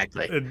night,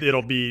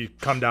 it'll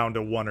come down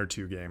to 1 or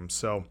 2 games.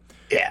 So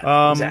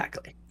yeah,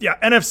 exactly. Yeah,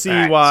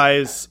 NFC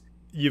wise,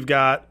 you've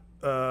got.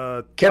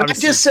 Can I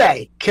just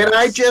say? All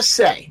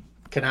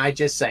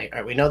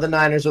right, we know the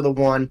Niners are the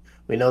 1.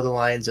 We know the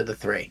Lions are the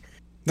 3.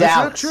 That's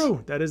not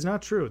true. That is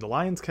not true. The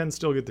Lions can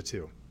still get the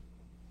 2.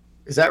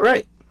 Is that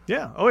right?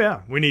 Yeah. Oh,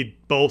 yeah. We need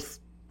both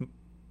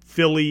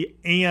Philly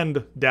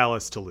and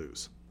Dallas to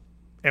lose.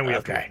 And we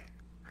have to win.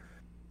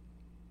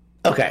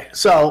 Okay.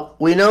 So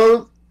we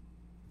know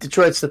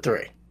Detroit's the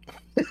 3.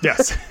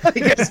 Yes.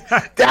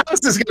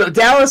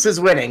 Dallas is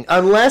winning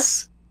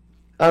unless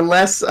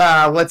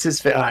what's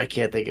his I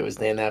can't think of his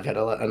name now. I've had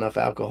enough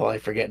alcohol. I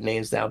forget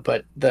names now.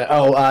 But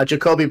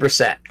Jacoby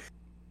Brissett.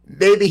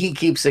 maybe he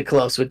keeps it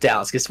close with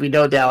Dallas because we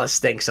know Dallas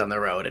stinks on the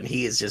road, and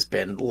he has just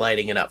been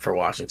lighting it up for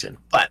Washington.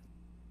 But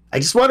I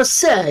just want to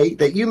say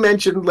that you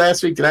mentioned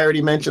last week, did I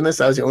already mention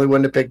this? I was the only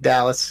one to pick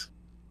Dallas.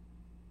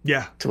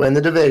 Yeah. To win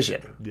the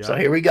division. Yeah. So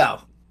here we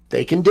go.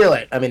 They can do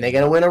it. I mean, they're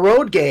going to win a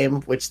road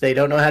game, which they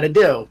don't know how to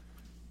do.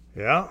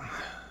 Yeah.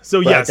 So,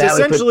 yes,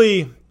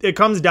 essentially it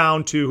comes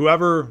down to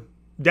whoever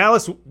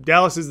Dallas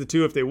is the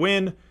 2 if they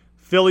win.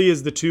 Philly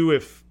is the 2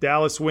 if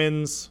Dallas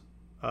wins,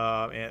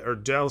 or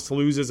Dallas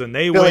loses and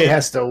they win. Philly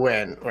has to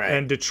win, right?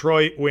 And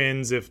Detroit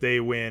wins if they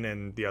win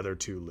and the other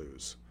 2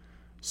 lose.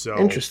 So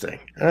interesting.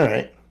 All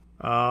right.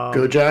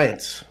 Go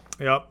Giants.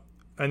 Yep.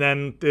 And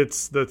then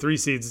it's the 3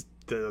 seeds,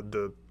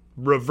 the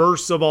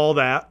reverse of all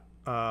that.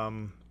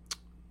 And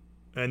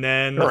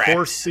then Correct. The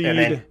 4th seed. And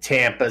then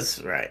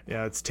Tampa's, right.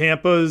 Yeah, it's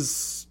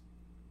Tampa's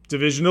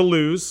division to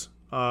lose.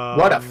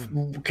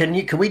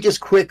 Can we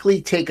just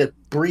quickly take a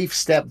brief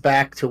step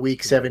back to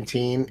week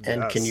 17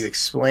 and Can you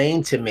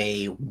explain to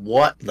me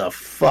what the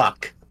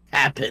fuck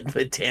happened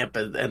with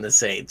Tampa and the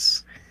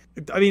Saints?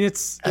 I mean,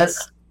 it's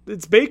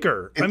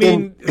Baker.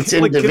 It's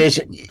in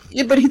division.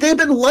 Yeah, but they've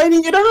been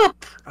lighting it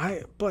up.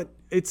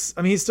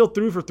 He's still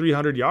threw for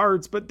 300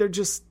 yards, but they're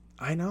just,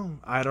 I don't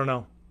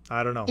know.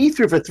 He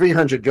threw for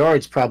 300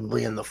 yards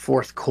probably in the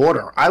 4th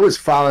quarter. I was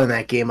following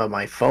that game on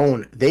my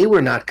phone. They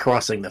were not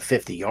crossing the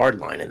 50-yard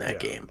line in that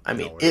game. I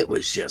mean, it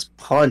was just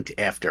punt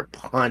after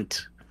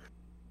punt.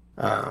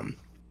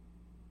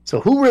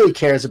 So who really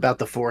cares about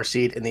the 4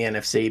 seed in the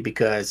NFC?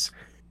 Because,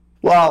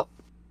 well,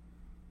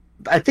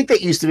 I think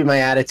that used to be my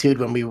attitude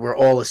when we were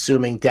all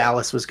assuming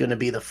Dallas was going to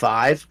be the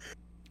 5.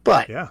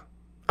 But yeah.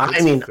 I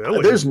mean,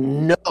 there's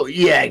no...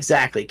 Yeah,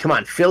 exactly. Come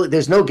on, Philly.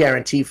 There's no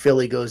guarantee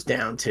Philly goes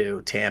down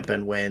to Tampa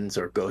and wins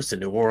or goes to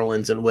New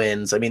Orleans and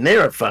wins. I mean,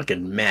 they're a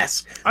fucking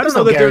mess. I don't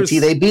know that guarantee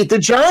they beat the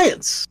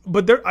Giants.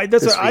 But I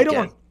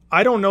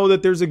don't know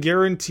that there's a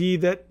guarantee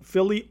that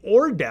Philly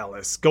or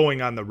Dallas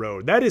going on the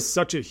road. That is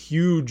such a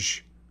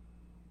huge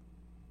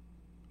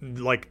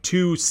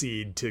 2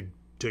 seed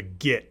to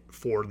get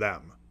for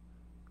them.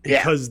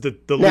 Because the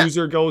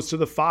loser goes to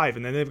the 5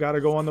 and then they've got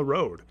to go on the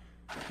road.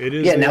 It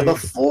is. Yeah. Now,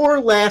 before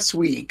last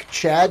week,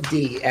 Chad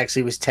D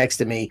actually was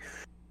texting me,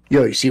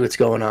 "Yo, you see what's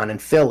going on in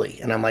Philly?"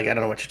 And I'm like, "I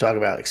don't know what you're talking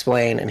about.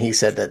 Explain." And he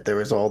said that there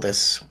was all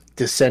this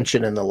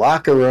dissension in the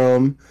locker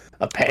room.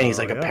 He's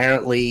like,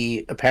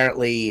 apparently,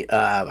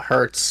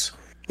 Hurts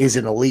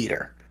isn't a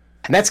leader,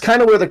 and that's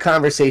kind of where the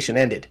conversation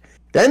ended.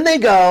 Then they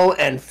go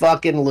and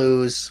fucking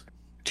lose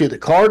to the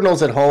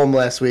Cardinals at home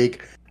last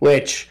week,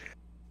 which,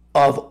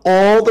 of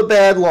all the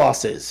bad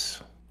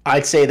losses,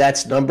 I'd say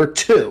that's number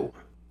 2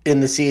 in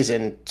the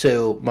season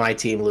to my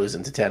team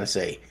losing to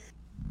Tennessee.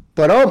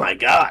 But oh my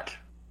God,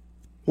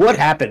 what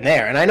happened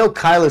there? And I know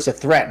Kyler's a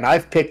threat, and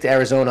I've picked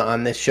Arizona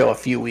on this show a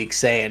few weeks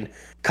saying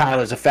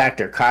Kyler's a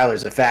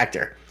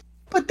factor.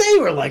 But they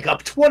were like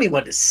up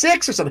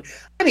 21-6 or something.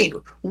 I mean,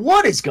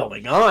 what is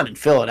going on in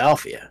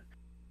Philadelphia?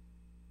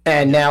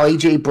 And now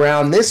A.J.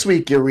 Brown, this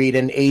week you're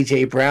reading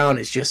A.J. Brown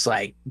is just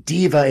like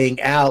divaing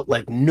out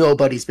like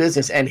nobody's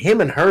business. And him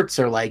and Hurts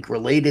are like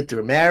related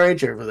through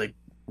marriage, or like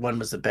one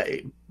was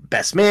the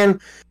best man.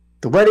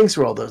 The weddings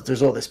were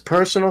there's all this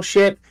personal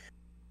shit.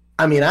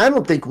 I mean, I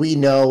don't think we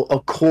know a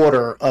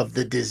quarter of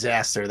the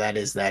disaster that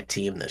is that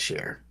team this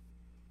year.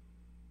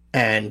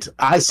 And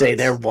I say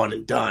they're one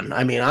and done.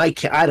 I mean, I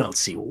don't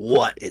see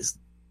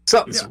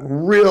something's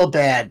real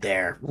bad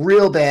there.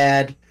 Real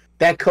bad.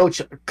 That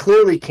coach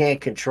clearly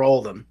can't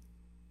control them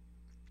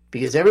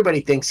because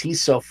everybody thinks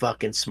he's so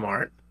fucking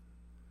smart.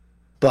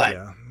 But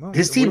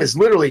his team is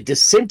literally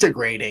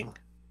disintegrating,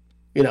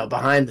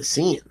 behind the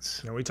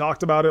scenes. We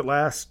talked about it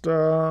last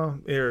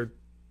during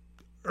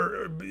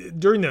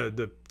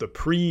the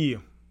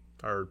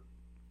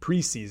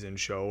preseason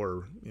show,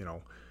 or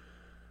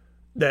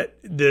that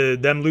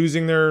them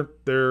losing their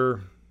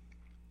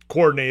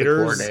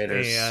coordinators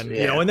and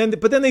and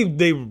then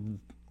they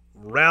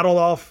rattled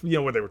off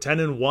where they were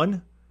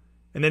 10-1,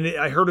 and then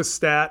I heard a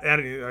stat,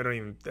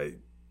 and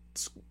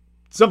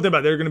something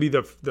about they're going to be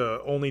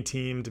the only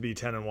team to be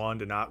 10-1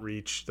 to not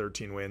reach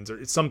 13 wins, or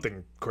it's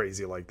something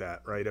crazy like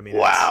that, right? I mean,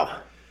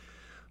 wow.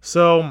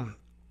 So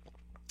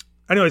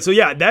anyway,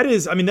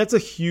 that's a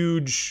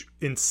huge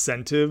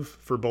incentive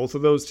for both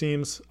of those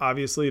teams,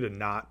 obviously, to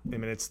not. I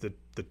mean, it's the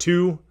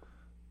 2,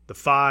 the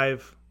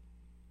 5,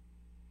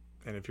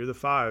 and if you're the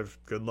 5,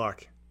 good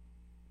luck,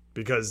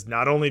 because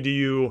not only do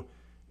you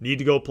need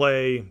to go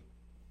play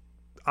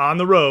on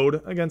the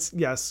road against,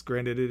 yes,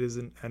 granted it is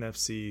an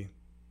NFC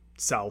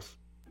South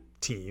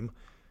team,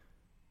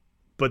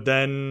 but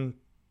then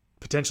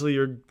potentially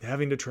you're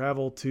having to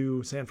travel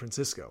to San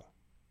Francisco,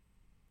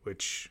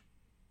 which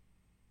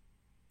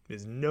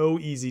is no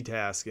easy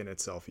task in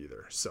itself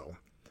either. So,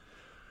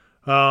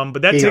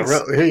 but that takes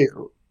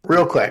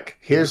real quick.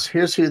 Here's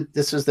who.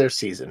 This is their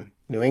season.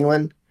 New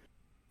England,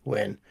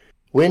 win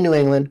New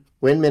England,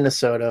 win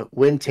Minnesota,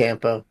 win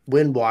Tampa,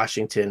 win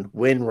Washington,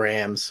 win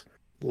Rams,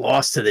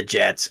 lost to the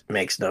Jets.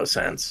 Makes no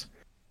sense.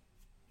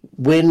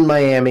 Win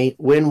Miami,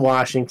 win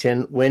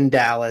Washington, win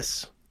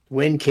Dallas,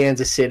 win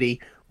Kansas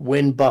City,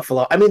 win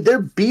Buffalo. I mean,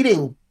 they're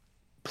beating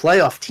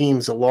playoff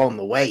teams along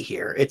the way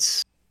here.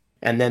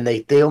 And then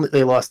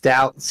they lost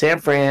San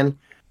Fran,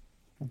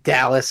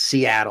 Dallas,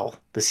 Seattle.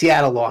 The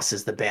Seattle loss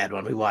is the bad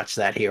one. We watched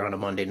that here on a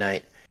Monday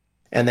night.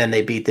 And then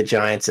they beat the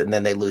Giants, and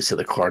then they lose to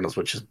the Cardinals,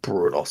 which is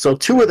brutal. So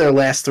 2 of their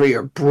last 3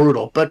 are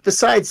brutal. But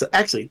besides,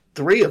 actually,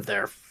 3 of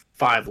their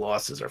 5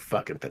 losses are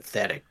fucking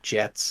pathetic.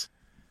 Jets.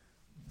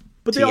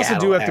 But they Seattle, also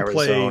do have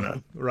Arizona. to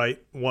play,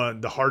 right? One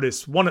of the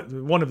hardest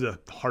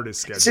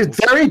schedules.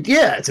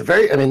 It's a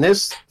very. I mean,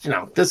 this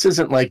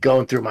isn't like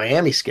going through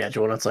Miami's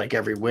schedule, and it's like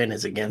every win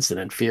is against an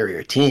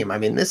inferior team. I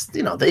mean, they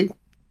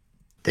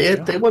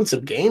won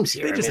some games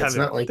here. They just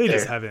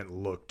haven't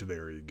looked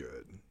very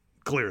good.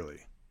 Clearly.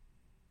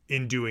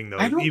 In doing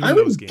those,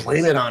 those games.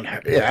 Blame it on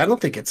her. Yeah, I don't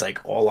think it's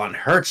like all on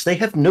Hurts. They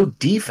have no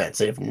defense.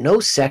 They have no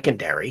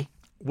secondary.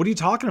 What are you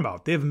talking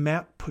about? They have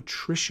Matt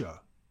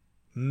Patricia.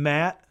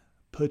 All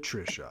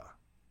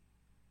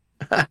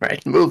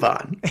right, move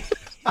on.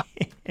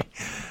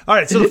 All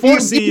right, so the 4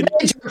 seed,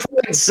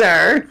 point,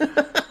 sir.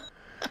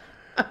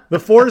 The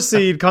 4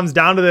 seed comes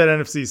down to that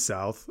NFC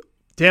South.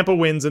 Tampa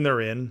wins and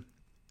they're in.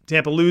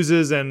 Tampa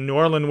loses and New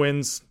Orleans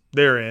wins,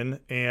 they're in,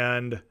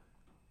 and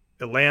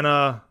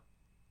Atlanta.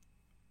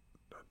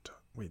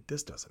 Wait,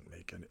 this doesn't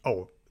make any.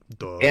 Oh,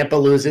 duh. Tampa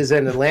loses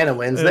and Atlanta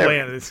wins.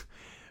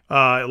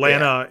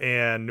 Atlanta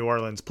and New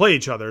Orleans play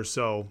each other,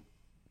 so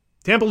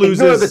Tampa loses.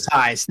 Ignore the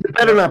ties. There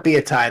better not be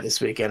a tie this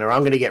weekend, or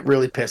I'm going to get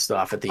really pissed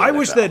off at the NFL. I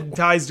wish that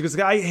ties, because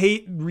I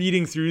hate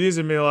reading through these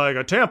and be like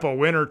a Tampa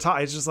win or tie.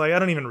 It's just like I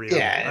don't even read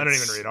them. I don't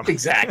even read them.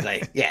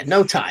 Exactly. Yeah,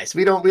 no ties.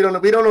 We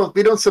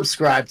don't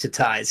subscribe to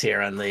ties here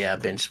on the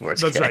Binge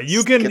Sports. That's right.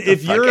 You can,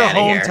 if you're a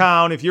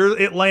hometown, if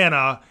you're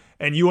Atlanta.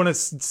 And you want to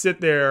sit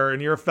there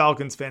and you're a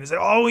Falcons fan and say,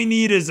 all we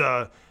need is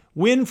a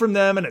win from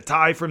them and a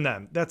tie from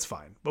them. That's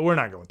fine. But we're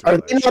not going through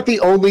that. Are they not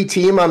the only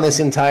team on this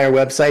entire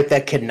website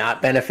that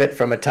cannot benefit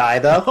from a tie,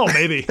 though? Oh,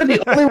 maybe. They're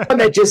the only one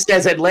that just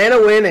says Atlanta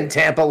win and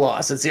Tampa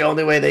loss. It's the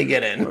only way they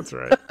get in. That's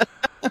right.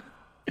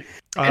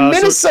 And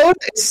Minnesota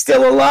is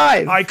still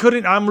alive.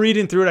 I'm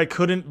reading through it. I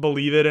couldn't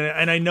believe it.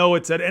 And I know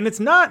and it's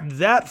not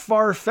that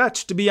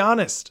far-fetched, to be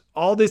honest.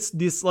 All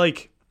this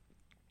like,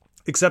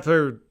 except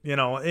for,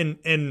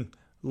 in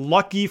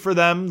lucky for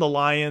them, the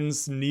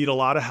Lions need a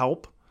lot of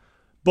help.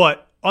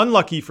 But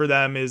unlucky for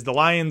them is the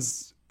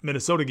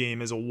Lions-Minnesota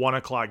game is a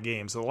 1:00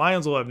 game. So the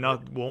Lions will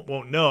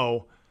won't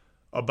know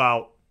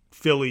about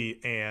Philly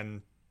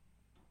and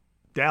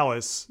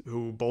Dallas,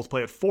 who both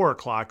play at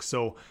 4:00.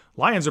 So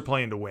Lions are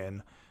playing to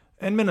win.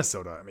 And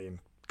Minnesota, I mean,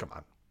 come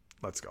on.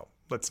 Let's go.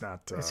 Let's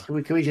not.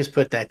 Can we just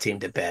put that team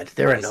to bed?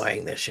 They're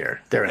annoying this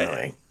year. They're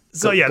annoying.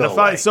 So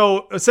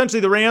so essentially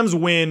the Rams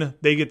win,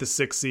 they get the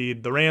 6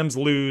 seed. The Rams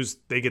lose,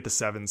 they get the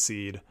 7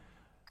 seed.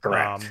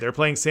 Correct. They're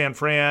playing San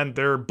Fran.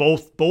 They're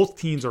both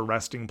teams are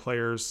resting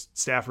players.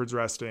 Stafford's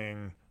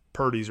resting,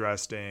 Purdy's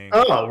resting.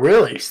 Oh,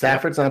 really?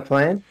 Stafford's not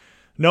playing?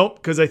 Nope,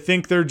 because I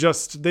think they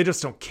just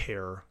don't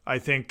care. I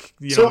think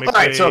all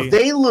right. So if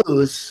they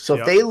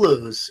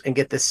lose, and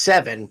get the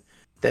 7,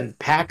 then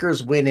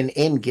Packers win and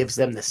in gives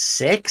them the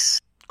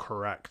 6.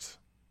 Correct.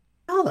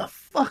 How the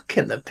fuck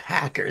can the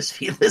Packers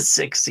be the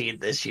 6th seed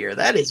this year?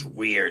 That is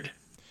weird.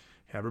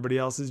 Everybody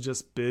else has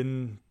just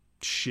been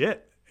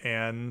shit.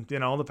 And,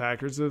 the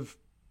Packers have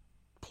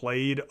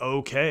played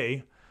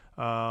okay.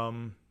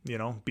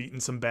 Beaten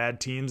some bad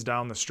teams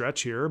down the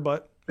stretch here,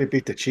 but they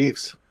beat the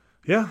Chiefs.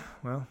 Yeah.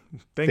 Well,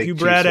 thank you,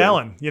 Brad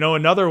Allen.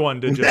 Another one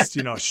to just,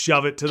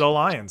 shove it to the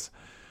Lions.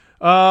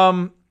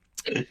 Wow.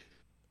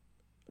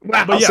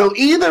 Yeah. So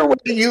either way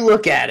you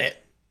look at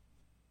it,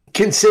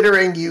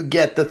 considering you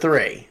get the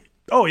 3.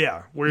 Oh,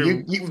 yeah.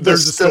 The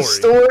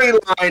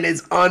storyline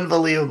is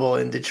unbelievable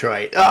in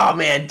Detroit. Oh,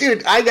 man.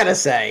 Dude, I got to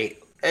say,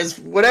 as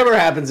whatever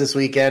happens this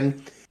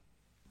weekend,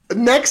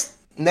 next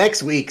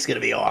week's going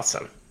to be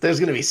awesome. There's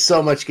going to be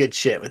so much good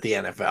shit with the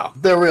NFL.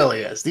 There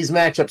really is. These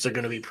matchups are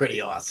going to be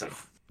pretty awesome.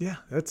 Yeah,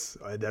 that's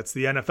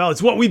the NFL.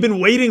 It's what we've been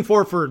waiting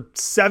for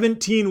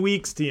 17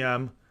 weeks,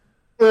 TM.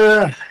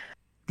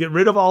 Get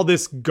rid of all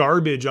this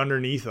garbage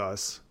underneath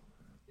us.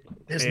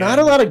 There's not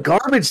a lot of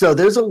garbage, though.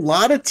 There's a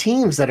lot of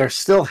teams that are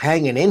still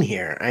hanging in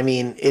here. I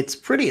mean, it's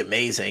pretty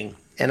amazing.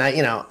 And I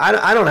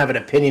don't have an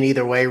opinion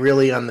either way,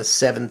 really, on the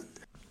 7th.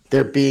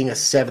 There being a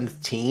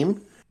 7th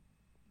team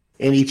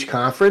in each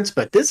conference,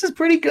 but this is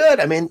pretty good.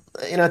 I mean,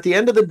 at the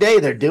end of the day,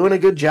 they're doing a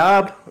good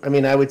job. I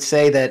mean, I would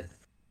say that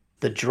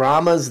the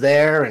drama's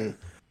there, and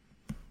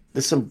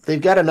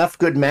they've got enough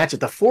good matches.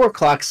 The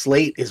 4:00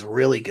 slate is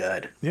really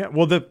good. Yeah,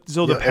 well, the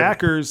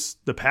Packers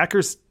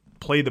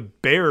play the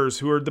Bears,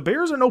 the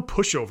Bears are no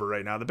pushover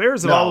right now. The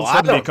Bears have all of a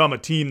sudden become a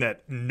team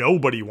that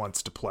nobody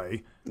wants to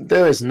play.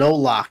 There is no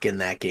lock in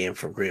that game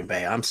from Green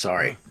Bay. I'm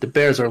sorry. The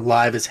Bears are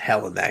live as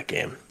hell in that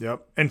game.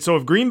 Yep. And so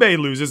if Green Bay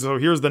loses, so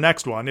here's the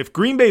next one. If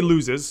Green Bay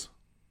loses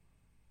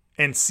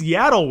and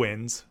Seattle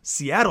wins,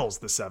 Seattle's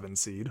the 7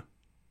 seed.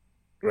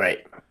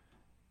 Right.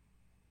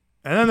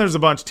 And then there's a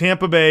bunch.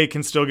 Tampa Bay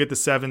can still get the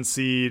 7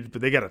 seed,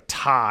 but they got a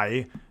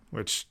tie,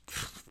 which,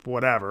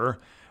 whatever.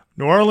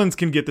 New Orleans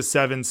can get the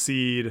 7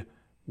 seed,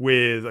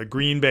 with a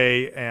Green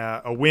Bay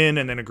a win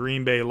and then a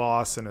Green Bay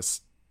loss and a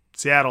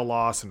Seattle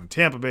loss and a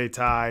Tampa Bay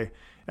tie.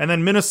 And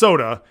then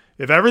Minnesota,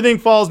 if everything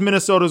falls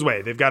Minnesota's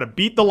way, they've got to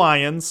beat the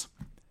Lions.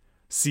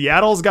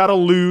 Seattle's got to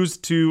lose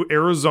to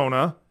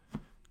Arizona.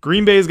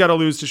 Green Bay's got to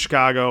lose to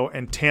Chicago,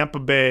 and Tampa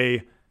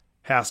Bay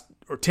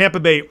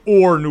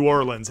or New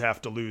Orleans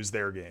have to lose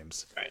their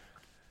games.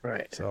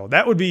 Right. So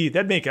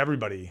that'd make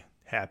everybody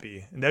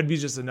happy, and that'd be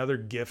just another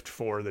gift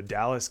for the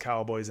Dallas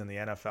Cowboys and the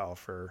NFL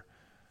for,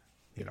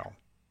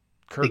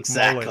 Kirk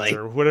Mullins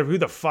or whatever. Who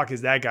the fuck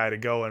is that guy to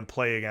go and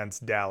play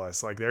against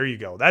Dallas? Like, there you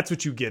go. That's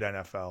what you get,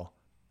 NFL.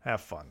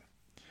 Have fun.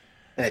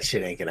 That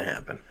shit ain't gonna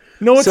happen.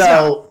 No, it's not.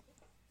 All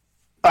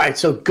right.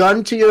 So,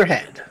 gun to your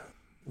head,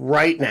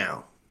 right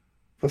now,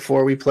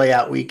 before we play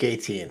out Week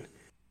 18,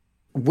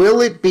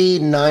 will it be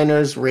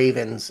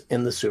Niners-Ravens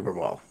in the Super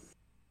Bowl?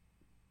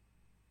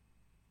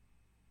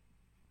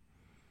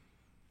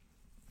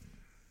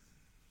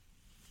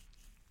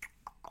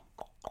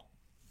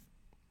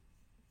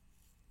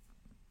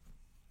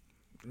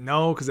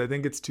 No, because I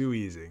think it's too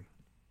easy.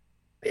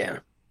 Yeah.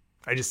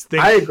 I just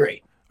think I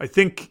agree. I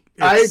think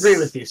I agree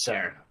with you,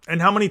 sir.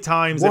 And how many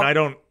times? And I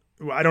don't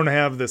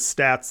have the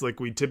stats like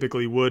we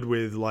typically would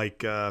with like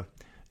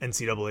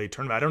NCAA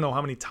tournament. I don't know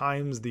how many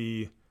times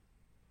the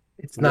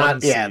the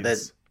odds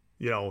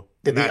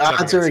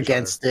are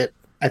against it.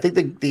 I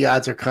think the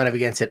odds are kind of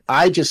against it.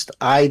 I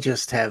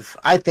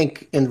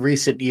think in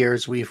recent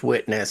years we've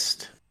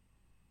witnessed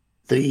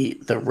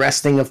the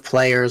resting of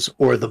players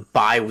or the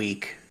bye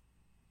week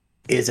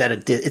is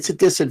it's a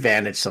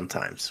disadvantage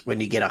sometimes when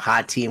you get a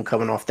hot team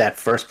coming off that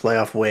first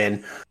playoff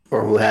win,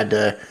 or who had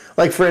to,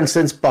 like, for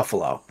instance,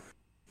 Buffalo.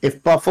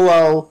 If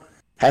Buffalo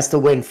has to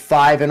win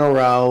 5 in a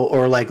row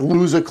or like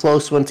lose a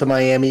close one to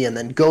Miami and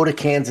then go to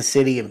Kansas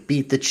City and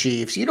beat the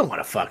Chiefs, you don't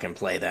want to fucking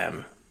play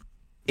them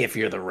if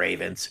you're the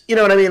Ravens. You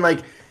know what I mean?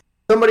 Like,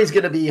 somebody's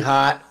going to be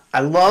hot.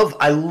 I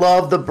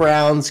love the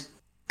Browns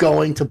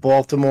going to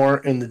Baltimore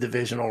in the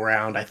divisional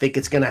round. I think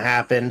it's going to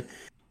happen.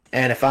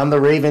 And if I'm the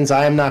Ravens,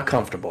 I am not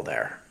comfortable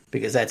there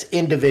because that's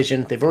in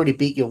division. They've already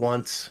beat you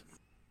once.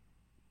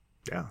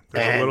 Yeah,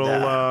 there's a little.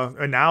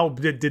 And now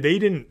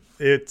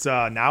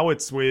now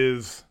it's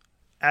with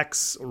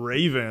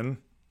ex-Raven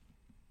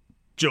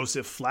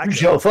Joseph Flacco.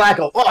 Joe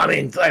Flacco. Well, I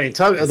mean,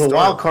 the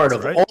wild card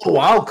of all the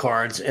wild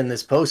cards in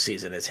this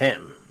postseason is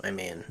him. I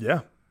mean,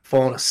 yeah,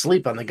 falling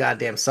asleep on the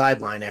goddamn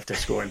sideline after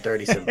scoring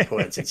 37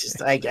 points. It's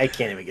just I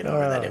can't even get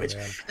over that image.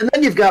 Man. And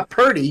then you've got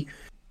Purdy,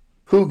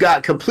 who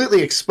got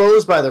completely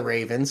exposed by the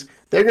Ravens.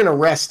 They're going to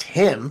rest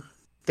him.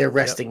 They're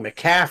resting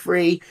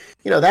McCaffrey.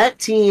 That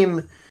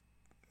team.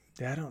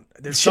 Yeah,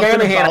 there's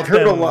Shanahan. I've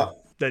heard a lot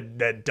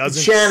that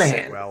doesn't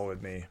sit well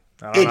with me.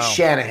 It's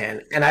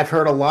Shanahan, and I've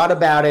heard a lot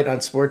about it on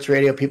sports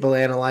radio. People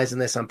analyzing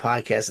this on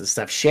podcasts and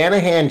stuff.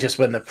 Shanahan, just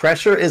when the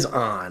pressure is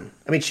on.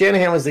 I mean,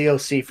 Shanahan was the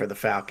OC for the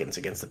Falcons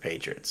against the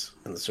Patriots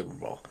in the Super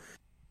Bowl.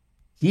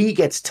 He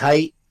gets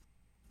tight.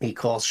 He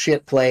calls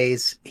shit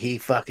plays. He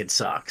fucking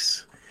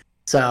sucks.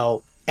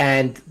 So,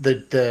 and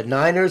the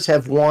Niners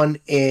have won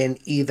in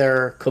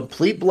either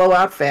complete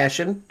blowout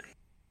fashion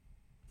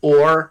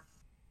or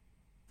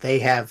they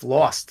have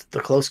lost the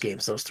close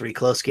games, those 3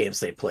 close games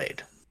they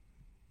played.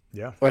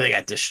 Yeah. Or they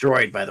got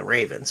destroyed by the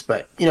Ravens.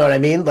 But you know what I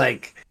mean?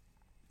 Like,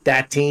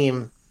 that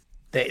team,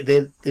 they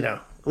at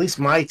least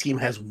my team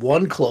has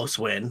 1 close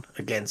win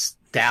against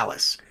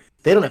Dallas.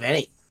 They don't have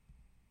any.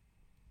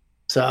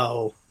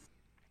 So,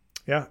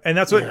 yeah, and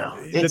that's what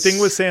the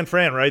thing with San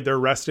Fran, right? They're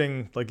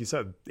resting, like you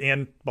said,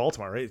 and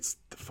Baltimore, right? It's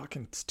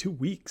 2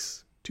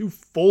 weeks, 2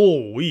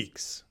 full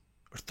weeks,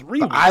 or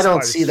 3 weeks. I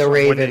don't see the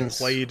Ravens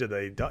play. Do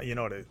they?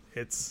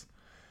 It's.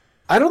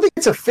 I don't think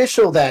it's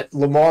official that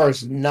Lamar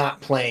is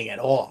not playing at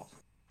all.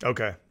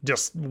 Okay,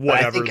 just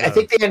whatever. I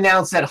think they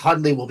announced that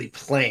Hundley will be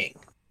playing.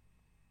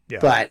 Yeah,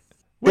 but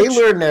they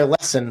learned their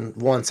lesson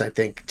once, I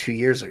think, 2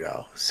 years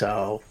ago.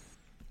 So.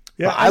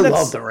 Yeah, I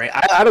love the Ravens.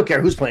 I don't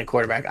care who's playing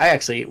quarterback.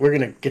 We're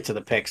going to get to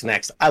the picks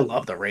next. I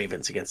love the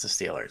Ravens against the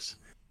Steelers.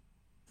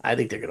 I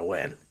think they're going to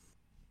win.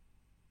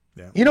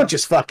 Yeah. You don't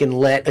just fucking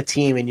let a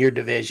team in your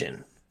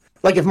division.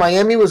 Like, if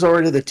Miami was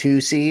already the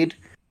 2 seed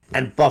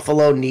and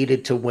Buffalo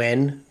needed to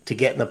win to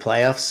get in the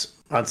playoffs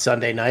on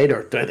Sunday night,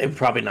 or it would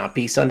probably not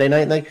be Sunday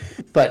night,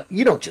 but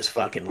you don't just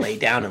fucking lay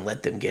down and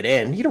let them get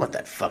in. You don't want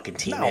that fucking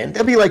team in.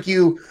 That'd be like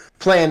you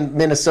playing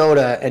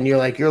Minnesota and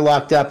you're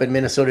locked up and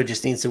Minnesota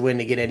just needs to win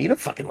to get in. You don't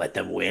fucking let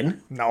them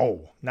win.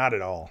 No, not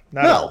at all.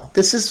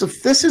 This is the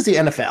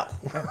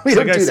NFL. We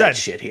don't do that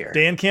shit here.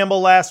 Dan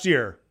Campbell last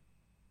year.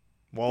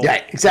 Well,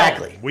 yeah,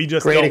 exactly. No, we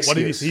just Great don't.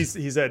 Excuse. What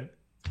did he said?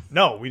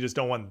 No, we just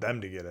don't want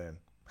them to get in.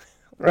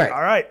 Right.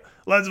 All right,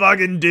 let's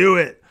fucking do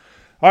it.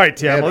 All right,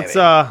 Tim. Let's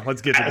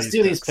get to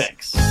these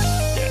picks.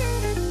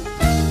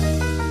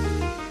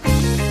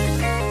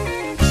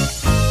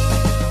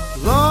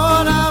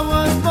 Lord, I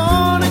was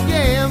born a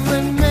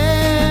gambling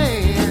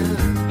man.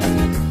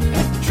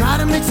 Try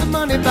to make some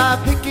money by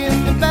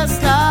picking the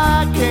best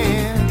I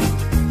can.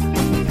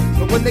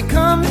 But when they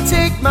come to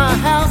take my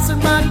house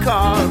and my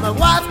car, my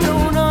wife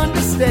don't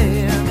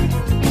understand.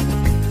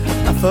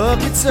 I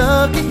fucking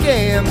suck at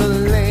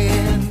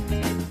gambling.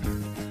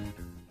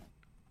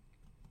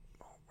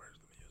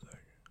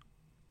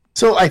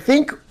 So I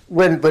think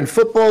when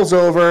football's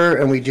over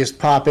and we just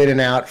pop in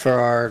and out for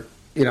our,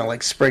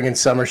 like spring and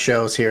summer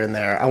shows here and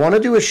there, I want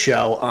to do a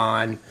show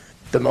on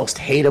the most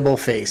hateable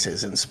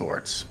faces in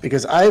sports,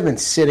 because I've been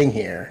sitting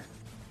here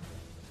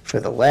for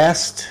the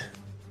last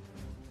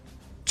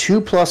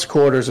 2+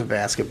 quarters of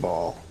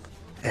basketball,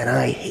 and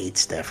I hate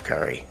Steph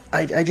Curry.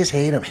 I just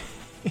hate him.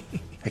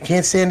 I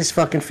can't stand his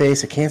fucking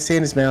face. I can't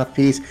stand his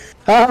mouthpiece.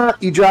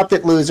 You dropped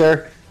it,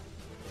 loser.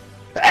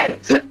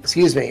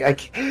 Excuse me.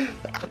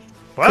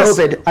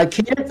 COVID.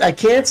 I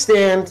can't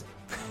stand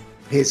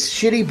his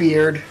shitty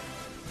beard.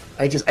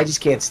 I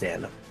just can't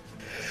stand him.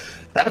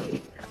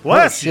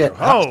 What? Shit.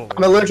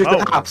 I'm allergic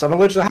to hops. I'm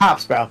allergic to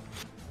hops, bro.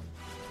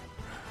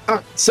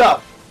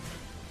 So,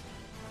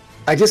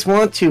 I just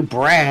want to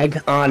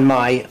brag on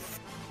my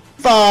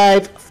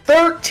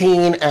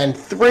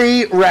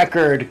 5-13-3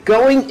 record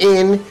going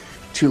in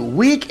to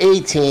week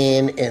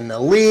 18 in the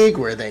league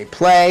where they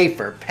play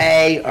for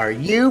pay. Are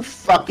you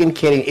fucking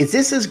kidding? Is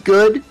this as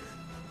good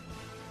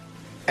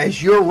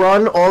as your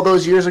run all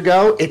those years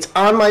ago? It's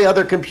on my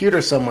other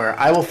computer somewhere.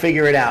 I will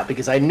figure it out,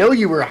 because I know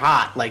you were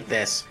hot like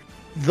this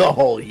the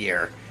whole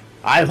year.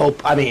 I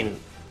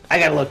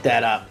gotta look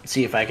that up,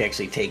 see if I can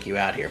actually take you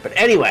out here. But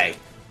anyway,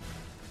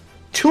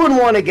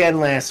 2-1 again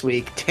last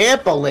week.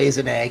 Tampa lays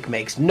an egg,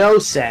 makes no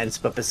sense.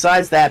 But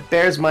besides that,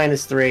 Bears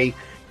 -3,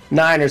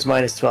 Niners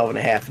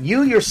 -12.5.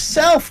 You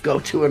yourself go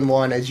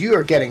 2-1 as you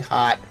are getting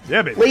hot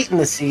late in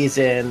the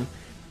season.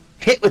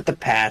 Hit with the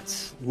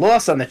Pats,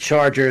 loss on the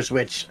Chargers,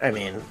 which,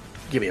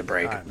 give me a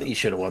break. You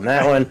should have won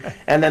that one.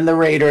 And then the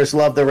Raiders,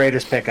 love the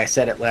Raiders pick. I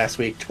said it last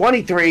week.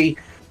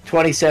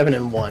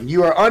 23-27-1.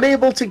 You are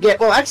unable to get,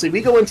 well, actually,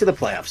 we go into the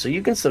playoffs, so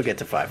you can still get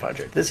to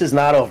 500. This is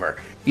not over.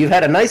 You've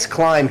had a nice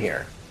climb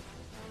here.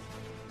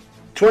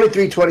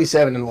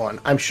 23-27-1.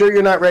 I'm sure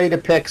you're not ready to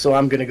pick, so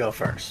I'm going to go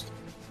first.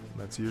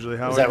 That's usually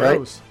how it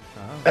goes.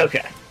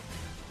 Right?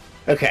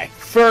 Okay.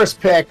 First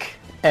pick,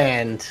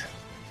 and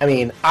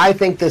I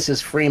think this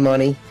is free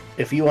money.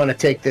 If you want to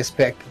take this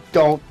pick,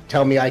 don't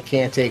tell me I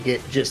can't take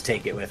it. Just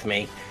take it with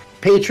me.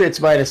 Patriots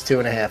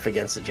 -2.5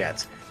 against the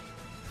Jets.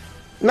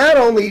 Not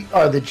only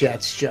are the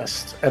Jets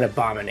just an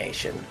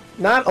abomination,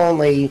 not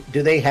only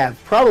do they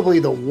have probably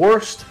the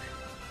worst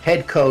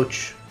head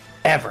coach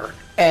ever,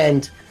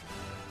 and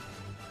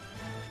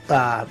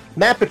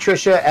Matt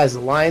Patricia as the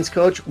Lions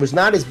coach was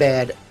not as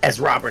bad as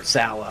Robert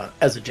Saleh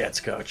as a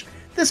Jets coach.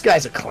 This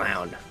guy's a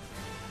clown.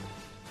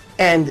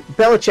 And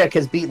Belichick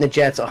has beaten the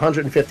Jets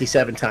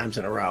 157 times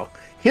in a row.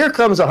 Here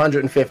comes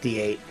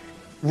 158.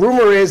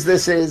 Rumor is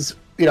this is,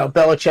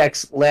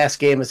 Belichick's last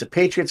game as a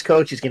Patriots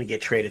coach. He's going to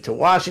get traded to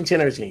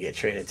Washington, or he's going to get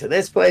traded to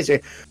this place. Or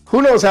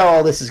who knows how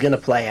all this is going to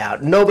play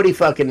out? Nobody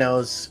fucking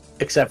knows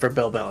except for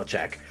Bill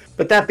Belichick.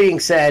 But that being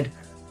said,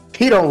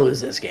 he don't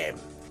lose this game.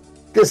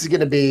 This is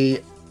going to be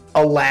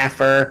a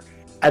laugher.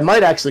 I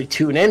might actually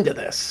tune into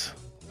this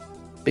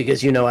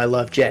because I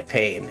love Jet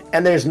Payne.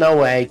 And there's no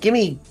way. Give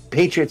me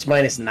Patriots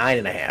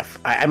 -9.5.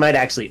 I might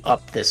actually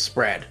up this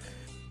spread.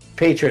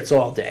 Patriots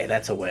all day.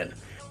 That's a win.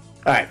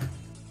 All right.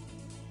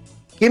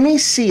 Give me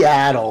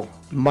Seattle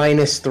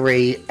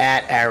 -3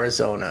 at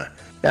Arizona.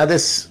 Now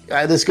this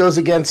goes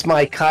against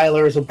my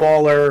Kyler is a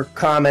baller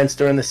comments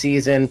during the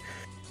season,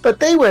 but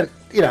they went,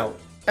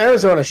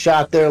 Arizona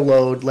shot their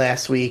load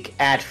last week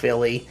at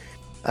Philly.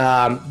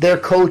 Their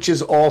coach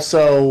is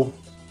also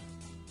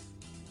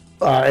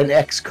an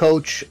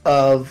ex-coach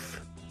of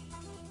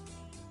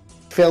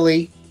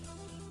Philly,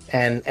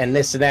 and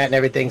this and that and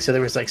everything. So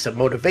there was like some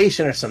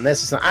motivation or some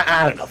this.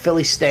 I don't know.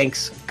 Philly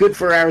stinks. Good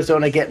for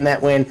Arizona getting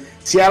that win.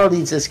 Seattle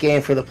needs this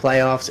game for the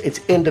playoffs. It's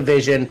in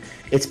division.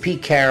 It's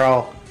Pete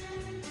Carroll.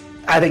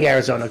 I think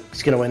Arizona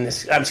is going to win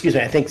this. I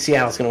think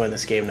Seattle's going to win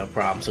this game, no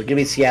problem. So give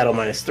me Seattle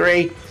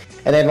 -3.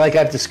 And then, like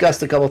I've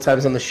discussed a couple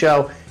times on the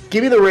show,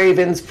 give me the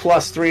Ravens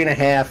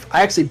 +3.5.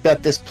 I actually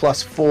bet this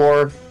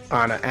 +4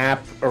 on an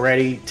app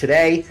already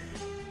today.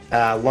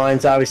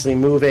 Line's obviously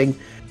moving.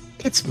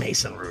 It's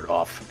Mason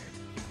Rudolph.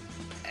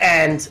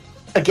 And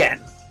again,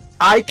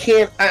 I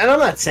can't, and I'm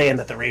not saying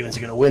that the Ravens are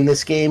going to win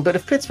this game, but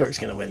if Pittsburgh's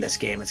going to win this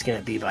game, it's going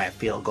to be by a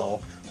field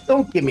goal.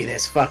 Don't give me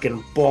this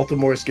fucking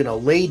Baltimore's going to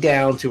lay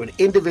down to an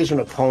in-division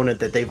opponent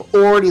that they've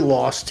already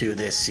lost to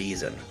this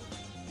season.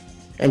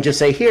 And just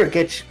say, here,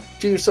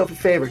 do yourself a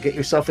favor, get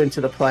yourself into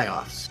the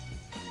playoffs.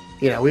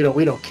 We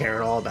don't care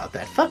at all about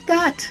that. Fuck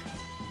that.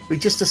 We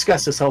just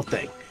discussed this whole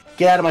thing.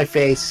 Get out of my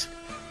face.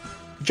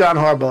 John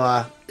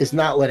Harbaugh is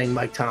not letting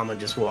Mike Tomlin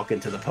just walk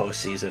into the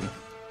postseason.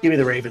 Give me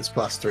the Ravens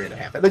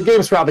 +3.5. The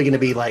game's probably going to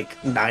be like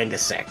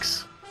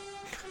 9-6.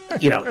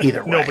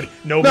 Either way.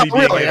 Nobody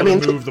being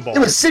able to move the ball. It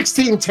was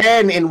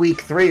 16-10 in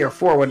week 3 or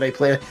 4 when they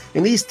played.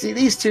 And these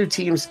two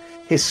teams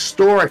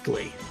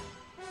historically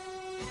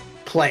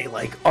play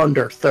like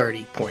under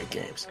 30-point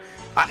games.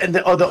 And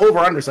the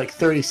over-under is like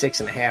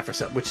 36.5 or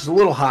something, which is a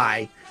little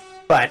high.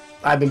 But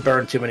I've been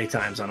burned too many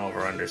times on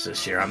over-unders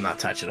this year. I'm not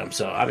touching them.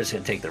 So I'm just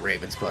going to take the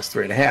Ravens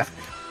 +3.5.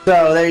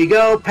 So there you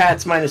go.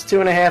 Pats minus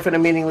 2.5 in a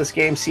meaningless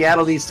game.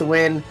 Seattle needs to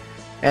win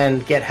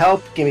and get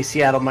help. Give me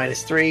Seattle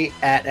minus 3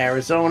 at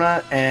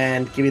Arizona,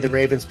 and give me the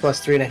Ravens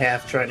plus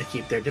 3.5, trying to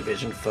keep their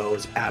division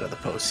foes out of the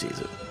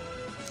postseason.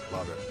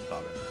 Love it.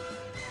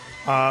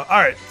 All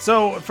right,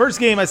 so first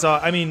game I saw,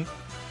 I'm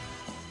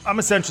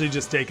essentially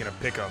just taking a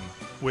pick 'em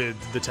with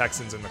the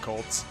Texans and the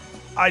Colts.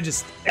 I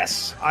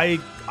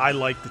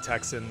like the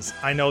Texans.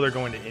 I know they're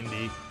going to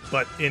Indy,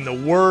 but in the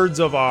words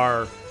of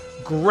our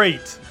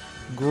great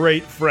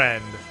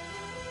friend,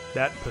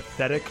 that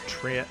pathetic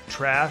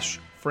trash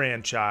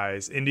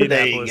franchise,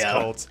 Indianapolis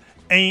Colts,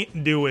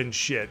 ain't doing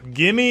shit.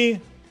 Give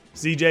me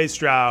CJ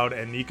Stroud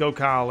and Nico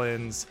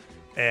Collins,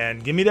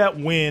 and give me that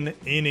win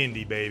in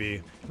Indy,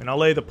 baby. I'll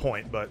lay the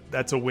point, but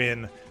that's a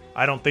win.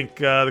 I don't think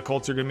the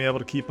Colts are going to be able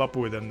to keep up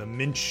with them, the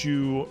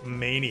Minshew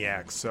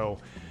maniacs. So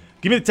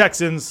give me the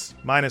Texans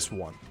minus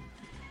 1.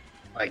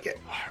 Like it.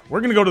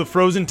 We're going to go to the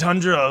frozen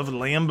tundra of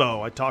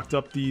Lambeau. I talked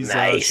up these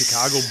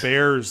Chicago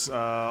Bears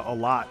a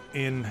lot.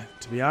 And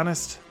to be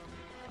honest,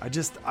 I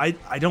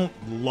don't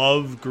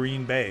love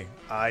Green Bay.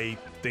 I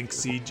think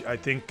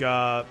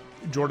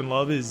Jordan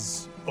Love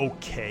is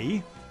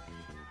okay,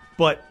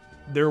 but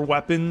their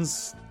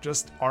weapons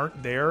just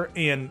aren't there.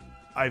 And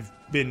I've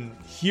been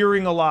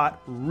hearing a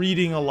lot,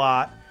 reading a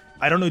lot.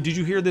 I don't know. Did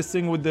you hear this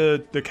thing with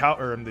the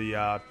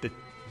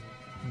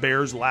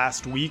Bears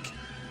last week?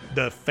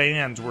 The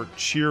fans were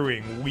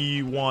cheering,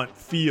 "We want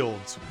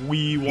Fields.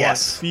 We want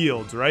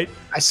Fields." Right?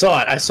 I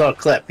saw it. I saw a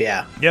clip.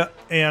 Yeah. Yeah.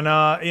 And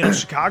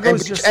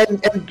Chicago's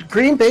and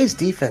Green Bay's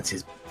defense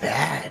is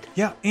bad.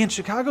 Yeah, and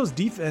Chicago's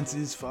defense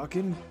is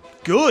fucking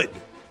good.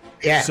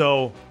 Yeah.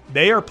 So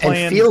they are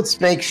playing. And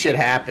Fields makes shit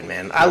happen,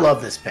 man. I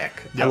love this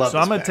pick. Yeah. So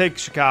I'm gonna take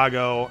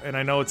Chicago, and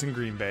I know it's in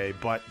Green Bay,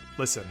 but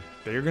listen,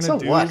 they're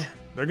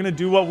gonna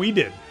do what we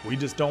did. We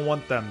just don't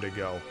want them to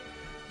go.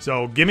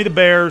 So give me the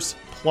Bears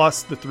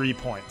plus the 3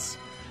 points.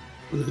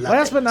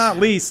 Last but not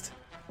least,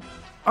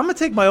 I'm gonna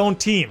take my own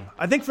team.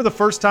 I think for the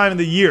first time in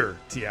the year,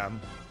 TM.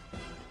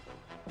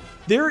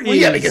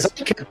 Because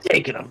I kept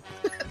taking them.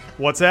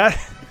 What's that?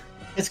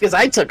 It's because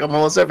I took them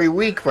almost every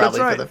week, probably,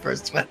 for the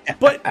first time.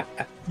 But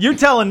you're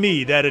telling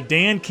me that a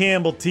Dan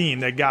Campbell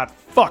team that got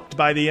fucked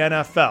by the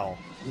NFL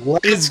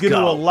is going to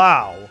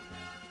allow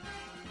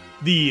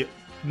the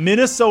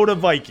Minnesota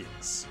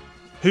Vikings,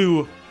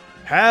 who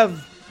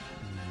have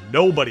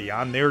nobody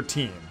on their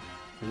team,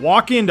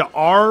 walk into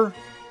our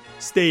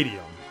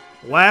stadium,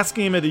 last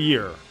game of the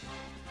year,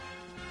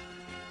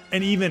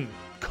 and even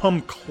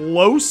come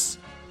close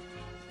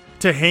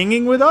to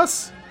hanging with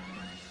us?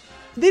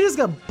 They just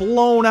got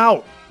blown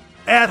out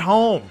at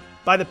home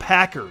by the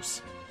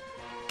Packers.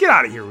 Get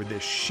out of here with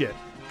this shit.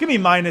 Give me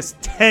minus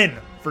 10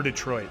 for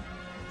Detroit.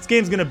 This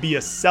game's going to be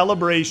a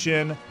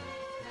celebration.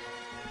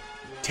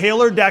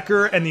 Taylor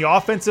Decker and the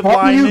offensive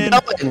linemen.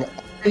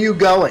 Are you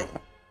going?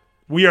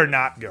 We are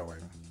not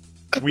going.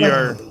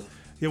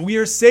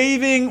 We're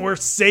saving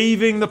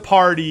the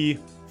party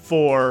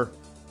for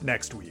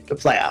next week. The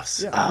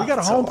playoffs. Yeah, we got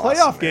a home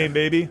playoff game,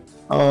 baby.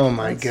 Oh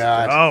my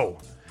God. Oh.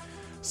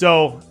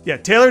 So, yeah,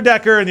 Taylor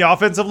Decker and the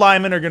offensive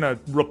linemen are going to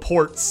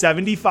report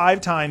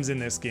 75 times in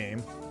this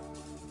game.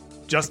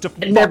 Just to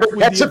never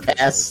catch a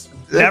pass.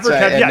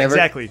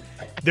 Exactly.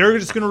 They're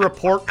just going to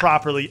report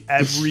properly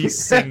every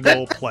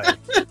single play.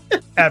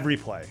 Every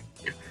play.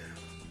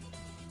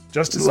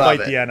 Just to spite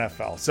the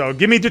NFL. So,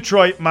 give me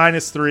Detroit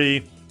minus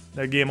 3.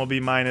 That game will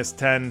be minus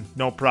 10.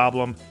 No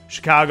problem.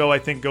 Chicago, I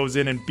think, goes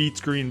in and beats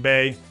Green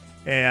Bay.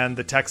 And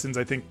the Texans,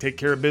 I think, take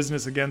care of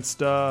business against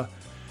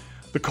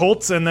the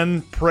Colts, and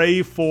then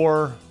pray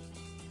for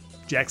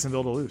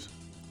Jacksonville to lose.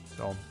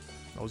 So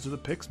those are the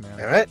picks, man.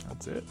 All right.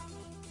 That's it.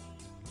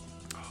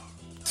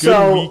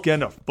 Good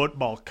weekend of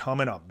football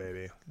coming up,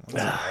 baby.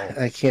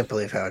 I can't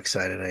believe how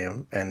excited I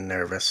am and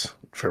nervous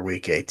for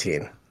week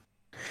 18.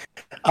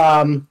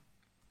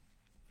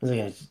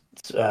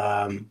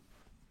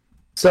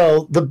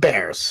 So the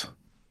Bears.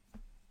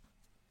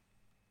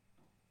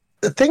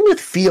 The thing with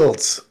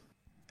Fields,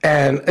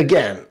 and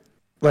again,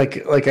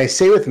 like I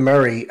say with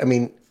Murray,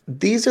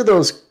 these are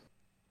those,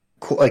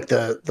 like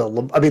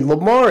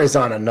Lamar is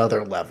on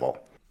another level.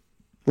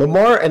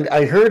 Lamar, and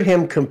I heard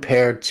him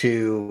compared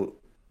to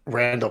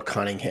Michael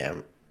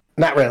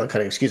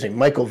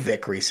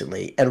Vick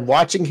recently, and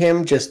watching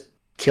him just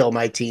kill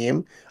my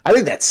team, I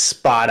think that's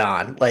spot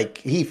on. Like,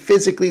 he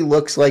physically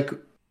looks like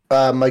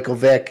Michael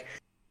Vick.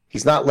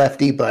 He's not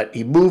lefty, but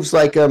he moves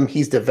like him.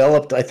 He's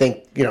developed, I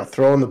think,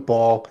 throwing the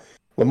ball.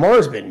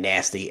 Lamar's been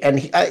nasty, and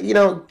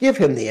give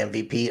him the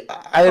MVP.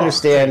 I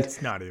understand.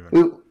 It's not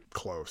even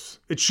close.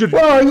 It should.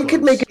 Well, you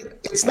could make it.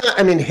 It's not.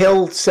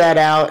 Hill sat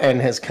out and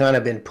has kind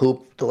of been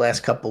pooped the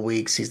last couple of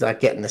weeks. He's not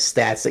getting the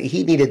stats.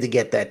 He needed to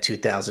get that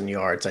 2,000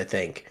 yards, I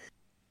think,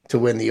 to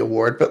win the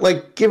award.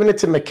 But giving it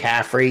to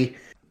McCaffrey,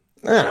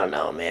 I don't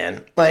know,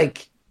 man.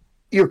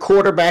 Your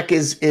quarterback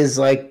is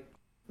like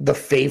the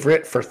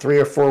favorite for 3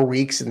 or 4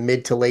 weeks in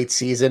mid to late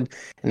season.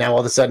 And now all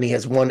of a sudden he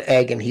has one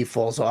egg and he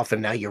falls off,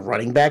 and now your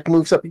running back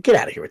moves up. Get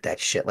out of here with that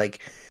shit.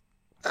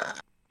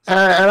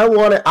 I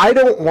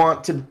don't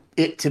want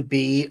it to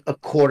be a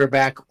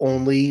quarterback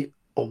only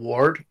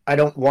award. I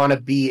don't want to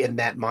be in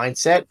that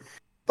mindset.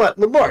 But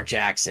Lamar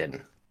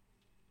Jackson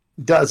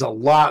does a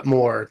lot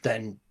more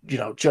than,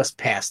 just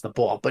pass the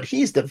ball. But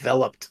he's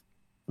developed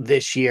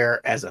this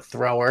year as a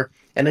thrower.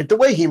 And the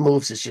way he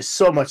moves is just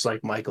so much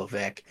like Michael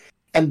Vick.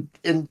 And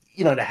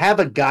to have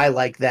a guy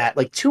like that,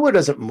 like Tua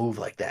doesn't move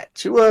like that.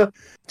 Tua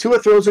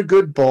throws a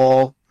good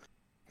ball,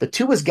 but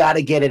Tua's got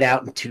to get it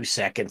out in 2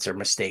 seconds or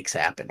mistakes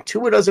happen.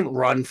 Tua doesn't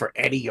run for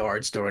any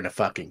yards during a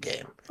fucking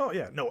game. Oh,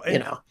 yeah. No.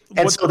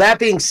 And so that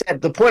being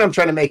said, the point I'm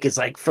trying to make is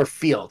like for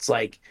Fields,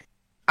 like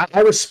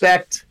I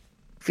respect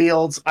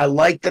Fields. I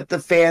like that the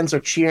fans are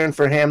cheering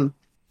for him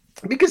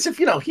because if,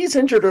 he's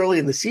injured early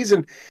in the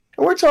season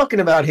and we're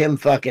talking about him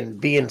fucking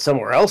being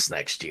somewhere else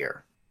next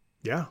year.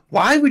 Yeah.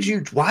 Why would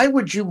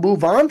you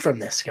move on from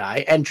this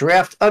guy and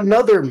draft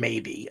another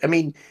maybe? I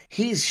mean,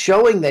 he's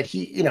showing that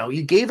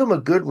you gave him a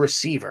good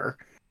receiver.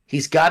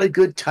 He's got a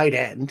good tight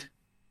end.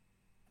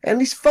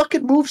 And he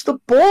fucking moves the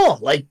ball.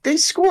 Like, they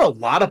score a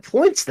lot of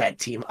points, that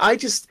team. I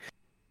just,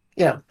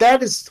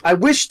 I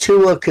wish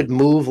Tua could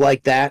move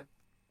like that,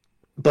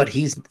 but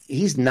he's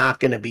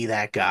not going to be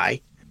that guy.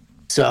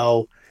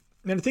 So,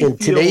 in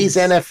today's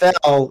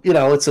NFL,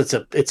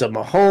 it's a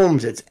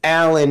Mahomes, it's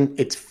Allen,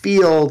 it's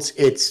Fields,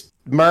 it's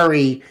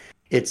Murray,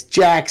 it's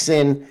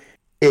Jackson.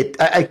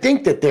 I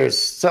think that there's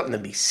something to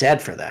be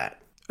said for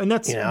that. And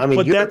that's,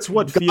 but that's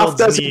what Fields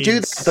doesn't needs. do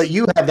that, but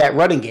you have that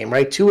running game,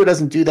 right? Tua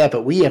doesn't do that,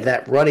 but we have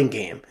that running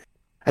game.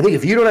 I think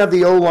if you don't have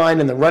the O-line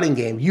and the running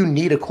game, you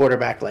need a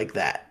quarterback like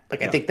that.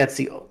 Like, I think that's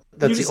the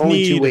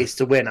only two ways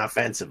to win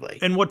offensively.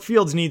 And what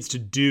Fields needs to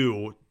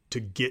do to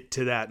get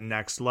to that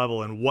next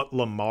level, and what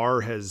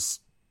Lamar has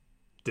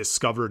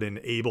discovered and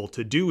able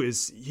to do,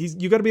 is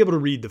you got to be able to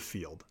read the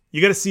field.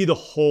 You got to see the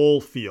whole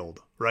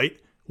field, right?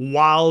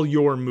 While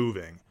you're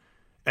moving.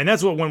 And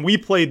that's what, when we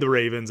played the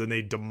Ravens and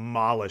they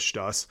demolished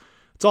us,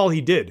 that's all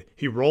he did.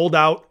 He rolled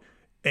out,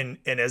 and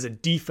as a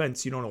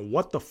defense, you don't know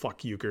what the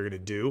fuck you're going to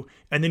do.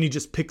 And then he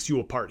just picks you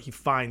apart. He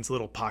finds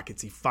little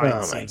pockets. He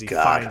finds seams. He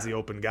finds the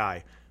open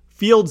guy.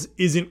 Fields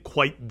isn't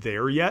quite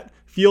there yet.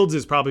 Fields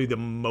is probably the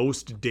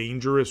most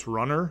dangerous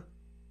runner.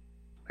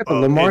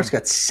 But Lamar's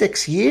got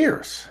 6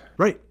 years.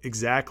 Right,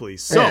 exactly.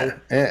 So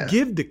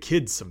give the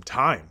kids some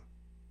time,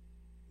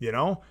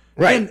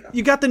 Right. And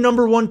you got the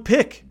number 1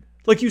 pick.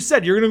 Like you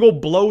said, you're going to go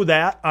blow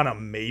that on a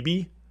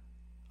maybe?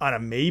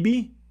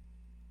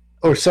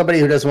 Or somebody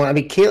who doesn't want... I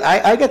mean,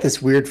 I got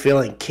this weird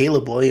feeling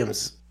Caleb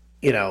Williams,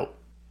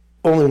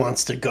 only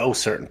wants to go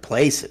certain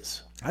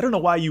places. I don't know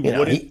why you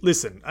wouldn't...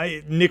 Listen,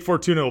 Nick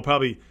Fortuna will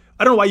probably...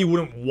 I don't know why you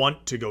wouldn't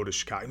want to go to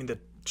Chicago. I mean, the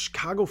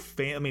Chicago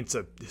fan... I mean, it's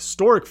a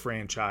historic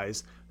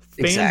franchise.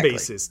 Fan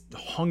base is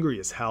hungry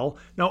as hell.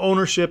 Now,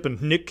 ownership,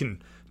 and Nick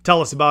can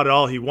tell us about it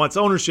all he wants.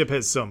 Ownership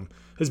has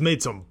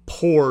made some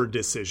poor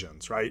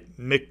decisions, right?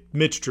 Mitch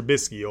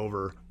Trubisky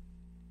over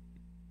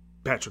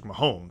Patrick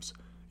Mahomes,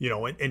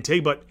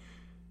 but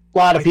a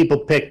lot of people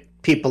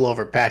pick people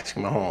over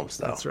Patrick Mahomes,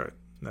 though.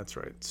 That's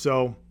right.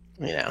 So,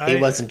 he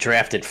wasn't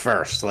drafted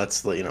first.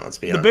 Let's be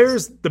honest.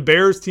 The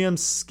Bears TM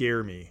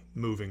scare me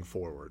moving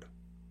forward.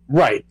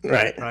 Right.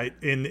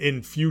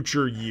 In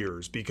future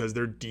years, because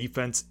their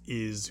defense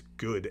is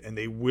good and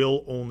they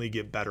will only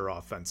get better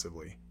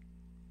offensively.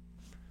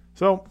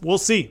 So we'll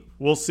see.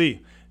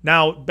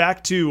 Now,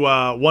 back to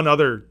one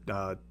other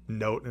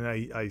note, and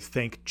I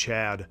thank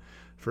Chad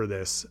for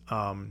this.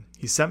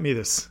 He sent me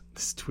this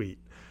tweet.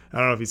 I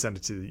don't know if he sent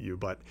it to you,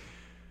 but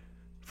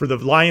for the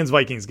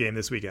Lions-Vikings game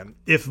this weekend,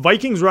 if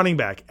Vikings running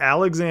back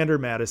Alexander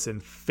Mattison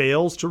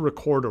fails to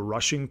record a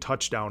rushing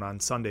touchdown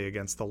on Sunday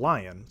against the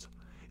Lions,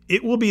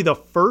 it will be the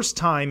first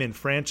time in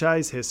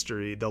franchise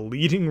history the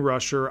leading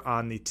rusher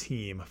on the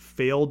team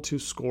failed to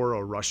score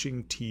a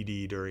rushing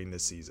TD during the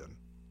season.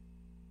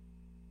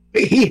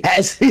 He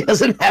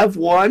doesn't have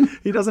one.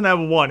 He doesn't have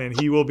one, and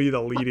he will be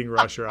the leading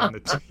rusher on the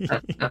team.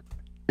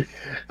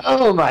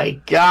 Oh my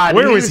God!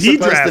 Where was he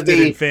drafted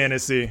in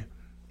fantasy?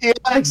 Yeah,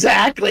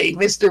 exactly,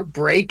 Mr.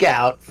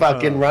 Breakout,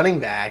 fucking running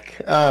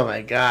back. Oh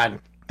my God!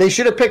 They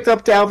should have picked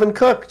up Dalvin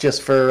Cook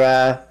just for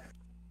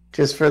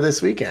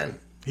this weekend.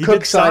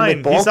 Cook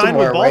signed with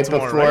Baltimore right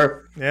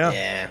before.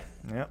 Right?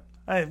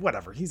 Yeah.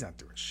 Whatever. He's not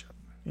doing shit.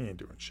 He ain't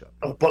doing shit.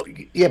 Oh, but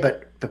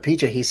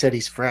PJ, he said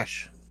he's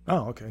fresh.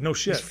 Oh, okay. No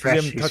shit. He's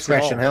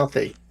fresh and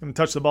healthy. Haven't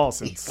touched the ball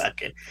since.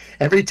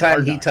 Every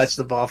time he touched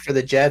the ball for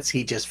the Jets,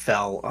 he just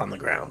fell on the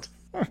ground.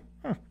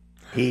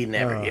 He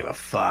never gave a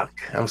fuck.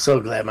 I'm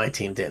so glad my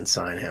team didn't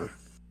sign him.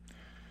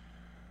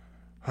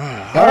 All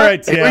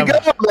right, Tim. Here we go,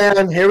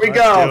 man. Here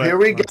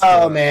we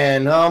go,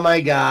 man. Oh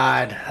my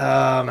God.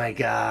 Oh my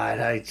God,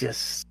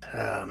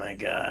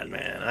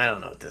 man. I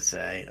don't know what to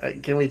say.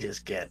 Can we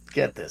just get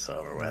this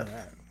over with?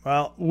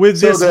 Well,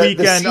 with this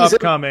weekend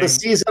upcoming,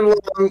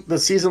 the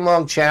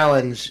season-long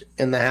challenge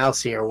in the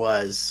house here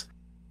was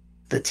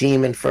the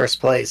team in first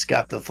place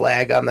got the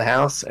flag on the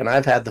house, and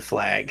I've had the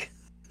flag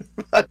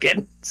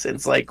fucking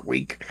since like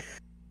week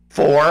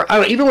 4.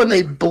 Even when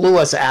they blew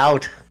us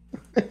out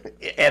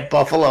at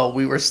Buffalo,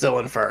 we were still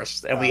in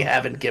first, and we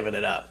haven't given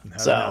it up.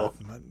 It's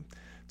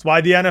That's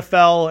why the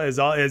NFL,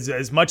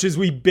 as much as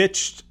we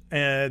bitched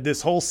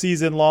this whole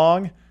season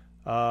long,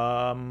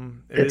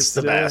 it's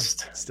the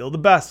best. Still the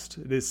best.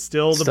 It is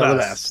still the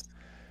best.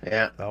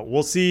 Yeah.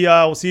 We'll see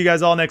you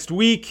guys all next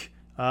week.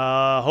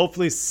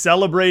 Hopefully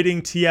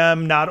celebrating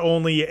TM not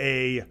only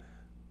a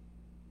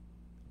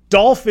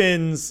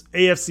Dolphins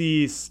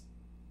AFC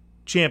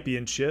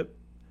championship,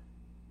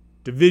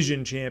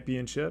 division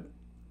championship,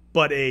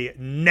 but a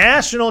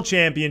national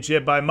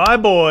championship by my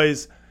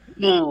boys.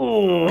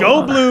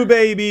 Go Blue,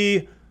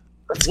 baby.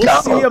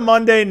 We'll see you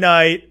Monday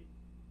night.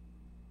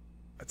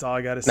 That's all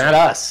I got to say. Not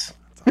us.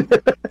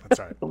 That's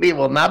right. We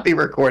will not be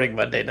recording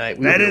Monday night.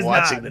 We will be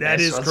watching the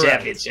national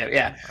championship.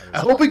 Yeah. I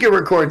hope we can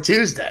record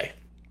Tuesday.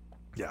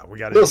 Yeah, we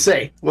got to. We'll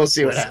see. We'll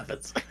see what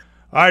happens.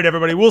 All right,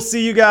 everybody. We'll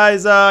see you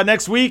guys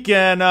next week.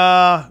 And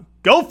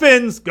go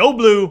Fins. Go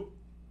Blue.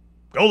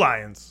 Go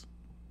Lions.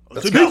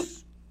 Let's go.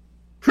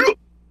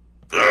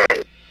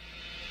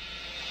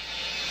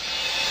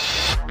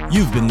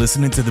 You've been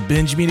listening to the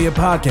Binge Media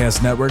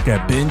Podcast Network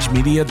at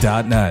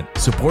BingeMedia.net.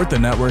 Support the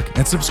network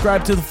and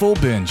subscribe to the full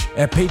Binge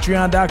at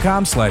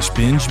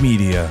Patreon.com/Binge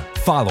Media.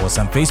 Follow us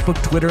on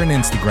Facebook, Twitter, and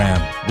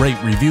Instagram.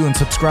 Rate, review, and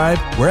subscribe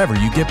wherever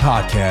you get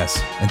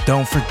podcasts. And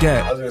don't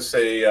forget... I was going to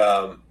say...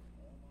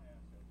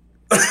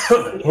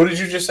 who did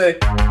you just say?